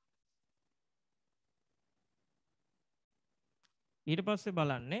 ඊට පස්සේ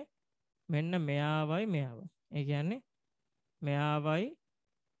බලන්නේ මෙන්න මෙයාවයි මෙයාවයි. ඒ කියන්නේ මෙයාවයි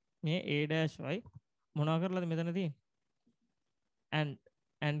මේ A dash වයි මොනවා කරලාද මෙතන තියෙන්නේ?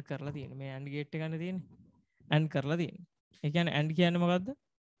 and කරලා තියෙන්නේ. මේ and gate එක ගන්න තියෙන්නේ. and කරලා තියෙන්නේ. ඒ කියන්නේ and කියන්නේ මොකද්ද?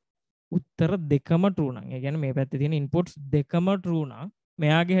 උත්තර දෙකම true නම්. ඒ කියන්නේ මේ පැත්තේ තියෙන inputs දෙකම true නම්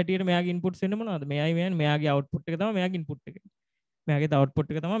මෙයාගේ හැටියට මෙයාගේ inputs වෙන්නේ මොනවද? මෙයයි මෙයයි මෙයාගේ output එක තමයි මෙයාගේ input එක. මෙයාගේ output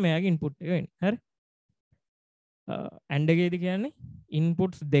එක තමයි මෙයාගේ input එක වෙන්නේ. හරි? and එකේදී කියන්නේ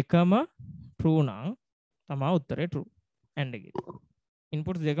inputs දෙකම true නම් තමයි උත්තරේ true. and එකේදී.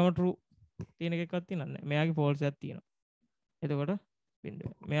 inputs දෙකම true තියෙන එකක්වත් තියෙනවද නැහැ. මෙයාගේ false එකක් තියෙනවා. එතකොට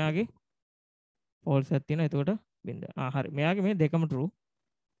 0. මෙයාගේ false එකක් තියෙනවා. එතකොට 0. හරි. මෙයාගේ මේ දෙකම true.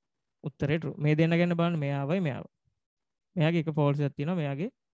 උත්තරේ true. මේ දෙන්න ගැන බලන්න මෙයාවයි මෙයාව. මෙයාගේ එක false එකක් තියෙනවා. මෙයාගේ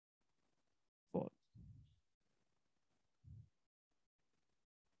false.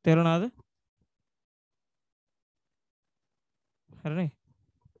 තේරුණාද? හරිනේ.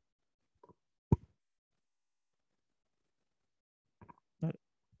 හරි.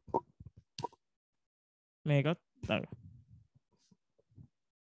 මේකත් දාගන්න.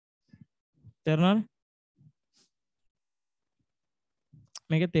 තේරුණානේ?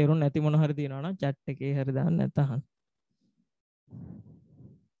 මේක තේරුම් නැති මොන හරි තියෙනවා නම් chat එකේ හරි දාන්න නැත්නම්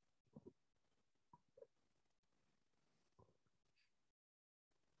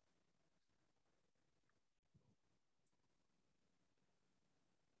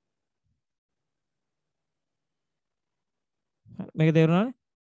මේක තේරුණානේ?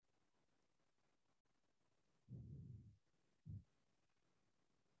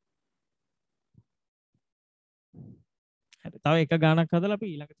 හරි. තව එක ගානක් හදලා අපි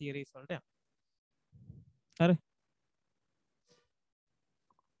ඊළඟ තියරිස් වලට යමු. හරි.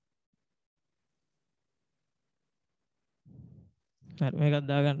 හරි මේකත්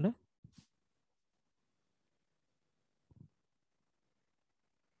දාගන්න.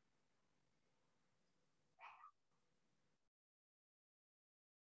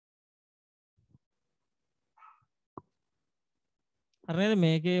 හරි නේද?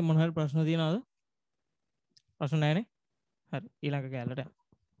 මේකේ මොන හරි ප්‍රශ්න තියෙනවද? ප්‍රශ්න නැහැනේ. හරි ඊළඟ කැලලට යමු.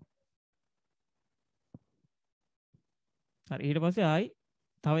 හරි ඊට පස්සේ ආයි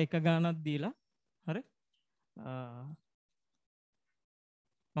තව එක ගානක් දීලා හරි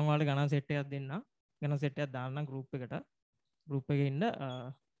මම ඔයාලට ගණන් සෙට් එකක් දෙන්නම්. ගණන් සෙට් එකක් දාන්නම් group එකට. group එකේ ඉන්න ඒ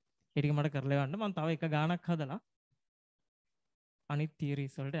ටික මට කරලා ගන්න. මම තව එක ගානක් හදලා අනිත්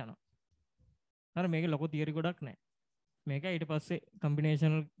තියරිස් වලට යනවා. හරි මේකේ ලොකු තියරි ගොඩක් නැහැ. මේක ඊට පස්සේ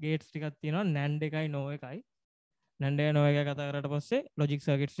කම්බිනේෂනල් ගේට්ස් ටිකක් තියෙනවා. NAND එකයි NOR එකයි. NAND එකයි NOR එකයි කතා කරාට පස්සේ logic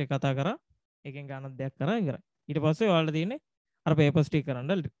circuits ටික කතා කරා. එකෙන් ගානක් දෙයක් කරා ඉවරයි. ඊට පස්සේ ඔයාලට තියෙන්නේ අර papers ටික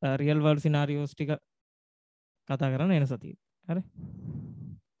කරන්න real world scenarios ටික කතා කරන්න එන සතියේ. හරි.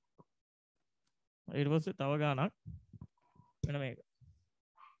 ඊට පස්සේ තව ගානක් වෙන මේක.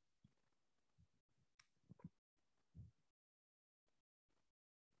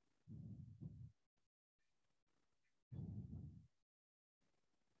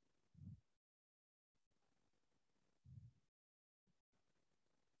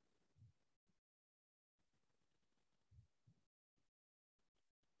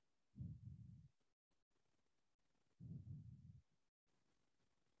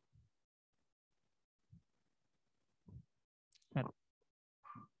 හරි.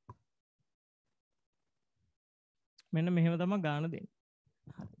 මෙන්න මෙහෙම තමයි ගාන දෙන්නේ.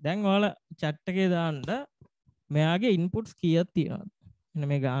 හරි. දැන් ඔයාලා chat එකේ දාන්න මෙයාගේ inputs කීයක් තියෙනවද? මෙන්න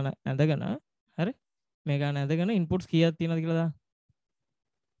මේ ගාන ඇඳගෙන හරි. මේ ගාන ඇඳගෙන inputs කීයක් තියෙනවද කියලා දාන්න.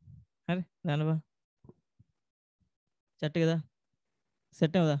 හරි. දාන්න බා. chat එක දාන්න.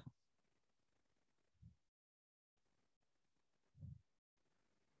 set එකම දාන්න.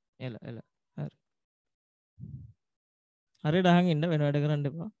 එල එල. හරි. හරියට අහන් ඉන්න වෙන වැඩ කරන්න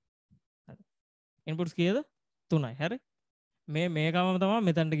එපා. හරි. inputs කීයද? 3යි. හරි. මේකම තමයි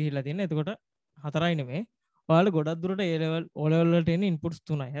මෙතනට ගිහිල්ලා තියෙන්නේ. එතකොට 4යි නෙමෙයි. ඔයාලා ගොඩක් දුරට A level O level වලට එන්නේ inputs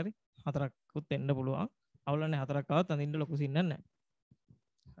 3යි. හරි. 4කුත් එන්න පුළුවන්. අවුලන්නේ 4ක් ආවත් අඳින්න ලොකු සින්නක් නැහැ.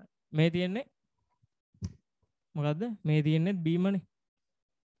 මේ තියෙන්නේ මොකද්ද? මේ තියෙන්නේ B මනේ.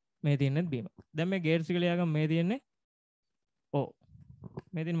 මේ තියෙන්නේ B. දැන් මේ ගේට්ස් එක ලියාගමු. මේ තියෙන්නේ O.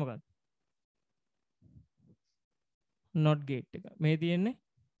 මේ තියෙන්නේ මොකද්ද? not gate එක. මේ තියෙන්නේ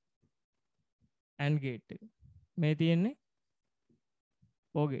and gate එක. මේ තියෙන්නේ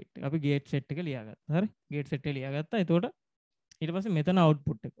O gate එක. අපි gate set එක ලියාගත්තා. හරි. gate set එක ලියාගත්තා. එතකොට ඊට පස්සේ මෙතන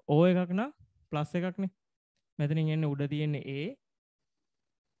output එක. O එකක් නා plus එකක් නේ. මෙතනින් එන්නේ උඩ තියෙන්නේ A.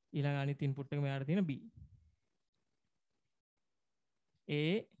 ඊළඟ අනිත් input එක මෙයාට තියෙන B. A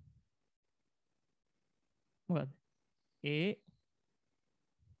මොකද්ද? A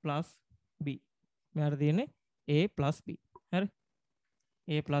plus B. මෙයාට තියෙන්නේ A plus B. හරි.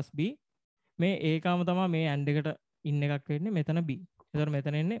 A plus B. මේ ඒකම තමයි මේ AND එකට ඉන්න එකක් වෙන්නේ මෙතන B. එතකොට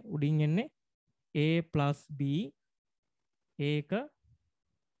මෙතන එන්නේ උඩින් එන්නේ A plus B. ඒක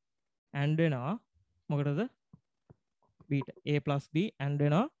AND වෙනවා මොකටද? B ට. A plus B AND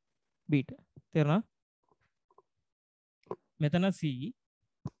වෙනවා B ට. තේරුණා? මෙතන C.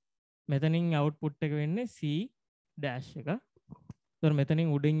 මෙතනින් output එක වෙන්නේ C dash එක. එතකොට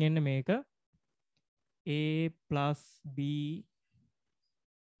මෙතනින් උඩින් එන්නේ මේක A plus B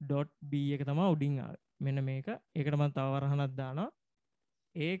dot B එක තමයි උඩින් ආවේ. මෙන්න මේක. ඒකට මම තව වරහනක් දානවා.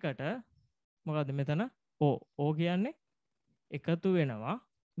 ඒකට මොකද්ද මෙතන O. O කියන්නේ එකතු වෙනවා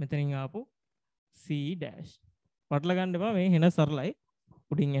මෙතනින් ආපු C dash. පටල ගන්න එපා මේ හෙන සරලයි.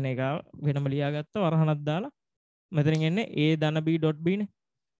 උඩින් එන එක වෙනම ලියාගත්ත වරහනක් දාලා මෙතනින් එන්නේ A ධන B dot B නේ.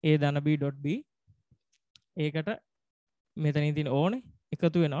 A ධන B dot B. ඒකට මෙතනින් තියෙන O නේ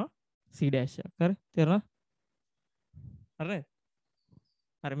එකතු වෙනවා C dash එක. හරි. තේරුණා? හරිද?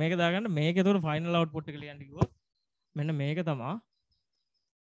 හරි මේක දාගන්න මේක ඒතකොට ෆයිනල් අවුට්පුට් එක ලියන්න කිව්වොත් මෙන්න මේක තමයි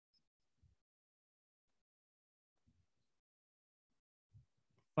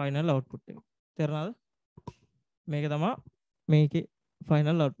ෆයිනල් අවුට්පුට් එක. තේරුණාද? මේක තමයි මේකේ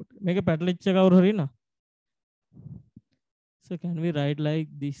ෆයිනල් අවුට්පුට් එක. මේකේ පැටලිච්ච කවුරු හරි ඉන්නවා? So can we write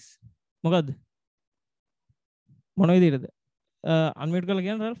like this? මොකද්ද? මොන විදිහටද? අන්මියුට් කරලා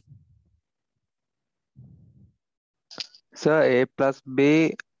කියන්න රල්ෆ්. Sir, A plus B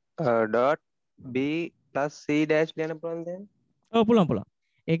dot B plus C dash ලියන්න පුළුවන් දැන්? ඔව් පුළුවන්.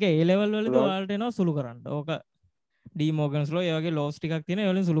 ඒක A level වලදී පුළුවන්. ඔයාලට එනවා සුළු කරන්න. ඕක D Morgan's law ඒ වගේ laws ටිකක් තියෙනවා.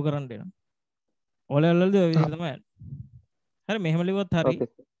 ඒ වලින් සුළු කරන්න එනවා. O level වලදී ඔය විදිහට තමයි යන්නේ. හරි මෙහෙම ලිව්වොත් හරි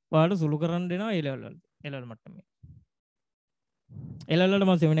ඕකේ. ඔයාලට සුළු කරන්න එනවා A level වලදී. A level මට්ටමේ. A level වලට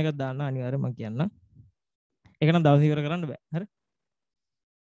මම සෙමින එකක් දාන්න අනිවාර්යයෙන් මම කියන්න. ඒක නම් දවස් ඉවර කරන්න බෑ. හරි.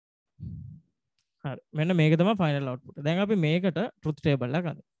 හරි. මෙන්න මේක තමයි final output. දැන් අපි මේකට truth table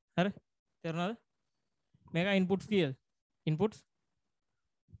එකක් අද. හරි. තේරුණාද? මේක inputs කීයද? inputs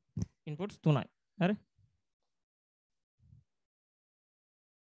 3යි. හරි.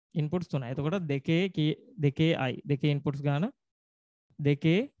 inputs 3යි. එතකොට දෙකේ i දෙකේ inputs ගාන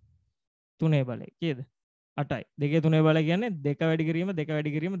දෙකේ 3 බලය කීයද? 8යි. දෙකේ 3 බලය කියන්නේ 2 වැඩි කිරීම 2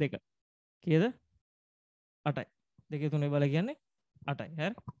 වැඩි කිරීම 2. කීයද? 8යි. දෙකේ 3 බලය කියන්නේ 8යි.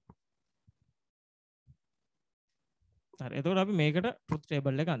 හරි. හරි. එතකොට අපි මේකට truth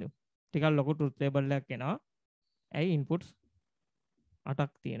table එක අඳිමු. ටිකක් ලොකු truth table එකක් එනවා. ඇයි inputs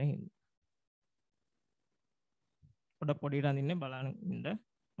 8ක් තියෙන හින්දා. පොඩ පොඩියට අඳින්නේ බලන්න ඉන්න.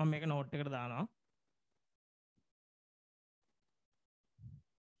 මම මේක note එකට දානවා.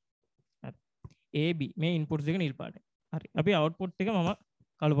 හරි. A B මේ inputs දෙක නිල් පාටයි. හරි. අපි output එක මම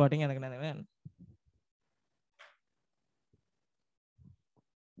කළු පාටින් අඳගෙන යනවා.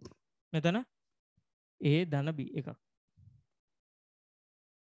 මෙතන A ධන B එකක්.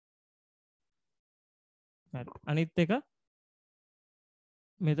 හරි. අනිත් එක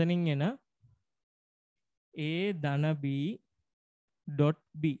මෙතනින් එන A ධන B dot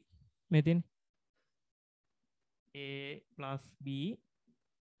B මෙතන A plus B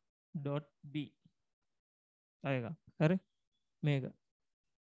dot B තව එකක්. හරි. මේක.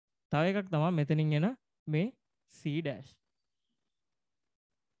 තව එකක් තමයි මෙතනින් එන මේ C dash.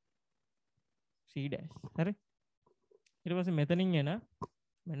 C dash. හරි. ඊට පස්සේ මෙතනින් එන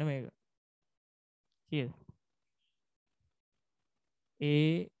මෙන්න මේක. කීයද? A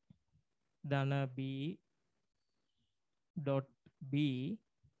ධන B dot B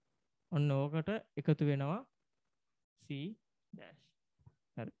ඔන්න ඕකට එකතු වෙනවා C dash.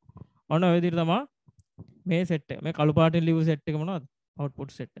 හරි. ඔන්න ඔය විදිහට තමයි මේ සෙට් එක. මේ කළු පාටින් ලිව්ව සෙට් එක මොනවද? output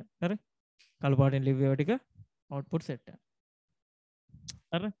set එක. හරි. කළු පාටින් ලිව්ව ඒවා ටික output set එක.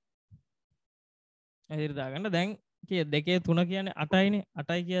 හරි. ඒ විදිහට දාගන්න. දැන් කීයද? 2 3 කියන්නේ 8යිනේ.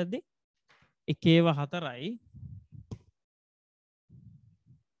 8යි කියද්දි එකේව 4යි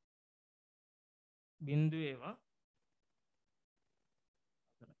බිංදුවේව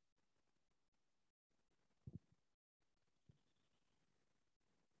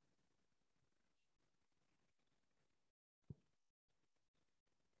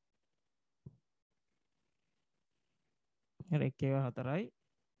හරි එකේව 4යි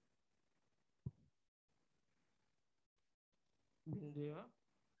බිංදුවේව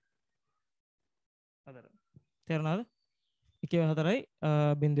 4. තේරුණාද? එකේව 4යි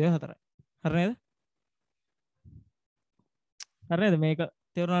බිංදුවේ 4යි. හරි නේද? හරි නේද? මේක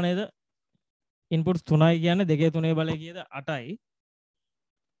තේරුණා නේද? inputs 3යි කියන්නේ 2 3 බලය කීයද? 8යි.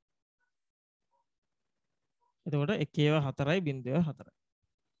 එතකොට එකේව 4යි බිංදුවේ 4යි.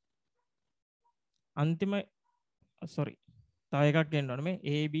 අන්තිම sorry තව එකක් එන්න ඕනේ. මේ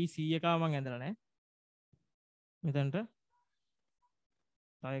A B C එක මම ඇඳලා නැහැ. මෙතනට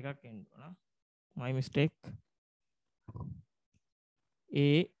තව එකක් එන්න ඕන. my mistake. A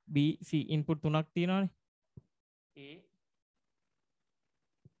B C input 3ක් තියෙනවානේ. A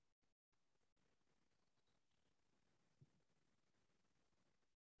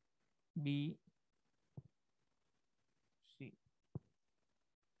B C.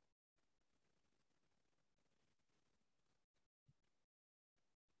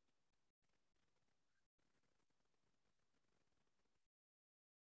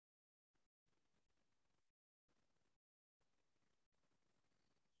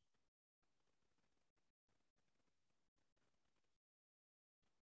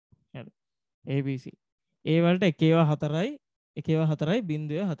 හරි. ABC. A වලට එකේව 4යි එකේව 4යි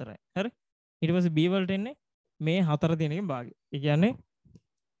බිංදුවේ 4යි. හරි. ඊට පස්සේ B වලට එන්නේ මේ 4 තියෙන එකෙන් භාගය. ඒ කියන්නේ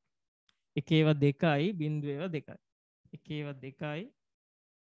එකේව 2යි බිංදුවේව 2යි. එකේව 2යි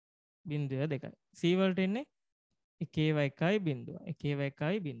බිංදුවේ 2යි. C වලට එන්නේ එකේව 1යි බිංදුව. එකේව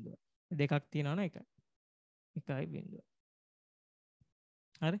 1යි බිංදුව. දෙකක් තියෙනවනේ 1යි. 1යි බිංදුව.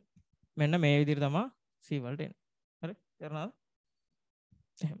 හරි. මෙන්න මේ විදිහට තමයි C වලට එන්නේ. හරි. තේරුණාද?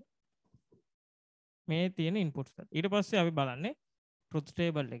 එහෙම. මේ තියෙන ඉන්පුට්ස් ටික. ඊට පස්සේ අපි බලන්නේ truth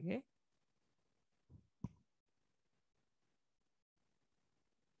table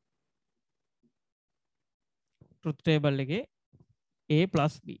එකේ A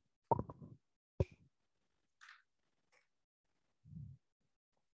plus B.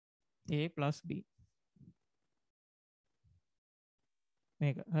 A plus B.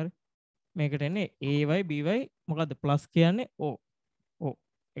 මේක හරි මේකට එන්නේ AY BY මොකද්ද ප්ලස් කියන්නේ O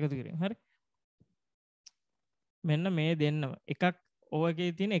එකතු කිරීම හරි මෙන්න මේ දෙන්නම එකක්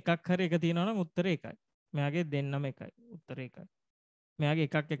ඔයගේ තියෙන එකක් හරි එක තියෙනවා නම් උත්තරේ එකයි මෙයාගේ දෙන්නම එකයි උත්තරේ එකයි මෙයාගේ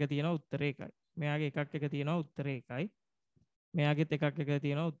එකක් එක තියෙනවා උත්තරේ එකයි මෙයාගේ එකක් එක තියෙනවා උත්තරේ එකයි මෙයාගෙත් එකක් එක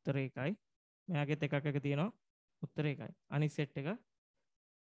තියෙනවා උත්තරේ එකයි මෙයාගෙත් එකක් එක තියෙනවා උත්තරේ එකයි අනිත් සෙට් එක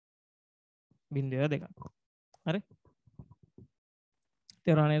 0.2 හරි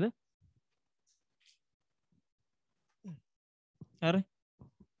තේරුණා නේද හරි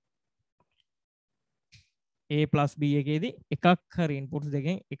A plus B එකේදී එකක් හරි ඉන්පුට්ස්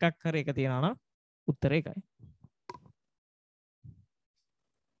දෙකෙන් එකක් හරි එක තියෙනවා නම් උත්තරේ එකයි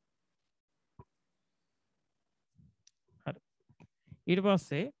හරි ඊට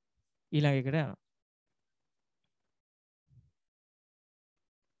පස්සේ ඊළඟ එකට යනවා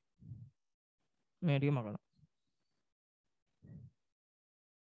මේ ටික මගනවා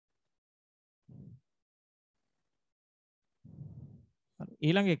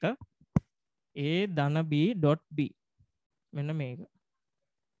ඊළඟ එක A ධන B.B මෙන්න මේක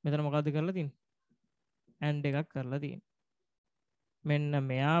මෙතන මොකද්ද කරලා තියෙන්නේ and එකක් කරලා තියෙන්නේ මෙන්න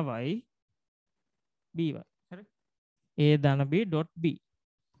මෙයාවයි B වයි හරි A ධන B.B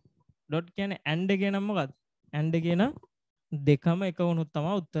ඩොට් කියන්නේ and එකේ නම් මොකද්ද and එකේ නම් දෙකම එක වුණොත්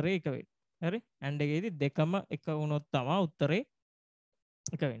තමයි උත්තරේ එක වෙන්නේ හරි and එකේදී දෙකම එක වුණොත් තමයි උත්තරේ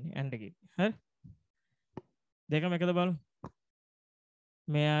එක වෙන්නේ and එකේදී හරි දෙකම එකද බලමු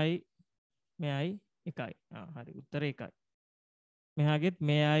මෙයයි එකයි හරි උත්තරේ එකයි මෙයාගෙත්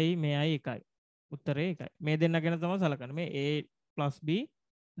මෙයයි එකයි උත්තරේ එකයි මේ දෙන්න ගැන තමයි සලකන්නේ මේ A plus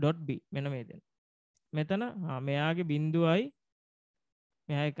B.B මෙන්න මේ දෙන්න මෙතන මෙයාගේ බිඳුවයි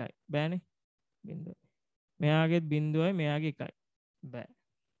මෙයා එකයි බෑනේ බිඳුව මෙයාගෙත් බිඳුවයි මෙයාගේ එකයි බෑ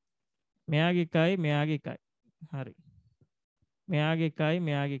මෙයාගේ එකයි හරි මෙයාගේ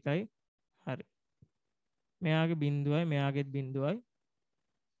එකයි හරි මෙයාගේ බිඳුවයි මෙයාගෙත් බිඳුවයි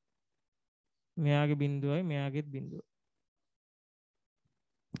මෙයාගේ මෙයාගෙත් බිඳුව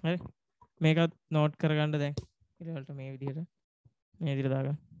හරි මේකත් නෝට් කරගන්න දැන් ඊට වලට මේ විදිහට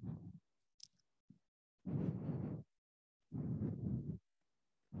දාගන්න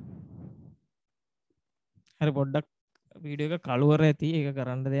හරි පොඩ්ඩක් වීඩියෝ එක කළුවර ඇති ඒක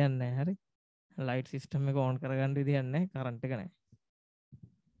කරන්න දෙයක් නැහැ හරි ලයිට් සිස්ටම් එක ඕන් කරගන්න විදියක් නැහැ කරන්ට් එක නැහැ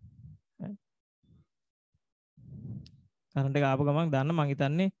කරන්ට් එක ආපු ගමන් දාන්න මං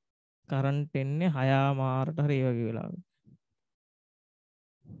හිතන්නේ කරන්ට් එන්නේ 6 මාරට හරි ඒ වගේ වෙලාවක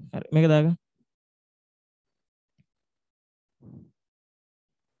හරි මේක දාගන්න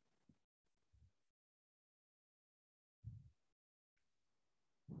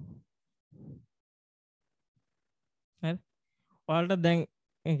හරි ඔයාලට දැන්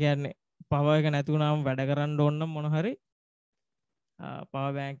ඒ කියන්නේ පවර් එක නැති වුණාම වැඩ කරන්න ඕන නම් මොන හරි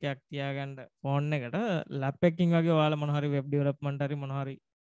පවර් බැංක් එකක් තියාගන්න ෆෝන් එකට ලැප් එකකින් වගේ ඔයාලා මොන හරි වෙබ් ඩෙවලොප්මන්ට් හරි මොන හරි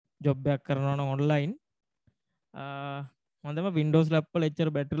ජොබ් එකක් කරනවා නම් ඔන්ලයින් හොඳම Windows ලැප් වල එච්චර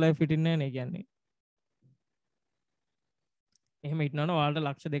බැටරි ලයිෆ් හිටින්නේ නැහැ නේ කියන්නේ එහෙම හිටනවනේ ඔයාලට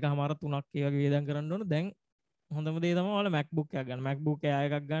ලක්ෂ 2කමාරක් 3ක් ඒ වගේ වේදම් කරන්න ඕන දැන් හොඳම දේ තමයි ඔයාලා MacBook එකක් ගන්න MacBook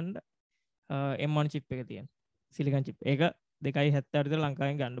Air එකක් ගන්න M1 chip එක තියෙන සිලිකන් chip ඒක 2.78 විතර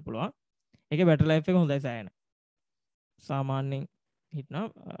ලංකාවෙන් ගන්න පුළුවන් ඒකේ බැටරි ලයිෆ් එක හොඳයි සෑහෙන සාමාන්‍යයෙන් හිටනවා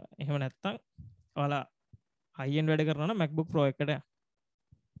එහෙම නැත්තම් ඔයාලා high end වැඩ කරනවා නම් MacBook Pro එකට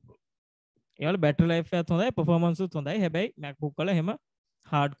ඒවල බැටරි ලයිෆ් එකත් හොඳයි performance උත් හොඳයි හැබැයි MacBook වල එහෙම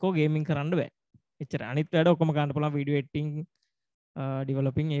hardcore gaming කරන්න බෑ එච්චර අනිත් වැඩ ඔක්කොම කරන්න පුළුවන් video editing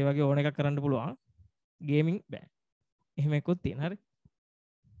developing ඒ වගේ ඕන එකක් කරන්න පුළුවන් gaming බෑ එහෙම එකකුත් තියෙන හරි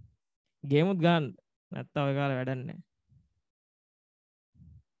game උත් ගන්න නැත්තම් ඔය කාලේ වැඩක් නැහැ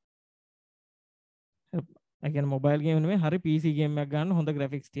ඒ කියන්නේ mobile game නෙමෙයි හරි PC game එකක් ගන්න හොඳ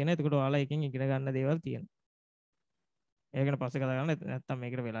graphics තියෙන එතකොට ඔයාලා එකෙන් ඉගෙන ගන්න දේවල් තියෙනවා ඒක ගැන පස්සේ කතා කරන්න නැත්තම්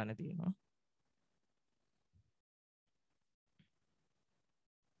මේකට වෙලා නැති වෙනවා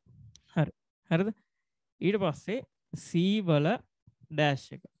හරි හරිද ඊට පස්සේ C වල ඩෑෂ්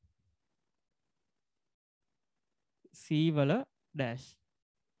එක C වල ඩෑෂ්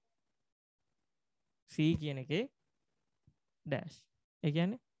C කියන එකේ ඩෑෂ් ඒ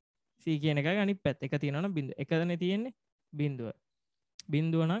කියන්නේ C කියන එකගේ අනිත් පැත්ත එක තියෙනවා නම් බිඳුව එකදනේ තියෙන්නේ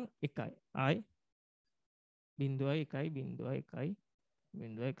බිඳුව නම් එකයි ආයි බිඳුවයි එකයි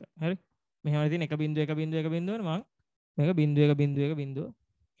හරි මෙහෙම තියෙන එක බිඳුව නේ මං මේක බිඳුව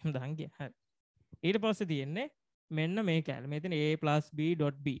එහෙම දාන් කිය හරි ඊට පස්සේ තියෙන්නේ මෙන්න මේ කැල මෙතන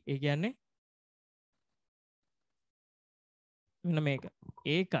A+B.B ඒ කියන්නේ මෙන්න මේක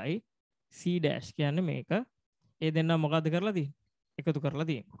ඒකයි C dash කියන්නේ මේක ඒ දෙන්නා මොකද්ද කරලා තියෙන්නේ එකතු කරලා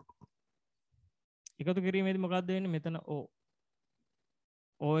තියෙන්නේ එකතු කිරීමේදී මොකද්ද වෙන්නේ මෙතන O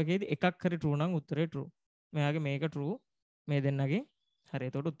ඕ එකේදී එකක් හරි true නම් උත්තරේ true. මෙයාගේ මේක true. මේ දෙන්නගේ හරි.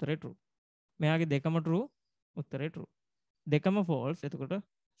 එතකොට උත්තරේ true. මෙයාගේ දෙකම true. උත්තරේ true. දෙකම false. එතකොට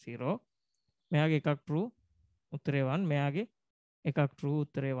 0. මෙයාගේ එකක් true. උත්තරේ 1. මෙයාගේ එකක් true.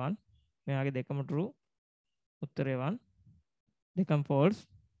 උත්තරේ 1. මෙයාගේ දෙකම true. උත්තරේ 1. දෙකම false.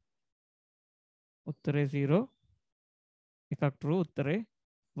 උත්තරේ 0. එකක් true. උත්තරේ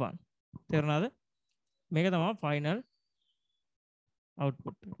 1. තේරුණාද? මේක තමයි final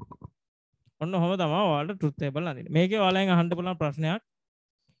output. ඔන්න ඔහොම තමයි ඔයාලට truth table අඳින්නේ. මේකේ ඔයාලෙන් අහන්න පුළුවන් ප්‍රශ්නයක්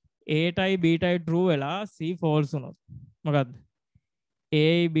A tie B tie true වෙලා C false වුණොත් මොකද්ද? A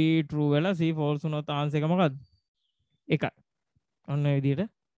B true වෙලා C false වුණොත් answer එක මොකද්ද? 1. ඔන්න ඔය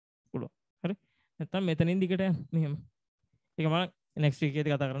විදිහට පුළුවන්. හරි? නැත්තම් මෙතනින් දිගට යන්න මෙහෙම. ඒක මම next week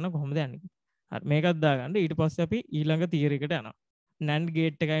එකේදී කතා කරන්න කොහොමද යන්නේ. හරි මේකත් දාගන්න. ඊට පස්සේ අපි ඊළඟ theory එකට යනවා. NAND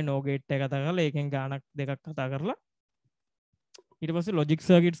gate එකයි NOR gate එක කතා කරලා ඒකෙන් ගාණක් දෙකක් කතා කරලා ඊට පස්සේ logic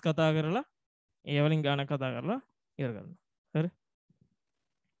circuits කතා කරලා ඒ වලින් ගාණක් කතා කරලා ඉවර කරනවා. හරි?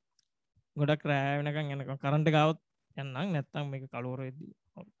 ගොඩක් රෑ වෙනකන් යනකම් කරන්ට් එක આવොත් යන්නම් නැත්නම් මේක කලවර වෙද්දී.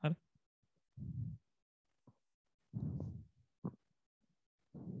 හරි?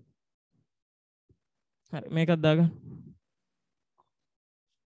 හරි මේකත් දාගන්න.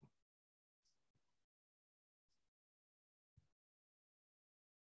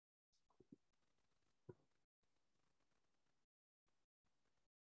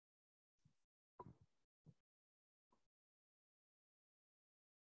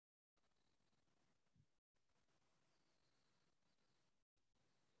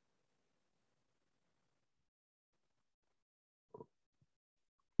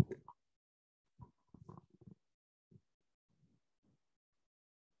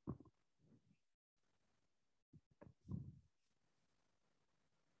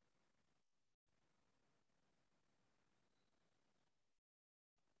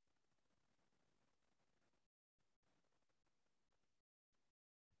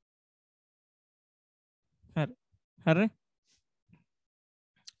 හරි. හරි.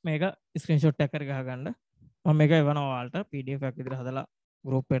 මේක ස්ක්‍රීන්ෂොට් එකක් කරගෙන ගහගන්න. මම මේක එවනවා ඔයාලට PDF එකක් විදිහට හදලා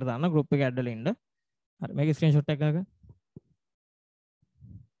group එකට දාන්න. group එකේ add වෙලා ඉන්න. හරි මේක ස්ක්‍රීන්ෂොට් එකක් ගහගන්න.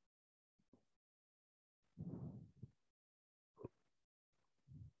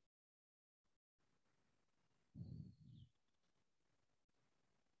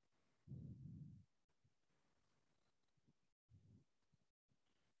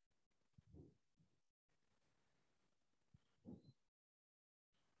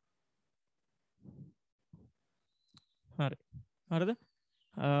 හරි. හරිද?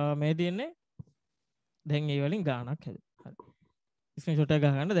 මේ තියෙන්නේ දැන් ඒ වලින් ගාණක් හැදුවා. හරි. ස්ක්‍රීන්ෂොට් එක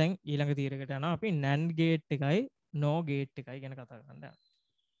ගහගන්න. දැන් ඊළඟ තීරයකට යනවා. අපි NAND gate එකයි NOR gate එකයි ගැන කතා කරන්න යනවා.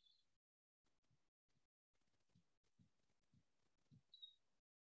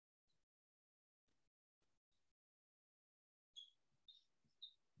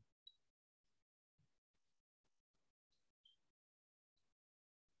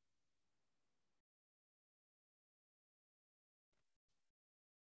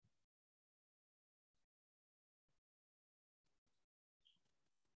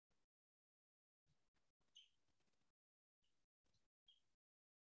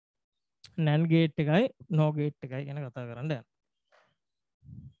 NAND gate එකයි NOR gate එකයි ගැන කතා කරන්න යනවා.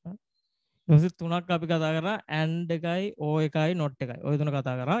 ඊට පස්සේ තුනක් අපි කතා කරා AND එකයි OR එකයි NOT එකයි. ඔය තුන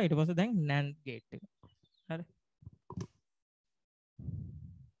කතා කරා. ඊට පස්සේ දැන් NAND gate එක. හරි.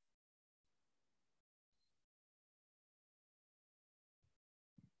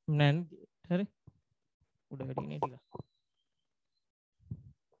 NAND gate හරි. උඩ වැඩිනේ ටික.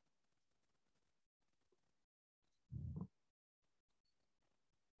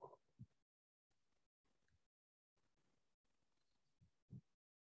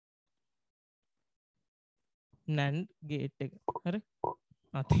 NAND gate එක. හරි.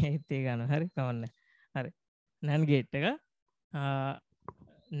 අතේ හිතේ ගන්න. හරි. කවන්නේ. හරි. NAND gate එක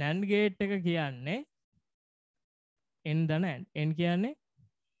NAND gate එක කියන්නේ n ධන and. n කියන්නේ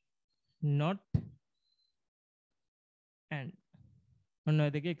not and. ඔන්න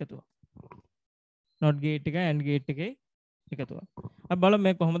ඔය දෙකේ එකතුව. not gate එක and gate එකේ එකතුව. අපි බලමු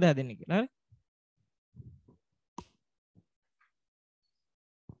මේක කොහොමද හැදෙන්නේ කියලා. හරි.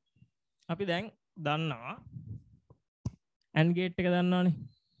 අපි දැන් දන්නවා and gate එක දන්නවනේ.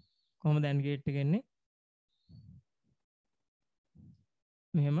 කොහොමද and gate එක එන්නේ?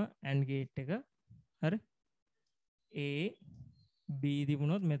 මෙහෙම and gate එක හරි A B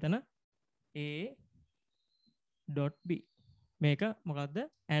තිබුණොත් මෙතන A dot B මේක මොකද්ද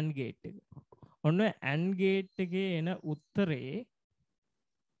and gate එක. ඔන්න and gate එකේ එන උත්තරේ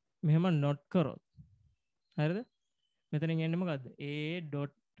මෙහෙම not කරොත් හරිද? මෙතනින් එන්නේ මොකද්ද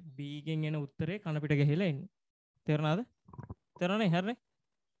a.b එකෙන් එන උත්තරේ කන පිට ගහලා එන්නේ තේරුණාද තේරුණානේ හරිනේ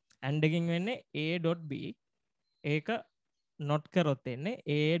and එකකින් වෙන්නේ a.b ඒක not කරොත් එන්නේ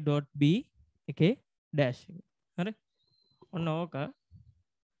a.b එකේ dash එක හරි ඔන්න ඕක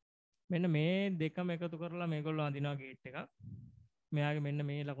මෙන්න මේ දෙකම එකතු කරලා මේගොල්ලෝ අඳිනවා ගේට් එකක් මෙයාගේ මෙන්න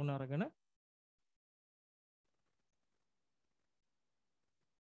මේ ලකුණ අරගෙන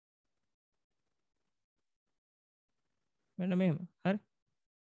මෙන්න මෙහෙම හරි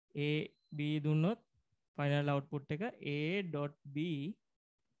a b දුන්නොත් ෆයිනල් අවුට්පුට් එක a.b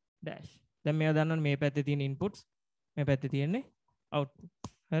dash දැන් මේවා දන්නවනේ මේ පැත්තේ තියෙන ඉන්පුට්ස් මේ පැත්තේ තියෙන්නේ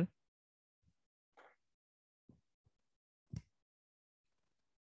අවුට්පුට් හරි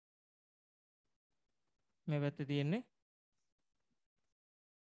මේ පැත්තේ තියෙන්නේ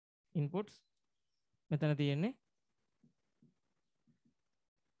ඉන්පුට්ස් මෙතන තියෙන්නේ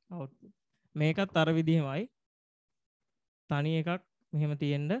අවුට්පුට් මේකත් අර විදිහමයි තනි එකක් මෙහෙම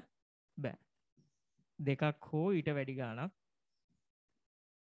තියෙන්න බෑ දෙකක් හෝ ඊට වැඩි ගාණක්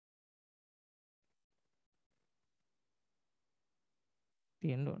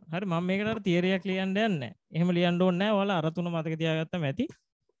තියෙන්න ඕන හරි මම මේකට අර තියරියක් ලියන්න යන්නේ නැහැ එහෙම ලියන්න ඕනේ නැහැ ඔයාලා අර තුන මතක තියාගත්තම ඇති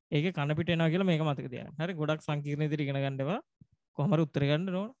ඒකේ කන පිට එනවා කියලා මේක මතක තියාගන්න හරි ගොඩක් සංකීර්ණ විදිහට ඉගෙන ගන්න එපා කොහොම හරි උත්තර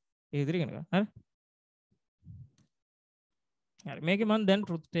ගන්න ඕන ඒ විදිහට ඉගෙන ගන්න හරි හරි මේකේ මම දැන්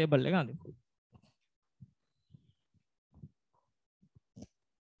ට්‍රුත් ටේබල් එක අඳිනවා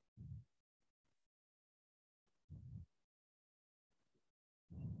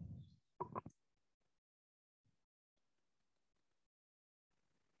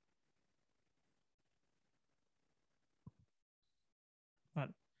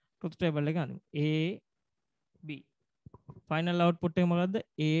හරි ට්‍රුත් ටේබල් එක අඳිමු a b ෆයිනල් අවුට්පුට් එක මොකද්ද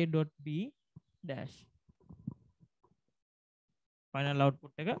a.b dash ෆයිනල්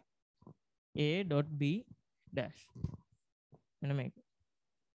අවුට්පුට් එක a.b dash මෙන්න මේක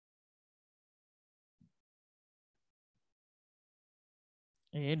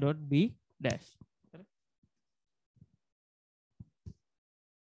a.b dash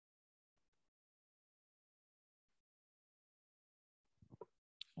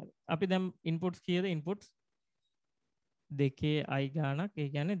අපි දැන් ඉන්පුට්ස් කීයද ඉන්පුට්ස් දෙකේ i ගාණක් ඒ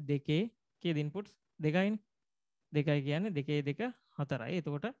කියන්නේ දෙකේ කීයද ඉන්පුට්ස් දෙකයිනේ දෙකයි කියන්නේ දෙකේ දෙක හතරයි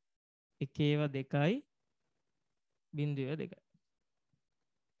එතකොට එකේව දෙකයි බිංදුව දෙකයි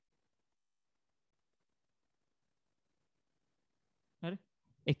හරි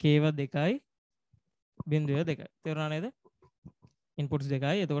එකේව දෙකයි බිංදුව දෙකයි තේරුණා නේද ඉන්පුට්ස්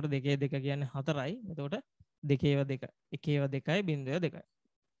දෙකයි එතකොට දෙකේ දෙක කියන්නේ හතරයි එතකොට දෙකේව දෙක එකේව දෙකයි බිංදුව දෙකයි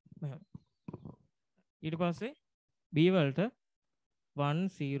ඊට පස්සේ b වලට 1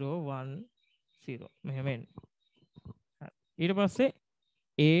 0 1 0 මෙහෙම එන්නේ ඊට පස්සේ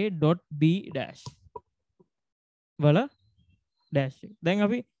a.b dash වල dash එක දැන්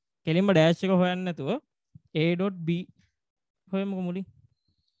අපි කෙලින්ම dash එක හොයන්න නැතුව a.b හොයමුකෝ මුලින්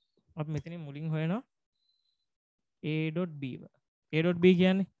අපි මෙතනින් මුලින් හොයනවා a.b a.b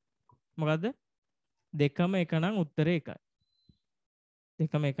කියන්නේ මොකද්ද දෙකම එක නම් උත්තරේ එකයි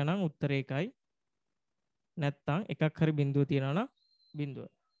දෙකම එක නම් උත්තරේ එකයි නැත්තම් එකක් හරි බිඳුව තියනවා නම් බිඳුව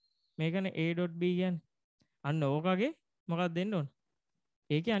මේකනේ a.b කියන්නේ අන්න ඕකගේ මොකක්ද දෙන්න ඕන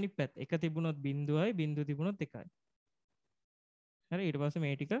ඒකේ අනිත් පැත්ත එක තිබුණොත් බිඳුවයි බිඳුව තිබුණොත් එකයි හරි ඊට පස්සේ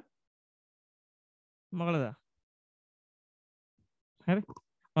මේ ටික මොකලද හරි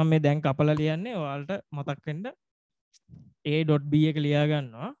මම මේ දැන් කපලා ලියන්නේ ඔයාලට මතක් වෙන්න a.b එක ලියා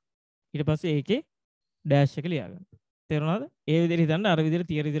ගන්නවා ඊට පස්සේ ඒකේ ඩෑෂ් එක ලියා ගන්න තේරුණාද ඒ විදිහට හිතන්න අර විදිහට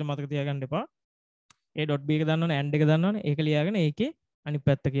තියරි විදිහට මතක තියාගන්න එපා a.b එක දන්නවනේ and එක දන්නවනේ ඒක ලියාගෙන ඒකේ අනිත්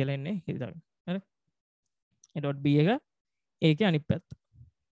පැත්ත කියලා එන්නේ හිතාගන්න හරි a.b එක ඒකේ අනිත් පැත්ත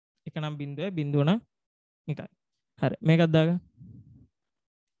එක නම් බිඳුවයි බිඳුව නම් එකයි හරි මේකත් දාගන්න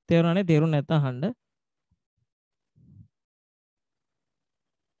තේරුණානේ තේරුණ නැත්නම් අහන්න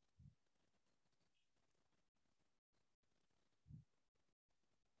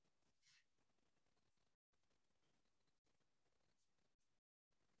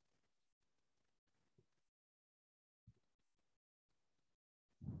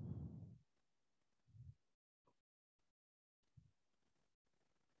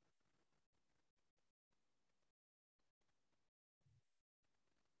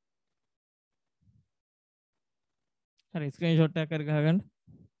හරි ස්ක්‍රීන්ෂොට් එකක් කර ගහගන්න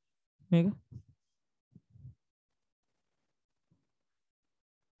මේක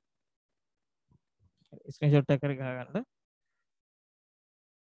ස්ක්‍රීන්ෂොට් එකක් කර ගහගන්න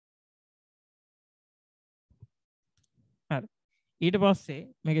හරි ඊට පස්සේ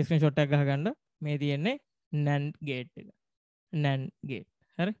මේක ස්ක්‍රීන්ෂොට් එකක් ගහගන්න මේ තියෙන්නේ NAND ගේට් එක NAND ගේට්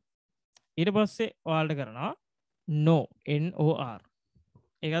හරි ඊට පස්සේ ඔයාලට කරනවා no NOR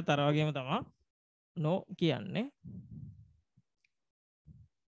ඒකත් අර වගේම තමයි no කියන්නේ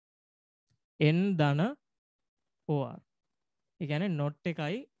n ධන OR ඒ කියන්නේ not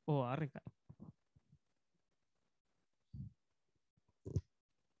එකයි OR එකයි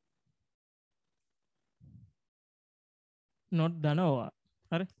not ධන OR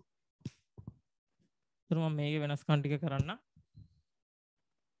හරි ඊට මම මේකේ වෙනස්කම් ටික කරන්න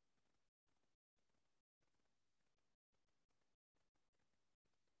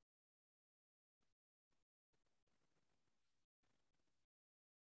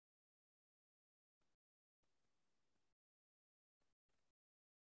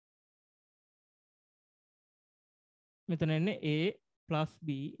මෙතන එන්නේ a plus b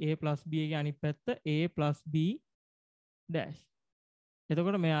එකේ අනිත් පැත්ත a plus b dash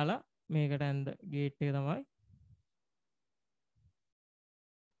එතකොට මෙයාලා මේකට ඇඳ ගේට් එක තමයි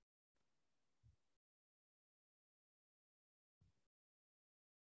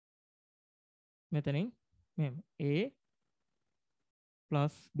මෙතනින් මෙහෙම a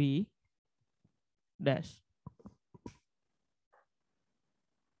plus b dash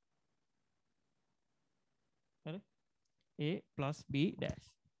හරි a plus b dash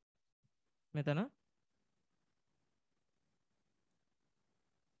මෙතන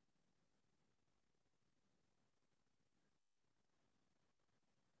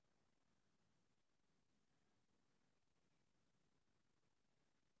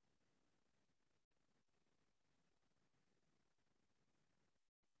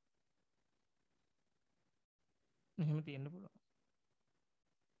මෙහෙම තියෙන්න පුළුවන්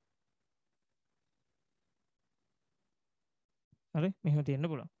හරි මෙහෙම තියෙන්න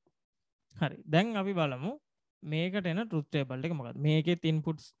පුළුවන් හරි දැන් අපි බලමු මේකට එන ට්‍රුත් ටේබල් එක මොකක්ද මේකෙත්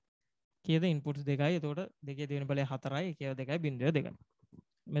ඉන්පුට්ස් කීයද ඉන්පුට්ස් දෙකයි එතකොට දෙකේ තියෙන බලය 4යි එකේ 2.2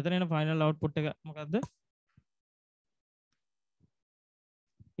 මෙතන එන ෆයිනල් අවුට්පුට් එක මොකක්ද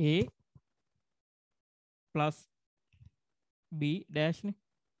a plus b dash නේ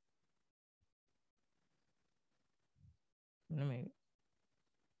මෙන්න මේක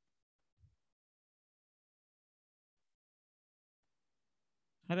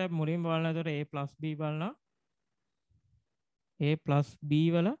හරි අපි මුලින්ම බලනවා එතකොට a plus b බලනවා a plus b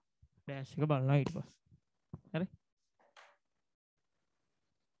වල dash එක බලනවා ඊට පස්සේ හරි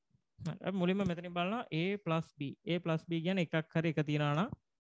හරි මුලින්ම මෙතනින් බලනවා a plus b කියන්නේ එකක් හරි එක තියනවා නම්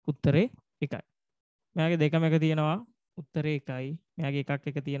උත්තරේ එකයි මෙයාගේ දෙකම එක තියෙනවා උත්තරේ එකයි මෙයාගේ එකක්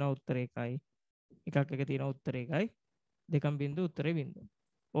එක තියෙනවා උත්තරේ එකයි එකක් එක තියෙනවා උත්තරේ එකයි දෙකම බිංදුව උත්තරේ බිංදුව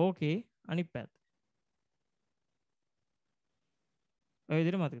ඕකේ අනිත් පැත්ත ඔය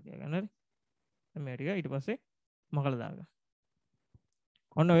විදිහට මතක තියාගන්න හරි මේ ටික ඊට පස්සේ මකලා දාගන්න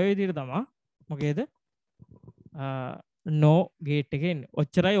ඔන්න ඔය විදිහට තමයි මොකේද no gate එක එන්නේ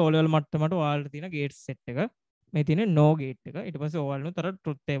ඔච්චරයි O level මට්ටමට ඔයාලට තියෙන gate set එක මේ තියෙන්නේ no gate එක ඊට පස්සේ ඔයාලනුත් අර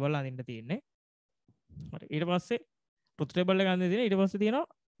truth table අඳින්න තියෙන්නේ හරි ඊට පස්සේ truth table එක අඳින්න තියෙන ඊට පස්සේ තියෙනවා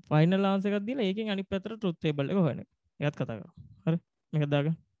final answer එකක් දීලා ඒකෙන් අනිත් පැත්තට truth table එක හොයන එක ඒකත් කතා කරමු හරි මේක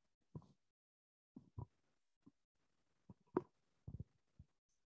දාගන්න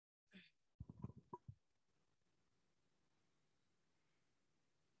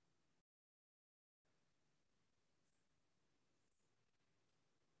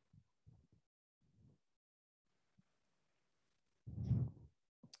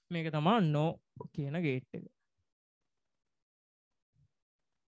මේක තමයි no කියන gate එක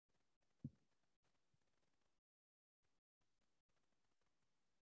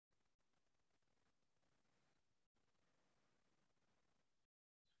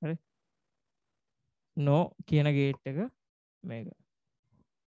හරි no කියන gate එක මේක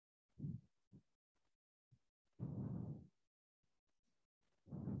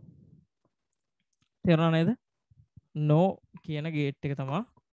තේරුණා නේද no කියන gate එක තමයි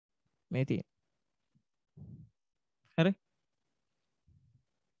මේ තියෙන්නේ හරි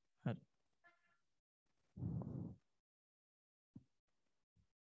හරි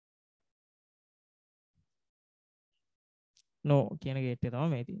no කියන gate එක තමයි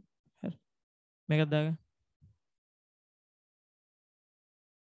මේ තියෙන්නේ හරි මේකත් දාගන්න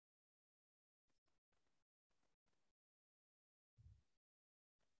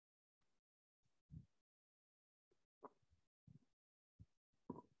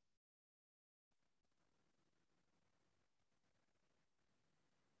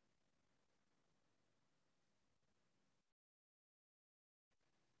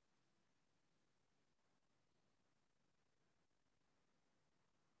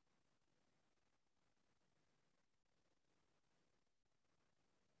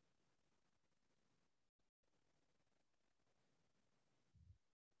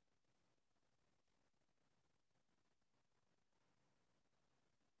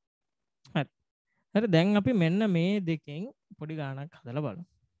හරි දැන් අපි මෙන්න මේ දෙකෙන් පොඩි ගානක් හදලා බලමු.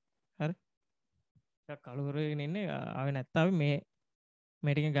 හරි. ටිකක් කලුර වෙගෙන ඉන්නේ ආවේ නැත්නම් අපි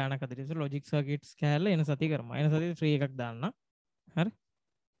මේ ටිකෙන් ගානක් හදලා ඉතින් ලොජික් සර්කිට්ස් කෑල්ල එන සතිය කරමු. එන සතිය 3 එකක් දාන්න. හරි.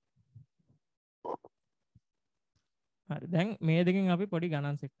 හරි දැන් මේ දෙකෙන් අපි පොඩි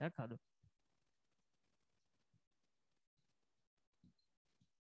ගණන් සෙට් එකක් හදමු.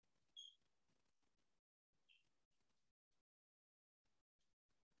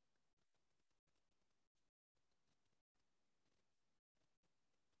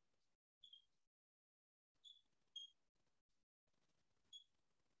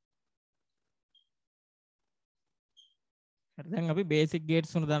 හරි දැන් අපි බේසික්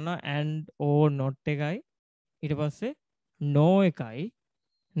ගේට්ස් උන දන්නවා and or not එකයි ඊට පස්සේ no එකයි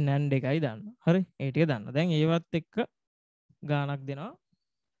NAND එකයි දන්නවා. හරි ඒ ටික දන්නවා. දැන් ඒවත් එක්ක ගානක් දෙනවා.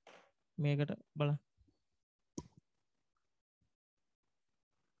 මේකට බලන්න.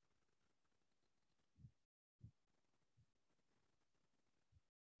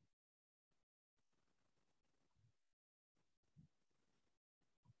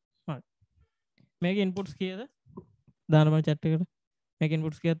 හරි. මේකේ ඉන්පුට්ස් කීයද? දාන්න මම chat එකට. මේකේ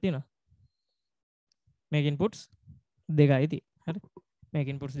ඉන්පුට්ස් කීයක් තියෙනවද? මේකේ ඉන්පුට්ස් දෙකයි තියෙන්නේ. හරි.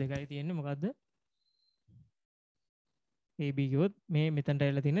 මේකේ ඉන්පුට්ස් දෙකයි තියෙන්නේ මොකද්ද? AB කිව්වොත් මේ මෙතනට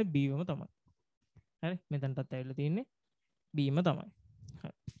ඇවිල්ලා තියෙන්නේ B වම තමයි. හරි. මෙතනටත් ඇවිල්ලා තියෙන්නේ B ම තමයි.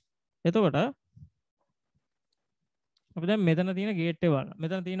 හරි. එතකොට අපි දැන් මෙතන තියෙන ගේට් එක බලන්න.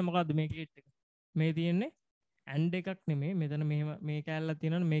 මෙතන තියෙන මොකද්ද මේ ගේට් එක? මේ තියෙන්නේ AND එකක් නෙමෙයි. මෙතන මෙහෙම මේ කැලලක්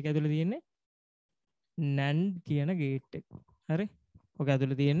තියෙනවනේ මේක ඇතුලේ තියෙන්නේ NAND කියන ගේට් එක. හරි. ඔක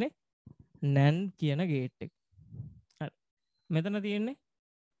ඇතුලේ තියෙන්නේ NAND කියන ගේට් එක. හරි. මෙතන තියෙන්නේ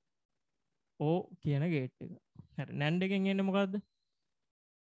O කියන ගේට් එක. හරි. NAND එකෙන් එන්නේ මොකද්ද?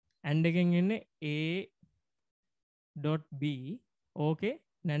 AND එකෙන් එන්නේ A.B. ඕකේ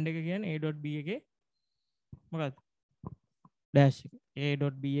NAND එක කියන්නේ A.B එකේ මොකද්ද? ඩෑෂ් එක.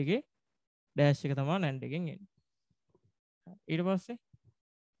 A.B එකේ ඩෑෂ් එක තමයි NAND එකෙන් එන්නේ. ඊට පස්සේ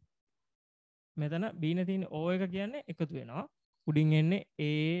මෙතන B නේ තියෙන O එක කියන්නේ එකතු වෙනවා. උඩින් එන්නේ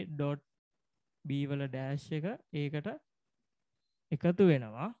A.B වල ඩෑෂ් එක ඒකට එකතු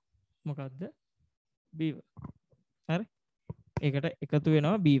වෙනවා. මොකද්ද? B වල. හරි. ඒකට එකතු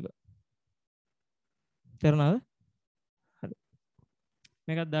වෙනවා B වල. තේරුණාද? හරි.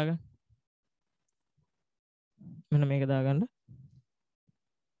 මේකත් දාගන්න. මෙන්න මේක දාගන්න.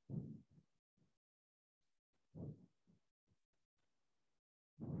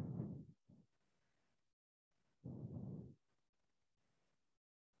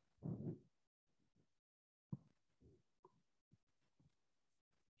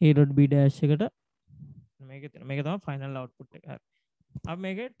 A.B dash එකට මේක තියෙන මේක තමයි ෆයිනල් අවුට්පුට් එක. හරි. අපි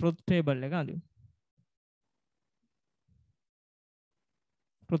මේකේ truth table එක අඳිමු.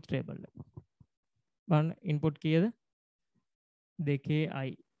 truth table එක. බලන්න input කීයද? 2i.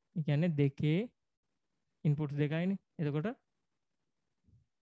 ඒ කියන්නේ දෙකේ inputs දෙකයිනේ. එතකොට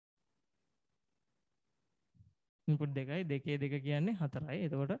input දෙකයි දෙකේ දෙක කියන්නේ 4යි.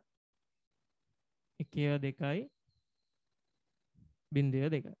 එතකොට 1 2යි බිංදුව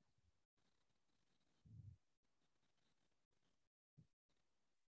 2යි.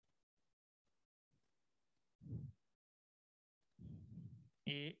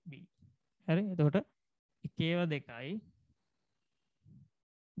 A B. හරි. එතකොට 1 2යි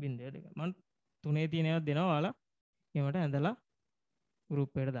බිංදුව 2යි. මම තුනේ තියෙන ඒවා දෙනවා ඔයාලා ඒවට ඇඳලා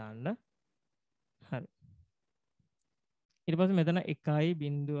group එකට දාන්න. හරි. ඊට පස්සේ මෙතන 1යි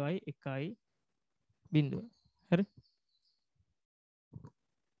බිංදුවයි 1යි බිංදුව. හරි.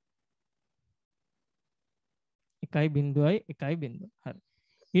 1යි බිංදුවයි 1යි බිංදුව. හරි.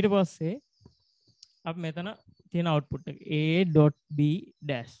 ඊට පස්සේ අපි මෙතන තියෙන output එක A.B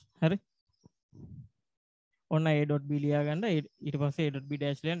dash. හරි. ඔන්න A.B ලියා ගන්න. ඊට පස්සේ A.B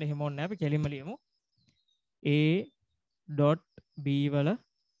dash ලියන්න එහෙම ඕනේ නැහැ. අපි කෙලින්ම ලියමු. A.B වල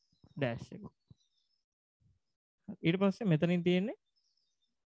dash එක. ඊට පස්සේ මෙතනින් තියෙන්නේ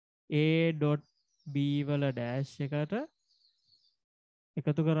A.B වල dash එකට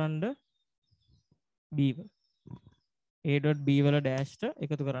එකතු කරන්න B වල. A.B වල dash ට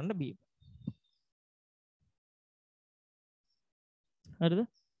එකතු කරන්න B වල. හරිද?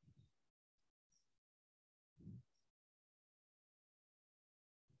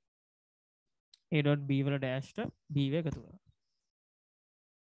 A.B වල dash ට B එක එකතු කරනවා.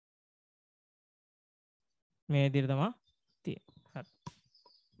 මේ විදිහට තමයි තියෙන්නේ. හරි.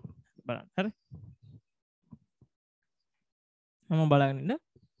 බලන්න. හරි. මම බලගෙන ඉන්න.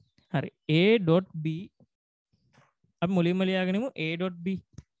 හරි. A.B අපි මුලින්ම ලියාගෙනමු A.B.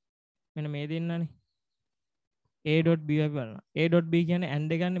 මෙන්න මේ දෙන්නනේ. A.B අපි බලනවා. A.B කියන්නේ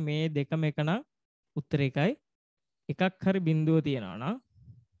AND ගන්න මේ දෙකම එක නම් උත්තරේ 1යි. එකක් හරි බිඳුව තියෙනවා නම්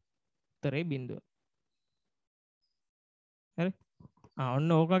උත්තරේ බිඳුව. හරි.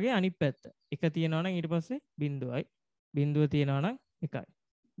 ඔන්න ඕකගේ අනිත් පැත්ත. එක තියෙනවා නම් ඊට පස්සේ බිඳුවයි. බිඳුව තියෙනවා නම් 1යි.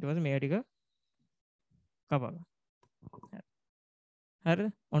 ඊට පස්සේ මේවා ටික කපා ගන්න.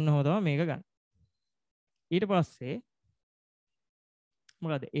 හරිද? ඔන්න ඔහොම තමයි මේක ගන්න. ඊට පස්සේ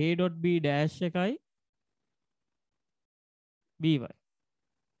මොකද a.b dash එකයි by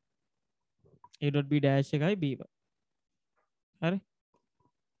a.b dash එකයි by. හරි.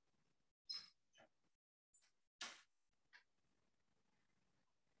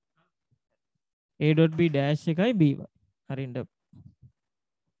 a.b dash එකයි by. හරිද?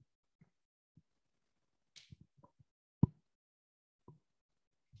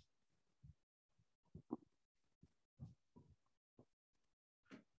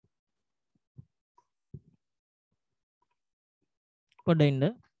 පොඩ්ඩක් ඉන්න.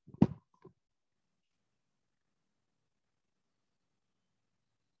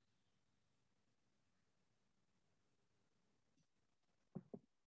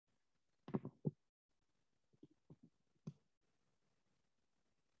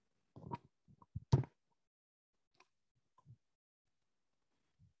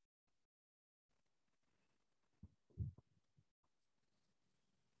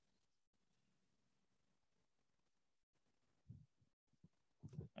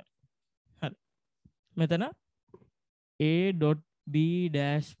 හරි. මෙතන a.b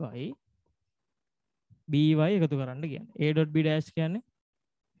dash y by එකතු කරන්න කියන්නේ. a.b dash කියන්නේ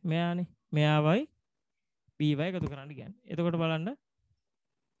මෙයානේ. මෙයාවයි by එකතු කරන්න කියන්නේ. එතකොට බලන්න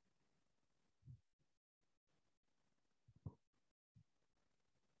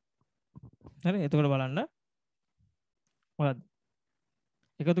හරි. එතකොට බලන්න මොකද්ද?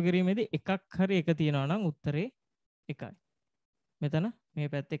 එකතු කිරීමේදී එකක් හරි එක තියෙනවා නම් උත්තරේ 1යි. මෙතන මේ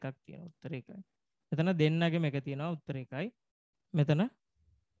පැත්තේ එකක් තියෙනවා උත්තරේ 1යි. මෙතන දෙන්නගෙම එක තියෙනවා උත්තරේ 1යි.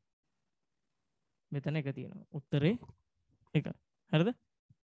 මෙතන එක තියෙනවා උත්තරේ 1යි. හරිද?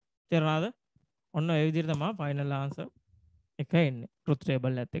 තේරුණාද? ඔන්න ඒ විදිහට තමයි ෆයිනල් ආන්සර් එක එන්නේ. ට්‍රුත්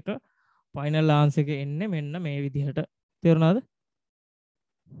ටේබල් එකත් එක්ක ෆයිනල් ආන්සර් එක එන්නේ මෙන්න මේ විදිහට. තේරුණාද?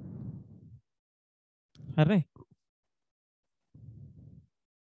 හරි.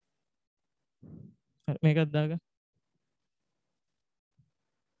 හරි මේකත් දාගන්න.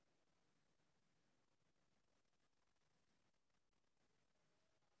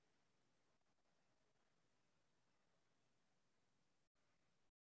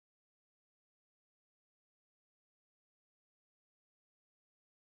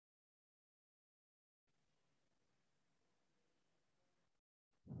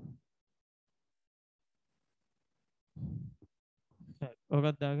 හරි.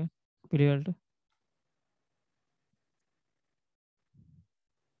 ඔකත් දාගන්න පිළිවෙලට.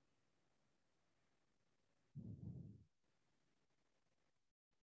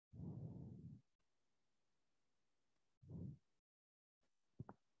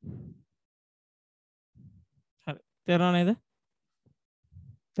 හරි. තේරුණා නේද?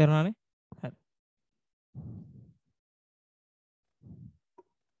 තේරුණානේ? හරි.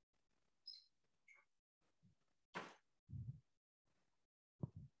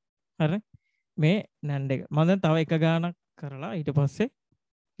 හරි. මේ නැන්ඩ් එක. මම දැන් තව එක ගානක් කරලා ඊට පස්සේ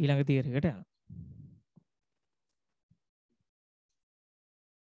ඊළඟ තියරි එකට යනවා.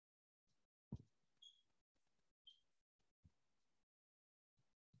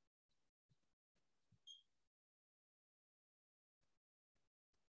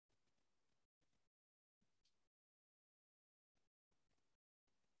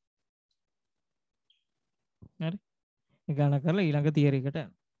 හරි. එක ගානක් කරලා ඊළඟ තියරි එකට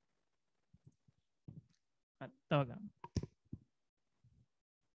යනවා. හරි. තව ගන්න.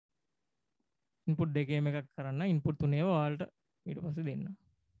 ඉන්පුට් දෙකේම එකක් කරන්න. ඉන්පුට් තුනේම ඔයාලට ඊට පස්සේ දෙන්න.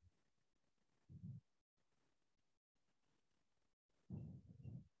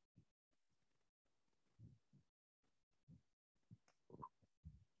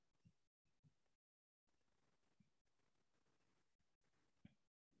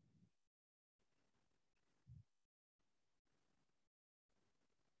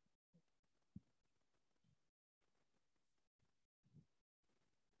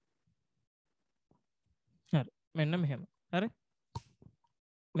 හරි. මෙන්න මෙහෙම. හරි.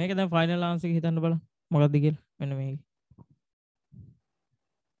 මේක දැන් ෆයිනල් ආන්සර් එක හිතන්න බලන්න. මොකක්ද කියලා. මෙන්න මේක.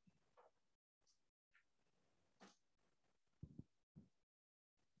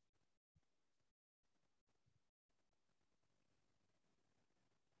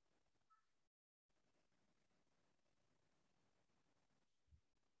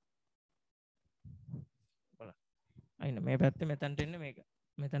 බලන්න. අයින මේ පැත්තේ මෙතනට එන්නේ මේක.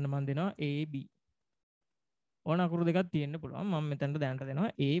 මෙතන මම දෙනවා AB. ඕන අකුරු දෙකක් තියෙන්න පුළුවන්. මම මෙතනට දැනට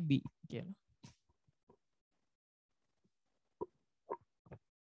දෙනවා AB කියලා.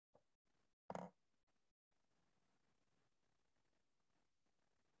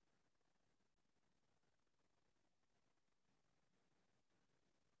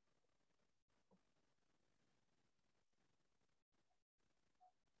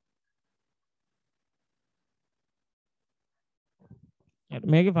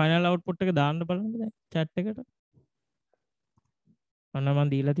 මේකේ ෆයිනල් අවුට්පුට් එක දාන්න බලන්න දැන් chat එකට. අන්න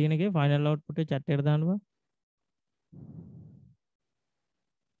මම දීලා තියෙන එකේ ෆයිනල් අවුට්පුට් එක chat එකට දාන්න බෑ.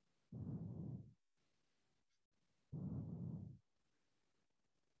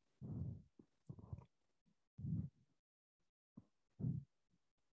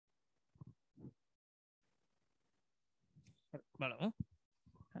 බලමු.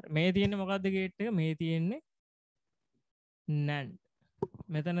 මේ තියෙන්නේ මොකද්ද ගේට් එක? මේ තියෙන්නේ NAND.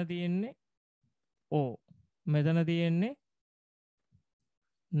 මෙතන තියෙන්නේ O. මෙතන තියෙන්නේ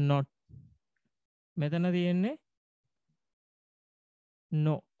not. මෙතන තියෙන්නේ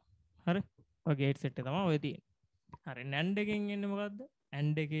no. හරි. ඔය ගේට් සෙට් එක තමයි ඔය තියෙන්නේ. හරි. NAND එකෙන් එන්නේ මොකද්ද?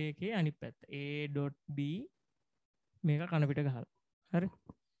 AND එකේ අනිත් පැත්ත. A.B මේක කන පිට ගහලා. හරි.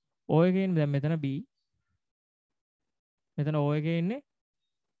 O එකේ ඉන්නේ දැන් මෙතන B. මෙතන O එකේ ඉන්නේ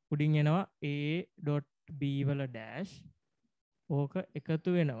උඩින් එනවා A.B වල ඩෑෂ්. ඕක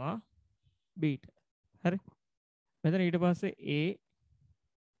එකතු වෙනවා B ට. හරි. මෙතන ඊට පස්සේ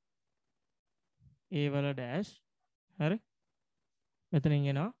A වල ඩෑෂ්. හරි. මෙතනින්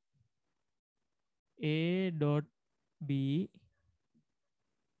එනවා A.B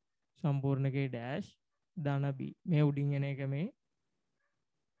සම්පූර්ණ එකේ ඩෑෂ් ධන B. මේ උඩින් එන එක මේ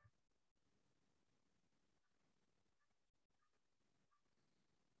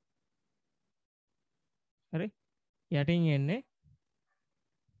හරි. යටින් එන්නේ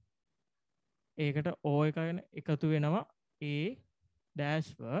ඒකට O එක එකතු වෙනවා A ඩෑෂ්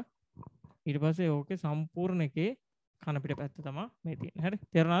ව. ඊට පස්සේ ඕකේ සම්පූර්ණ එකේ කන පිට පැත්ත තමයි මේ තියෙන්නේ. හරි.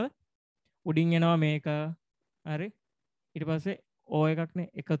 තේරුණාද? උඩින් එනවා මේක. හරි. ඊට පස්සේ O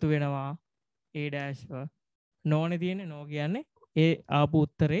එකක්නේ එකතු වෙනවා A ඩෑෂ් ව. නෝනේ තියෙන්නේ. නෝ කියන්නේ ඒ ආපු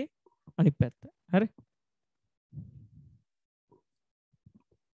උත්තරේ අනිත් පැත්ත. හරි.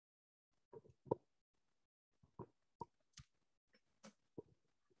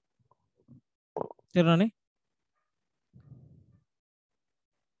 තේරුණානේ?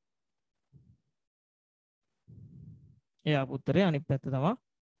 ඒ ආපු උත්තරේ අනිත් පැත්ත තමයි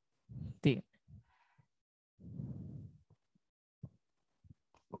තියෙන්නේ.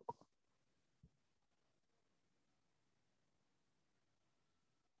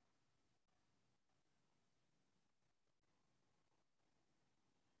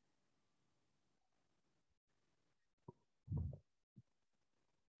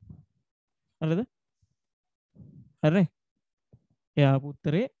 හරිද? හරිනේ? ඒ ආපු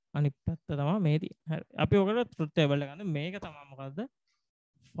උත්තරේ අනිත් පැත්ත තමයි මේ තියෙන්නේ. හරි. අපි ඔකට ට්‍රුත් ටේබල් එක ගන්න. මේක තමයි මොකද්ද?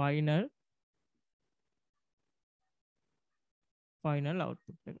 ෆයිනල්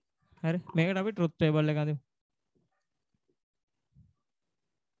අවුට්පුට් එක. හරි. මේකට අපි ට්‍රුත් ටේබල් එක ගනිමු.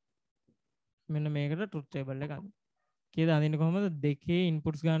 මෙන්න මේකට ට්‍රුත් ටේබල් එක ගන්න. කීයද අඳින්නේ කොහමද? දෙකේ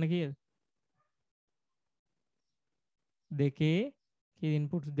ඉන්පුට්ස් ගන්න කීයද? දෙකේ කී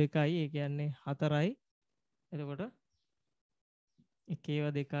ඉන්පුට්ස් දෙකයි. ඒ කියන්නේ 4යි. එතකොට එකේව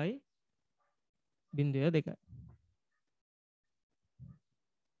 2යි බිංදුව 2යි.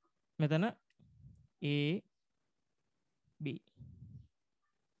 මෙතන A B.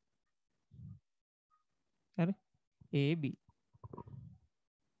 හරි. A B.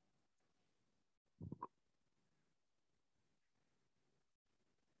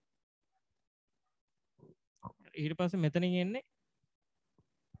 ඊට පස්සේ මෙතනින් එන්නේ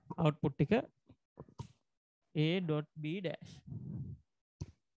අවුට්පුට් ටික A.B dash.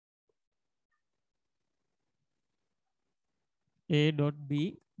 A.B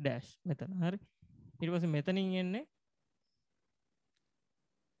dash මෙතන. හරි. ඊට පස්සේ මෙතනින් එන්නේ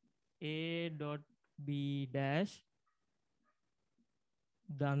A.B dash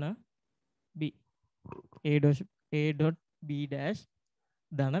ධන B. A.B dash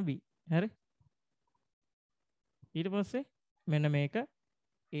ධන B. හරි. ඊට පස්සේ මෙන්න මේක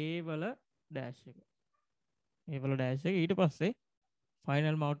A වල ඩෑෂ් එක. A වල ඩෑෂ් එක. ඊට පස්සේ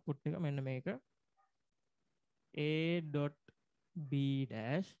ෆයිනල් අවුට්පුට් එක මෙන්න මේක A.B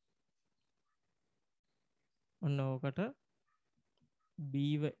dash ඔන්න ඕකට B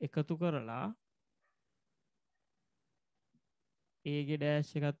ව එකතු කරලා A ගේ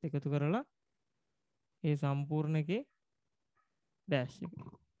ඩෑෂ් එකත් එකතු කරලා ඒ සම්පූර්ණ එකේ ඩෑෂ් එක.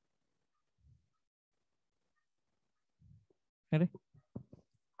 හරි.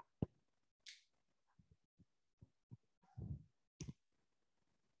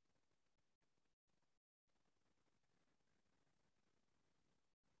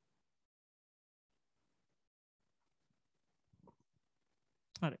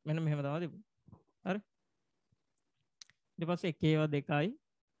 හරි මෙන්න මෙහෙම තමයි තිබුණේ. හරි ඊට පස්සේ 1 2යි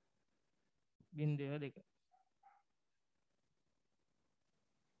බිංදුව 2.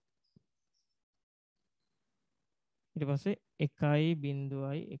 ඊට පස්සේ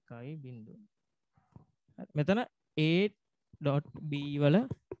 1.1.1. මෙතන a.b වල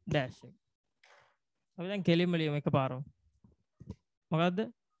ඩෑෂ් එක. අපි දැන් කෙලින්ම ලියමු එකපාරම. මොකද්ද?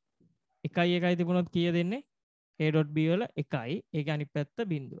 1 තිබුණොත් කීය දෙන්නේ? a.b වල 1යි. ඒකේ අනිත් පැත්ත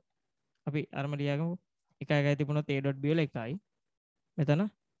බිංදුව. අපි අරම ලියාගමු. 1 තිබුණොත් a.b වල 1යි. මෙතන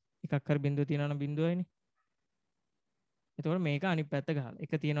එකක් හරි බිංදුව තියනවා නම් බිංදුවයිනේ. එතකොට මේක අනිත් පැත්ත ගහලා.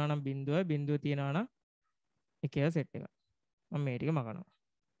 1 තියනවා නම් බිංදුවයි, බිංදුව තියනවා නම් 1 සෙට් එක. මම මේ ටික මකනවා.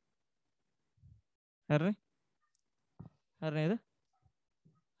 හරිනේ? හරි නේද?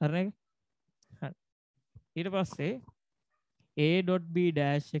 හරි නේද? හරි. ඊට පස්සේ a.b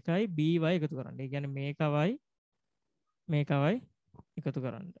dash එකයි by එකතු කරන්න. ඒ කියන්නේ මේකවයි එකතු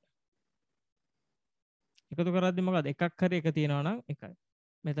කරන්න. එකතු කරද්දි මොකද? එකක් හරි එක තියනවා නම් එකයි.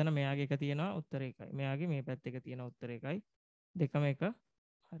 මෙතන මෙයාගේ එක තියෙනවා උත්තරේ එකයි. මෙයාගේ මේ පැත්ත එක තියෙනවා උත්තරේ එකයි. දෙකම එක.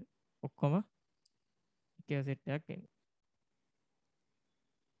 හරි. ඔක්කොම එක සෙට් එකක් එන්නේ.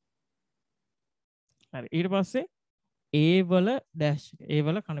 හරි. ඊට පස්සේ a වල dash එක. a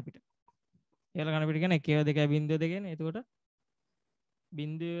වල කන පිට. a වල කන පිට කියන්නේ 1 2 බිංදුව 2 නේ. එතකොට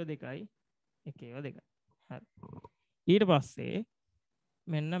බිංදුව 2යි 1 2. හරි. ඊට පස්සේ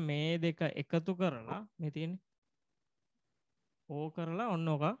මෙන්න මේ දෙක එකතු කරලා මේ තියෙන්නේ ඕ කරලා ඔන්න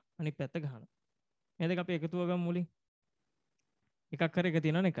ඔක අනිත් පැත්ත ගහනවා. මේ දෙක අපි එකතුව ගමු මුලින්. එකක් හරි එක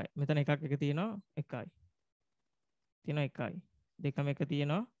තියෙනවා එකයි. මෙතන එකක් එක තියෙනවා එකයි. තියෙනවා එකයි. දෙකම එක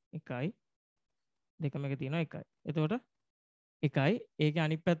තියෙනවා එකයි. දෙකම එක තියෙනවා එකයි. එතකොට එකයි. ඒකේ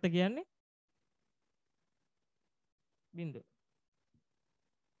අනිත් පැත්ත කියන්නේ බිංදුව.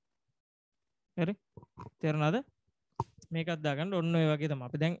 හරි? තේරුණාද? මේකත් දාගන්න ඔන්න ඔය වගේ තමයි.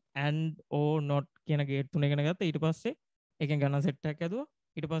 අපි දැන් and or not කියන ගේට් තුන ඉගෙන ගත්තා. ඊට පස්සේ එකෙන් ගණන් සෙට් එකක් හැදුවා.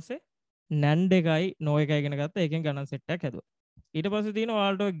 ඊට පස්සේ NAND එකයි no එකයි ඉගෙන ගත්තා. ඒකෙන් ගණන් සෙට් එකක් හැදුවා. ඊට පස්සේ තියෙනවා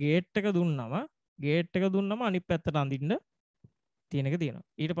ඔයාලට ඔය ගේට් එක දුන්නම අනිත් පැත්තට අඳින්න තියෙන එක තියෙනවා.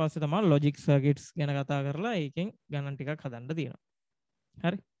 ඊට පස්සේ තමයි logic circuits ගැන කතා කරලා ඒකෙන් ගණන් ටිකක් හදන්න තියෙනවා.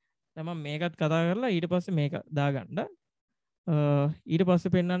 හරි? දැන් මම මේකත් කතා කරලා ඊට පස්සේ මේක දාගන්න. ඊට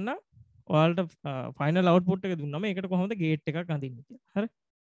පස්සේ පෙන්නන්න ඔයාලට ෆයිනල් අවුට්පුට් එක දුන්නම ඒකට කොහොමද ගේට් එකක් අඳින්නේ කියලා. හරි?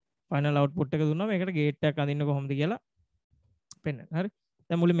 ෆයිනල් අවුට්පුට් එක දුන්නම ඒකට ගේට් එකක් අඳින්න කොහොමද කියලා පෙන්නන්න. හරි?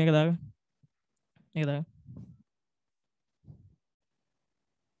 දැන් මුලින් මේක දාගන්න. මේක දාගන්න.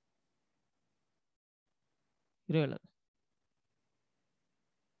 ඉර වෙලාද?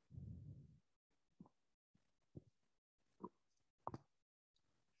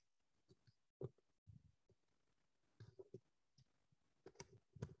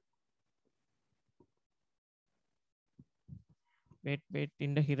 wait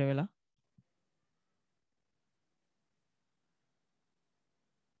ඉන්න හිර වෙලා.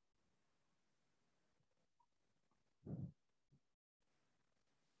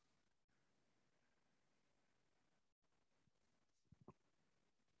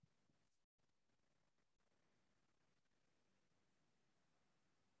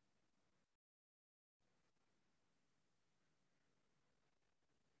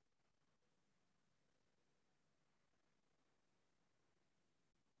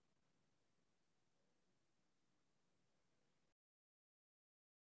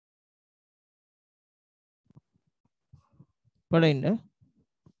 පොඩ ඉන්න.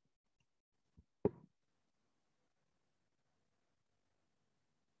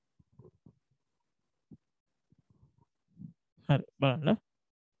 හරි බලන්න.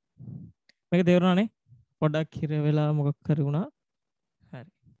 මේක තේරුණානේ? පොඩක් හිර වෙලා මොකක් හරි වුණා.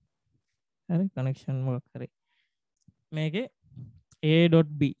 හරි. හරි කනෙක්ෂන් මොකක් හරි. මේකේ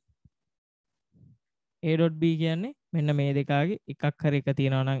a.b a.b කියන්නේ මෙන්න මේ දෙකාගේ එකක් හරි එක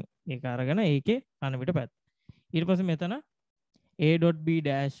තියෙනවා නම් ඒක අරගෙන ඒකේ කන පිට පැත්ත. ඊට පස්සේ මෙතන a.b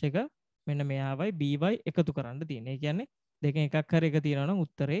dash එක මෙන්න මෙයාවයි b එකතු කරන්න තියෙනවා. ඒ කියන්නේ දෙකෙන් එකක් හරි එක තියෙනවා නම්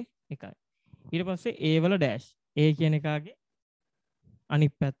උත්තරේ එකයි. ඊට පස්සේ a වල dash a කියන එකාගේ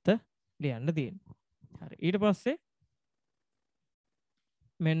අනිත් පැත්ත ලියන්න තියෙනවා. හරි. ඊට පස්සේ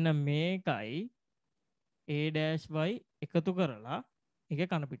මෙන්න මේකයි a-y එකතු කරලා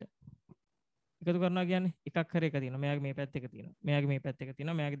ඒකේ කන පිට එකතු කරනවා කියන්නේ එකක් හරි එක තියෙනවා. මෙයාගේ මේ පැත්ත එක තියෙනවා. මෙයාගේ මේ පැත්ත එක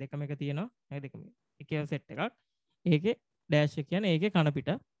තියෙනවා. මෙයාගේ දෙකම එක තියෙනවා. මෙයාගේ දෙකම එකේ සෙට් එකක්. ඒකේ ඩෑෂ් එක කියන්නේ ඒකේ කන පිට.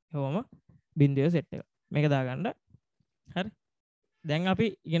 එහෙවම බිංදුවේ සෙට් එක. මේක දාගන්න. හරි. දැන් අපි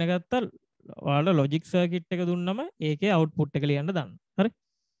ඉගෙන ගත්තා ඔයාලට ලොජික් සර්කිට් එක දුන්නම ඒකේ අවුට්පුට් එක ලියන්න දාන්න. හරි.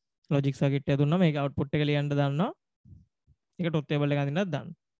 ලොජික් සර්කිට් එක දුන්නම ඒකේ අවුට්පුට් එක ලියන්න දාන්නවා. ඒක ටොප් ටේබල් එක අඳින්නත් දාන්න.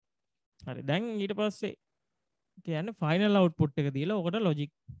 හරි. දැන් ඊට පස්සේ කියන්නේ ෆයිනල් අවුට්පුට් එක දීලා ඔකට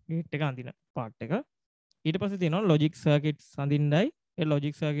ලොජික් ගේට් එක අඳින පාර්ට් එක. ඊට පස්සේ තියෙනවා ලොජික් සර්කිට්ස් අඳින්නයි. ඒ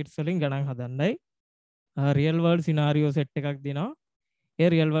ලොජික් සර්කිට්ස් වලින් ගණන් හදන්නයි. රියල් වර්ල්ඩ් සිනාරියෝ සෙට් එකක් දෙනවා. ඒ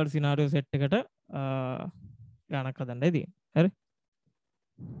රියල් වර්ල්ඩ් සිනාරියෝ සෙට් එකට ගණක් හදන්නයි තියෙන්නේ. හරි.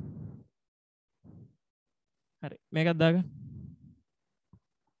 හරි. මේකත් දාගන්න.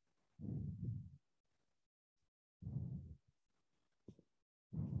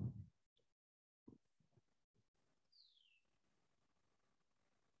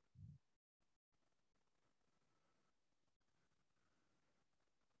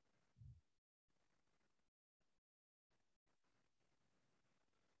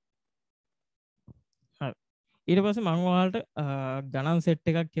 හරි. ඊට පස්සේ මම ඔයාලට ගණන් සෙට්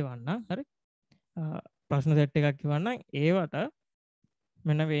එකක් කියවන්නම්. හරි. ප්‍රශ්න සෙට් එකක් කියවන්නම්. ඒවට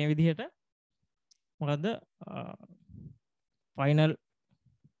මෙන්න මේ විදිහට මොකද්ද ෆයිනල්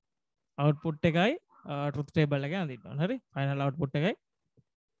අවුට්පුට් එකයි ට්‍රුත් ටේබල් එකයි අඳින්න ඕන. හරි. ෆයිනල් අවුට්පුට් එකයි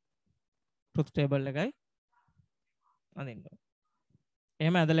ට්‍රුත් ටේබල් එකයි අඳින්න ඕන.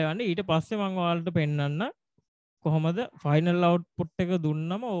 එහෙම ඇදලා යවන්න. ඊට පස්සේ මම ඔයාලට පෙන්නන්න කොහොමද ෆයිනල් අවුට්පුට් එක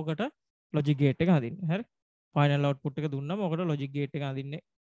දුන්නම ඕකට ලොජික් ගේට් එක අඳින්නේ. හරි. ෆයිනල් අවුට්පුට් එක දුන්නම ඕකට ලොජික් ගේට් එක අඳින්නේ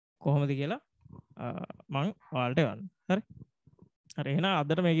කොහොමද කියලා මම ඔයාලට එවන්න. හරි. හරි. එහෙනම්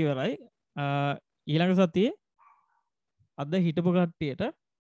අදට මේක ඉවරයි. ඊළඟ සතියේ අද හිටපු කට්ටියට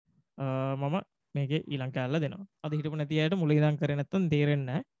මම මේකේ ඊළඟ කැල්ල දෙනවා. අද හිටපු නැති අයට මුල ඉඳන් කරේ නැත්තම් තේරෙන්නේ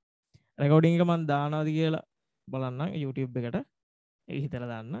නැහැ. රෙකෝඩින් එක මම දානවාද කියලා බලන්නම් YouTube එකට. ඒක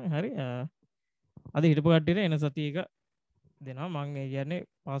හිතලා දාන්න. හරි. අද හිටපු කට්ටියට එන සතියේක දෙනවා. මම ඒ කියන්නේ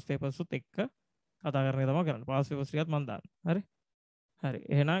පාස් පේපර්ස් උත් එක්ක කතා කරන එක තමයි කරන්නේ. පාස් පේපර්ස් ටිකත් මම දාන්න. හරි. හරි.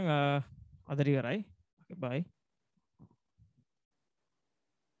 එහෙනම් අදට ඉවරයි. බයි.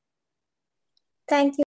 Thank you.